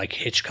people like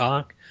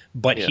Hitchcock,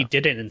 but he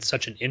did it in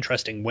such an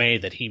interesting way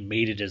that he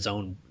made it his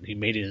own. He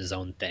made it his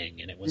own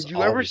thing, and it was. Did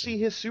you ever see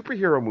his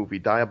superhero movie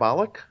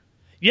Diabolic?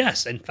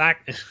 Yes, in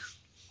fact,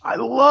 I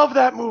love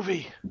that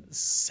movie.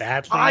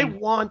 Sadly,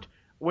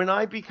 when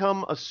I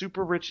become a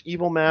super rich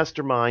evil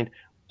mastermind,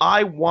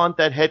 I want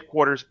that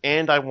headquarters,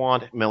 and I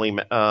want Melly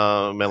Mel.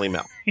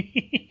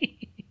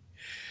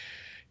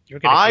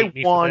 I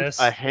want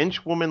a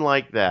henchwoman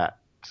like that,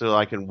 so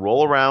I can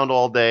roll around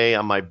all day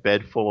on my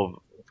bed full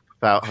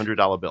of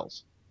 $100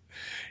 bills.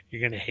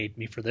 You're going to hate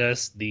me for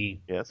this. The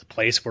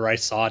place where I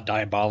saw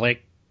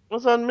Diabolic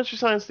was on Mystery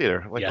Science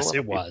Theater. Yes,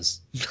 it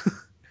was.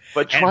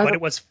 But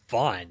it was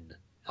fun.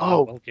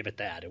 We'll give it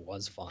that. It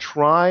was fun.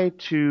 Try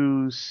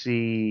to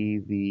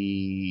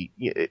see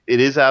it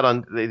is out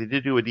on. They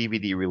did do a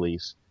DVD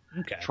release.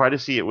 Okay. Try to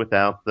see it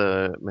without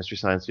the Mystery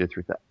Science Theater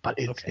 3000. But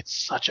it's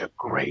such a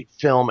great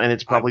film, and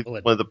it's probably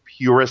one of the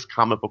purest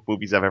comic book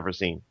movies I've ever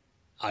seen.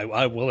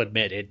 I will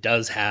admit it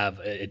does have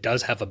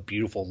a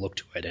beautiful look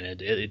to it,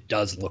 and it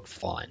does look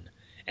fun.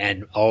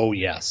 And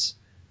yes,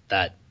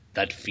 that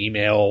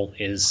female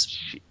is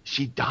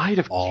she died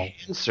of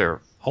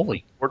cancer.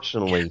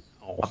 Fortunately,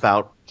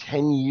 about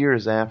 10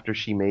 years after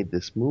she made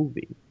this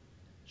movie.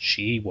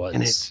 She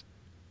was.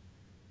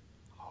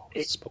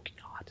 It's smoking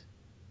hot.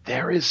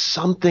 There is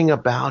something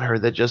about her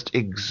that just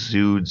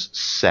exudes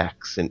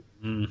sex in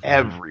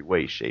every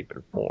way, shape,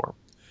 and form.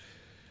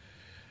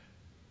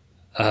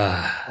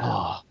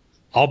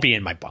 I'll be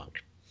in my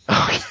bunk.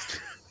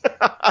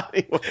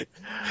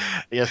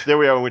 Yes, there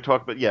we are when we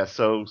talk about,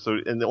 so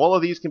and all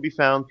of these can be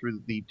found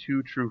through the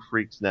Two True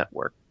Freaks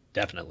network.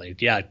 Definitely.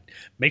 Yeah,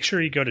 make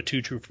sure you go to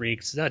Two True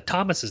Freaks.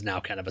 Thomas is now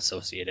kind of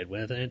associated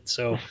with it,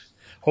 so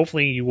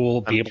hopefully you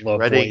will be able to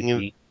avoid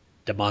the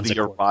Demonza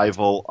the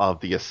arrival of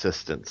the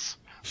assistants.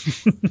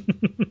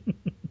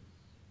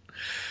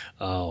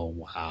 Oh,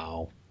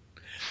 wow.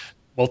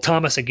 Well,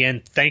 Thomas,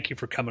 again, thank you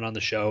for coming on the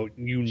show.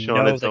 You Sean,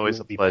 know it's that always you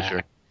will a be pleasure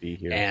back, to be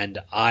here. and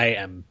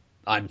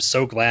I'm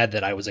so glad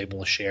that I was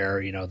able to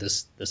share,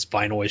 this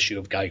final issue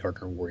of Guy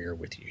Gardner Warrior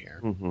with you here.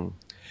 Mm-hmm.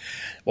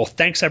 Well,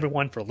 thanks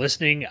everyone for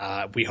listening.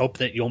 We hope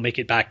that you'll make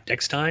it back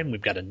next time.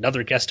 We've got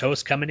another guest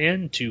host coming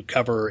in to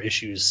cover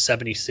issues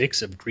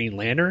 76 of Green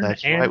Lantern.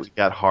 That's and right. We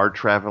got Hard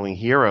Traveling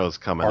Heroes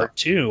coming Part up.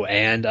 2.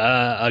 And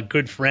a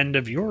good friend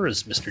of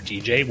yours, Mr.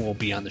 DJ, will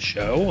be on the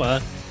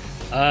show.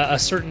 A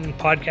certain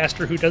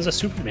podcaster who does a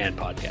Superman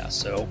podcast.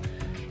 So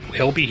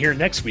he'll be here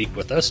next week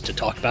with us to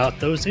talk about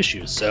those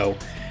issues. So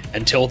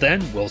until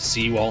then, we'll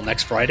see you all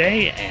next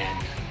Friday,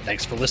 and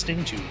thanks for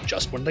listening to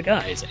Just One of the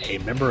Guys, a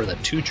member of the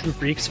Two True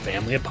Freaks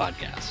family of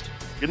podcasts.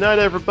 Good night,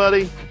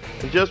 everybody.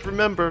 And just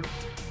remember,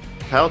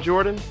 Hal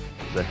Jordan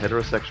is a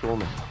heterosexual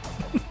man.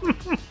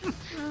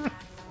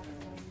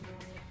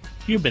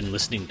 You've been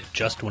listening to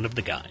Just One of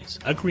the Guys,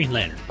 a Green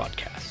Lantern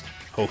podcast,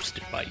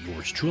 hosted by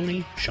yours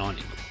truly, Sean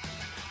Ingle.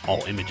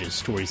 All images,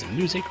 stories, and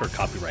music are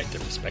copyright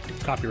their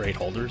respective copyright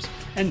holders,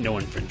 and no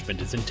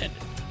infringement is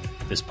intended.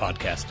 This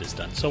podcast is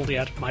done solely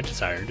out of my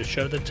desire to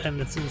show the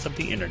tendencies of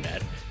the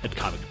internet that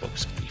comic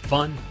books can be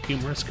fun,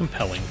 humorous,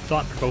 compelling,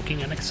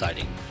 thought-provoking, and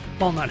exciting,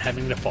 while not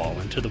having to fall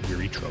into the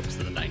weary tropes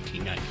of the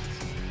 1990s.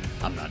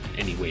 I'm not in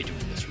any way doing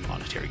this for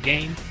monetary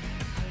gain,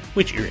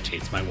 which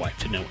irritates my wife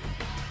to no end.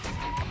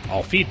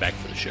 All feedback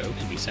for the show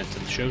can be sent to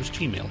the show's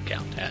Gmail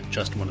account at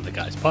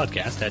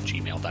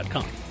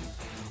justoneoftheguyspodcast@gmail.com.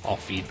 All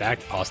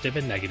feedback, positive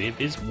and negative,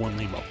 is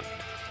warmly welcome.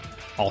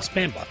 All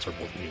spam bots are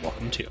warmly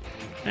welcome too,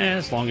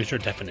 as long as your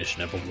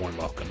definition of a warm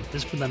welcome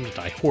is for them to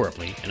die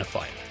horribly in a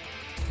fire.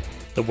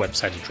 The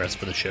website address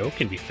for the show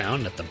can be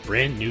found at the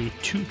brand new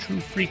Two True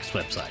Freaks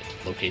website,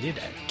 located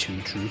at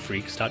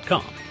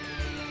twotruefreaks.com.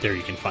 There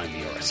you can find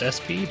the RSS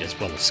feed, as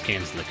well as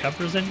scans of the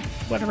covers and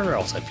whatever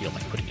else I feel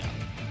like putting up.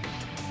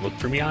 Look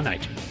for me on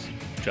iTunes.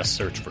 Just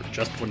search for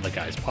Just One of the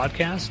Guys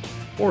podcast,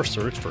 or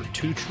search for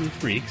Two True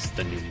Freaks,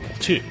 the numeral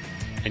 2,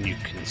 and you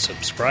can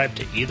subscribe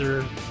to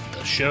either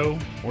the show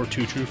or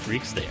Two True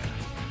Freaks there.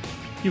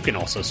 You can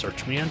also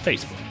search me on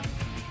Facebook,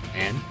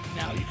 and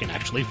now you can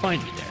actually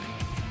find me there,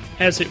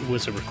 as it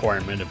was a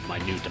requirement of my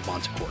new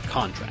Demonza Corps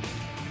contract.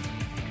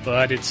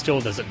 But it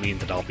still doesn't mean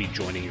that I'll be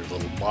joining your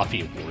little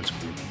Laffy Awards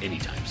group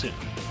anytime soon.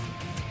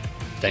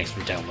 Thanks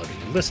for downloading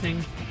and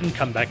listening, and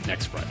come back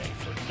next Friday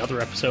for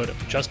another episode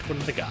of Just One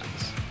of the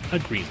Guys, a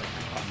Green Lantern podcast.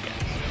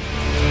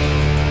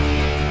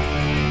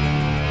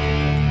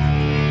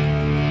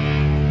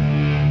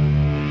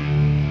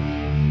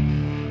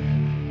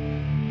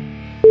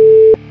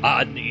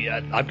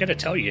 I've got to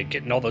tell you,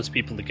 getting all those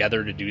people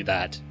together to do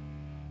that,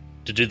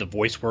 to do the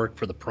voice work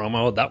for the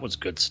promo, that was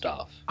good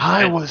stuff.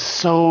 I was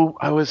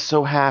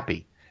so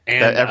happy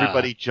that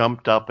everybody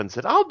jumped up and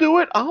said, "I'll do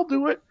it. I'll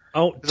do it."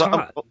 Oh,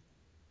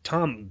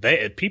 Tom,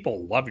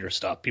 people love your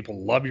stuff.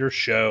 People love your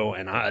show,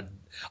 and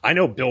I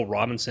know Bill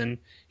Robinson.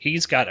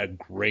 He's got a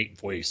great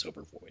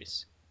voiceover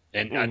voice,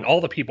 and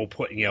all the people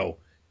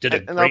did a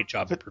great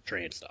job of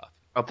portraying stuff.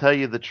 I'll tell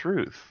you the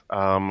truth.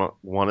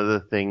 One of the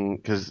things,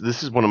 because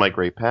this is one of my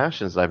great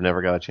passions I've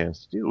never got a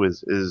chance to do,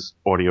 is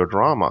audio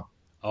drama.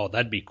 Oh,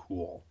 that'd be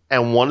cool.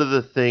 And one of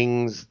the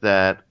things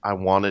that I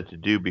wanted to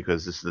do,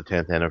 because this is the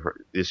 10th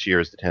anniversary, this year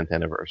is the 10th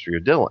anniversary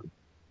of Dylan.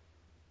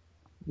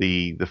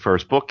 The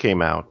first book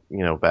came out,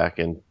 back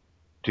in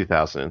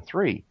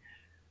 2003.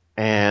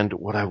 And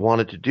what I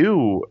wanted to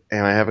do,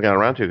 and I haven't gotten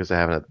around to it because I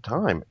haven't at the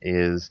time,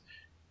 is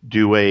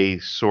do a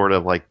sort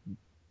of like,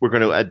 we're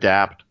going to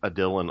adapt a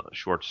Dylan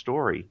short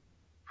story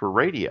for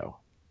radio.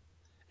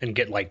 And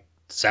get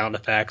sound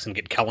effects and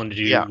get Kellen to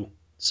do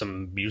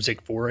some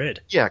music for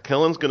it. Yeah,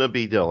 Kellen's going to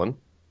be Dylan.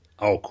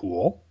 Oh,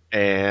 cool.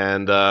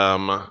 And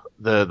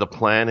the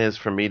plan is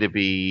for me to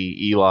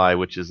be Eli,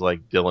 which is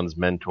like Dylan's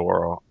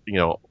mentor,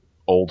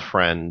 old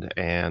friend.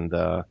 And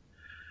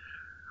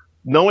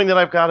knowing that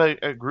I've got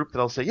a group that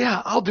I'll say,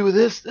 yeah, I'll do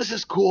this. This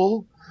is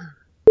cool.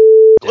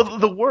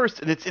 The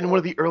worst, and it's in one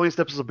of the earliest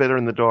episodes of Better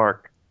in the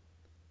Dark.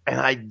 And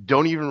I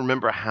don't even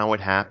remember how it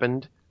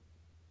happened.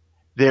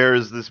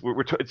 There's this.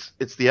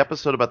 It's the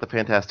episode about the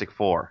Fantastic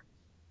Four,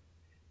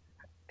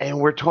 and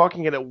we're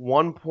talking, and at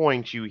one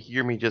point you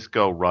hear me just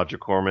go, Roger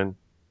Corman,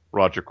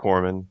 Roger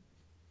Corman,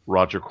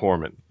 Roger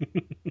Corman,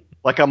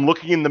 like I'm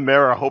looking in the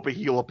mirror hoping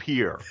he'll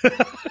appear.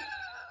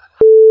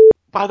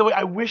 By the way,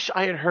 I wish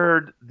I had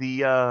heard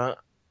the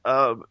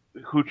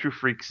Who True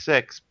Freak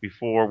 6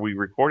 before we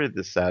recorded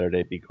this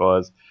Saturday,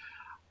 because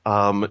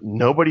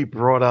nobody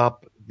brought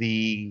up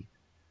the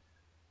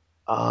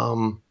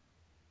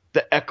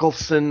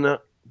Eccleston,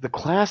 the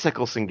class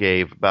Eccleston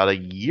gave about a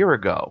year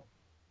ago,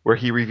 where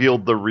he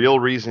revealed the real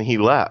reason he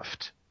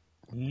left.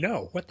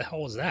 No, what the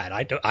hell was that?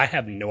 I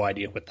have no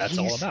idea what that's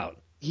all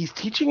about. He's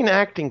teaching an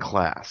acting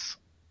class,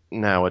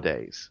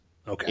 nowadays.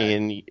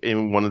 Okay.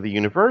 In one of the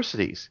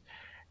universities.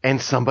 And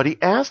somebody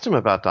asked him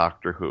about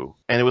Doctor Who.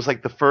 And it was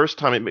like the first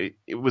time,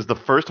 it was the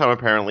first time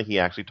apparently he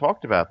actually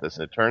talked about this.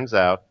 And it turns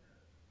out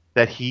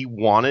that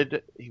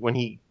when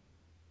he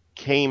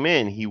came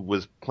in, he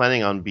was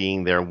planning on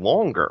being there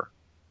longer.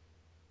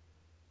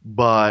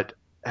 But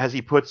as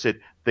he puts it,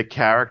 the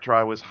character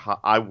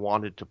I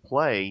wanted to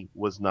play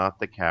was not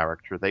the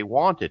character they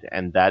wanted.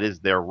 And that is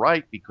their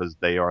right, because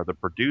they are the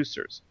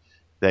producers.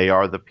 They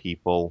are the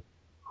people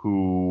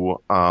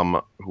who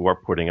are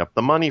putting up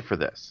the money for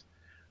this.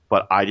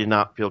 But I did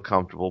not feel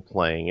comfortable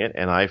playing it,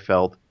 and I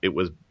felt it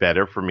was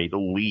better for me to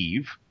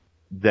leave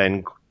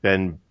than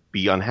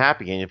be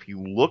unhappy. And if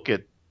you look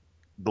at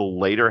the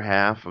later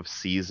half of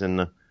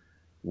season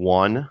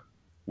 1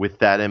 with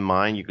that in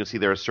mind, you can see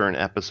there are certain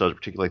episodes,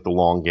 particularly like The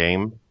Long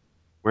Game,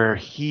 where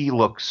he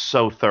looks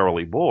so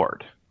thoroughly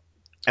bored.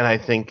 And I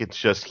think it's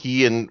just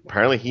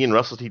apparently he and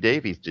Russell T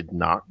Davies did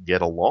not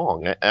get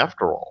along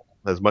after all,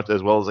 as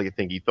well as I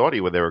think he thought they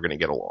were going to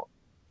get along.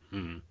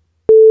 Hmm.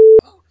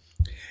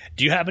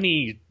 Do you have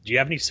any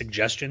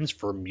suggestions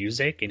for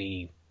music?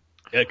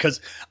 Because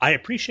I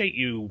appreciate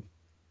you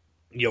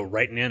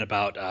writing in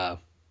about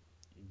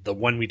the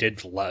one we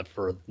did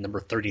for number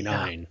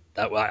 39.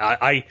 Yeah.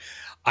 That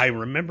I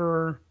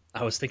remember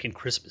I was thinking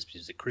Christmas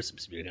music.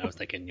 I was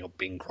thinking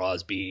Bing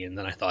Crosby, and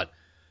then I thought,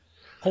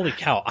 holy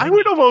cow! I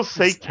would almost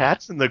say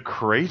Cats in the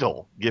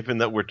Cradle, given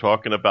that we're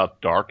talking about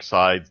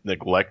Darkseid's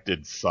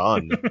neglected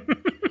son.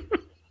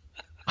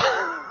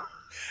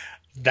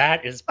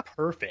 That is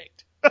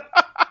perfect.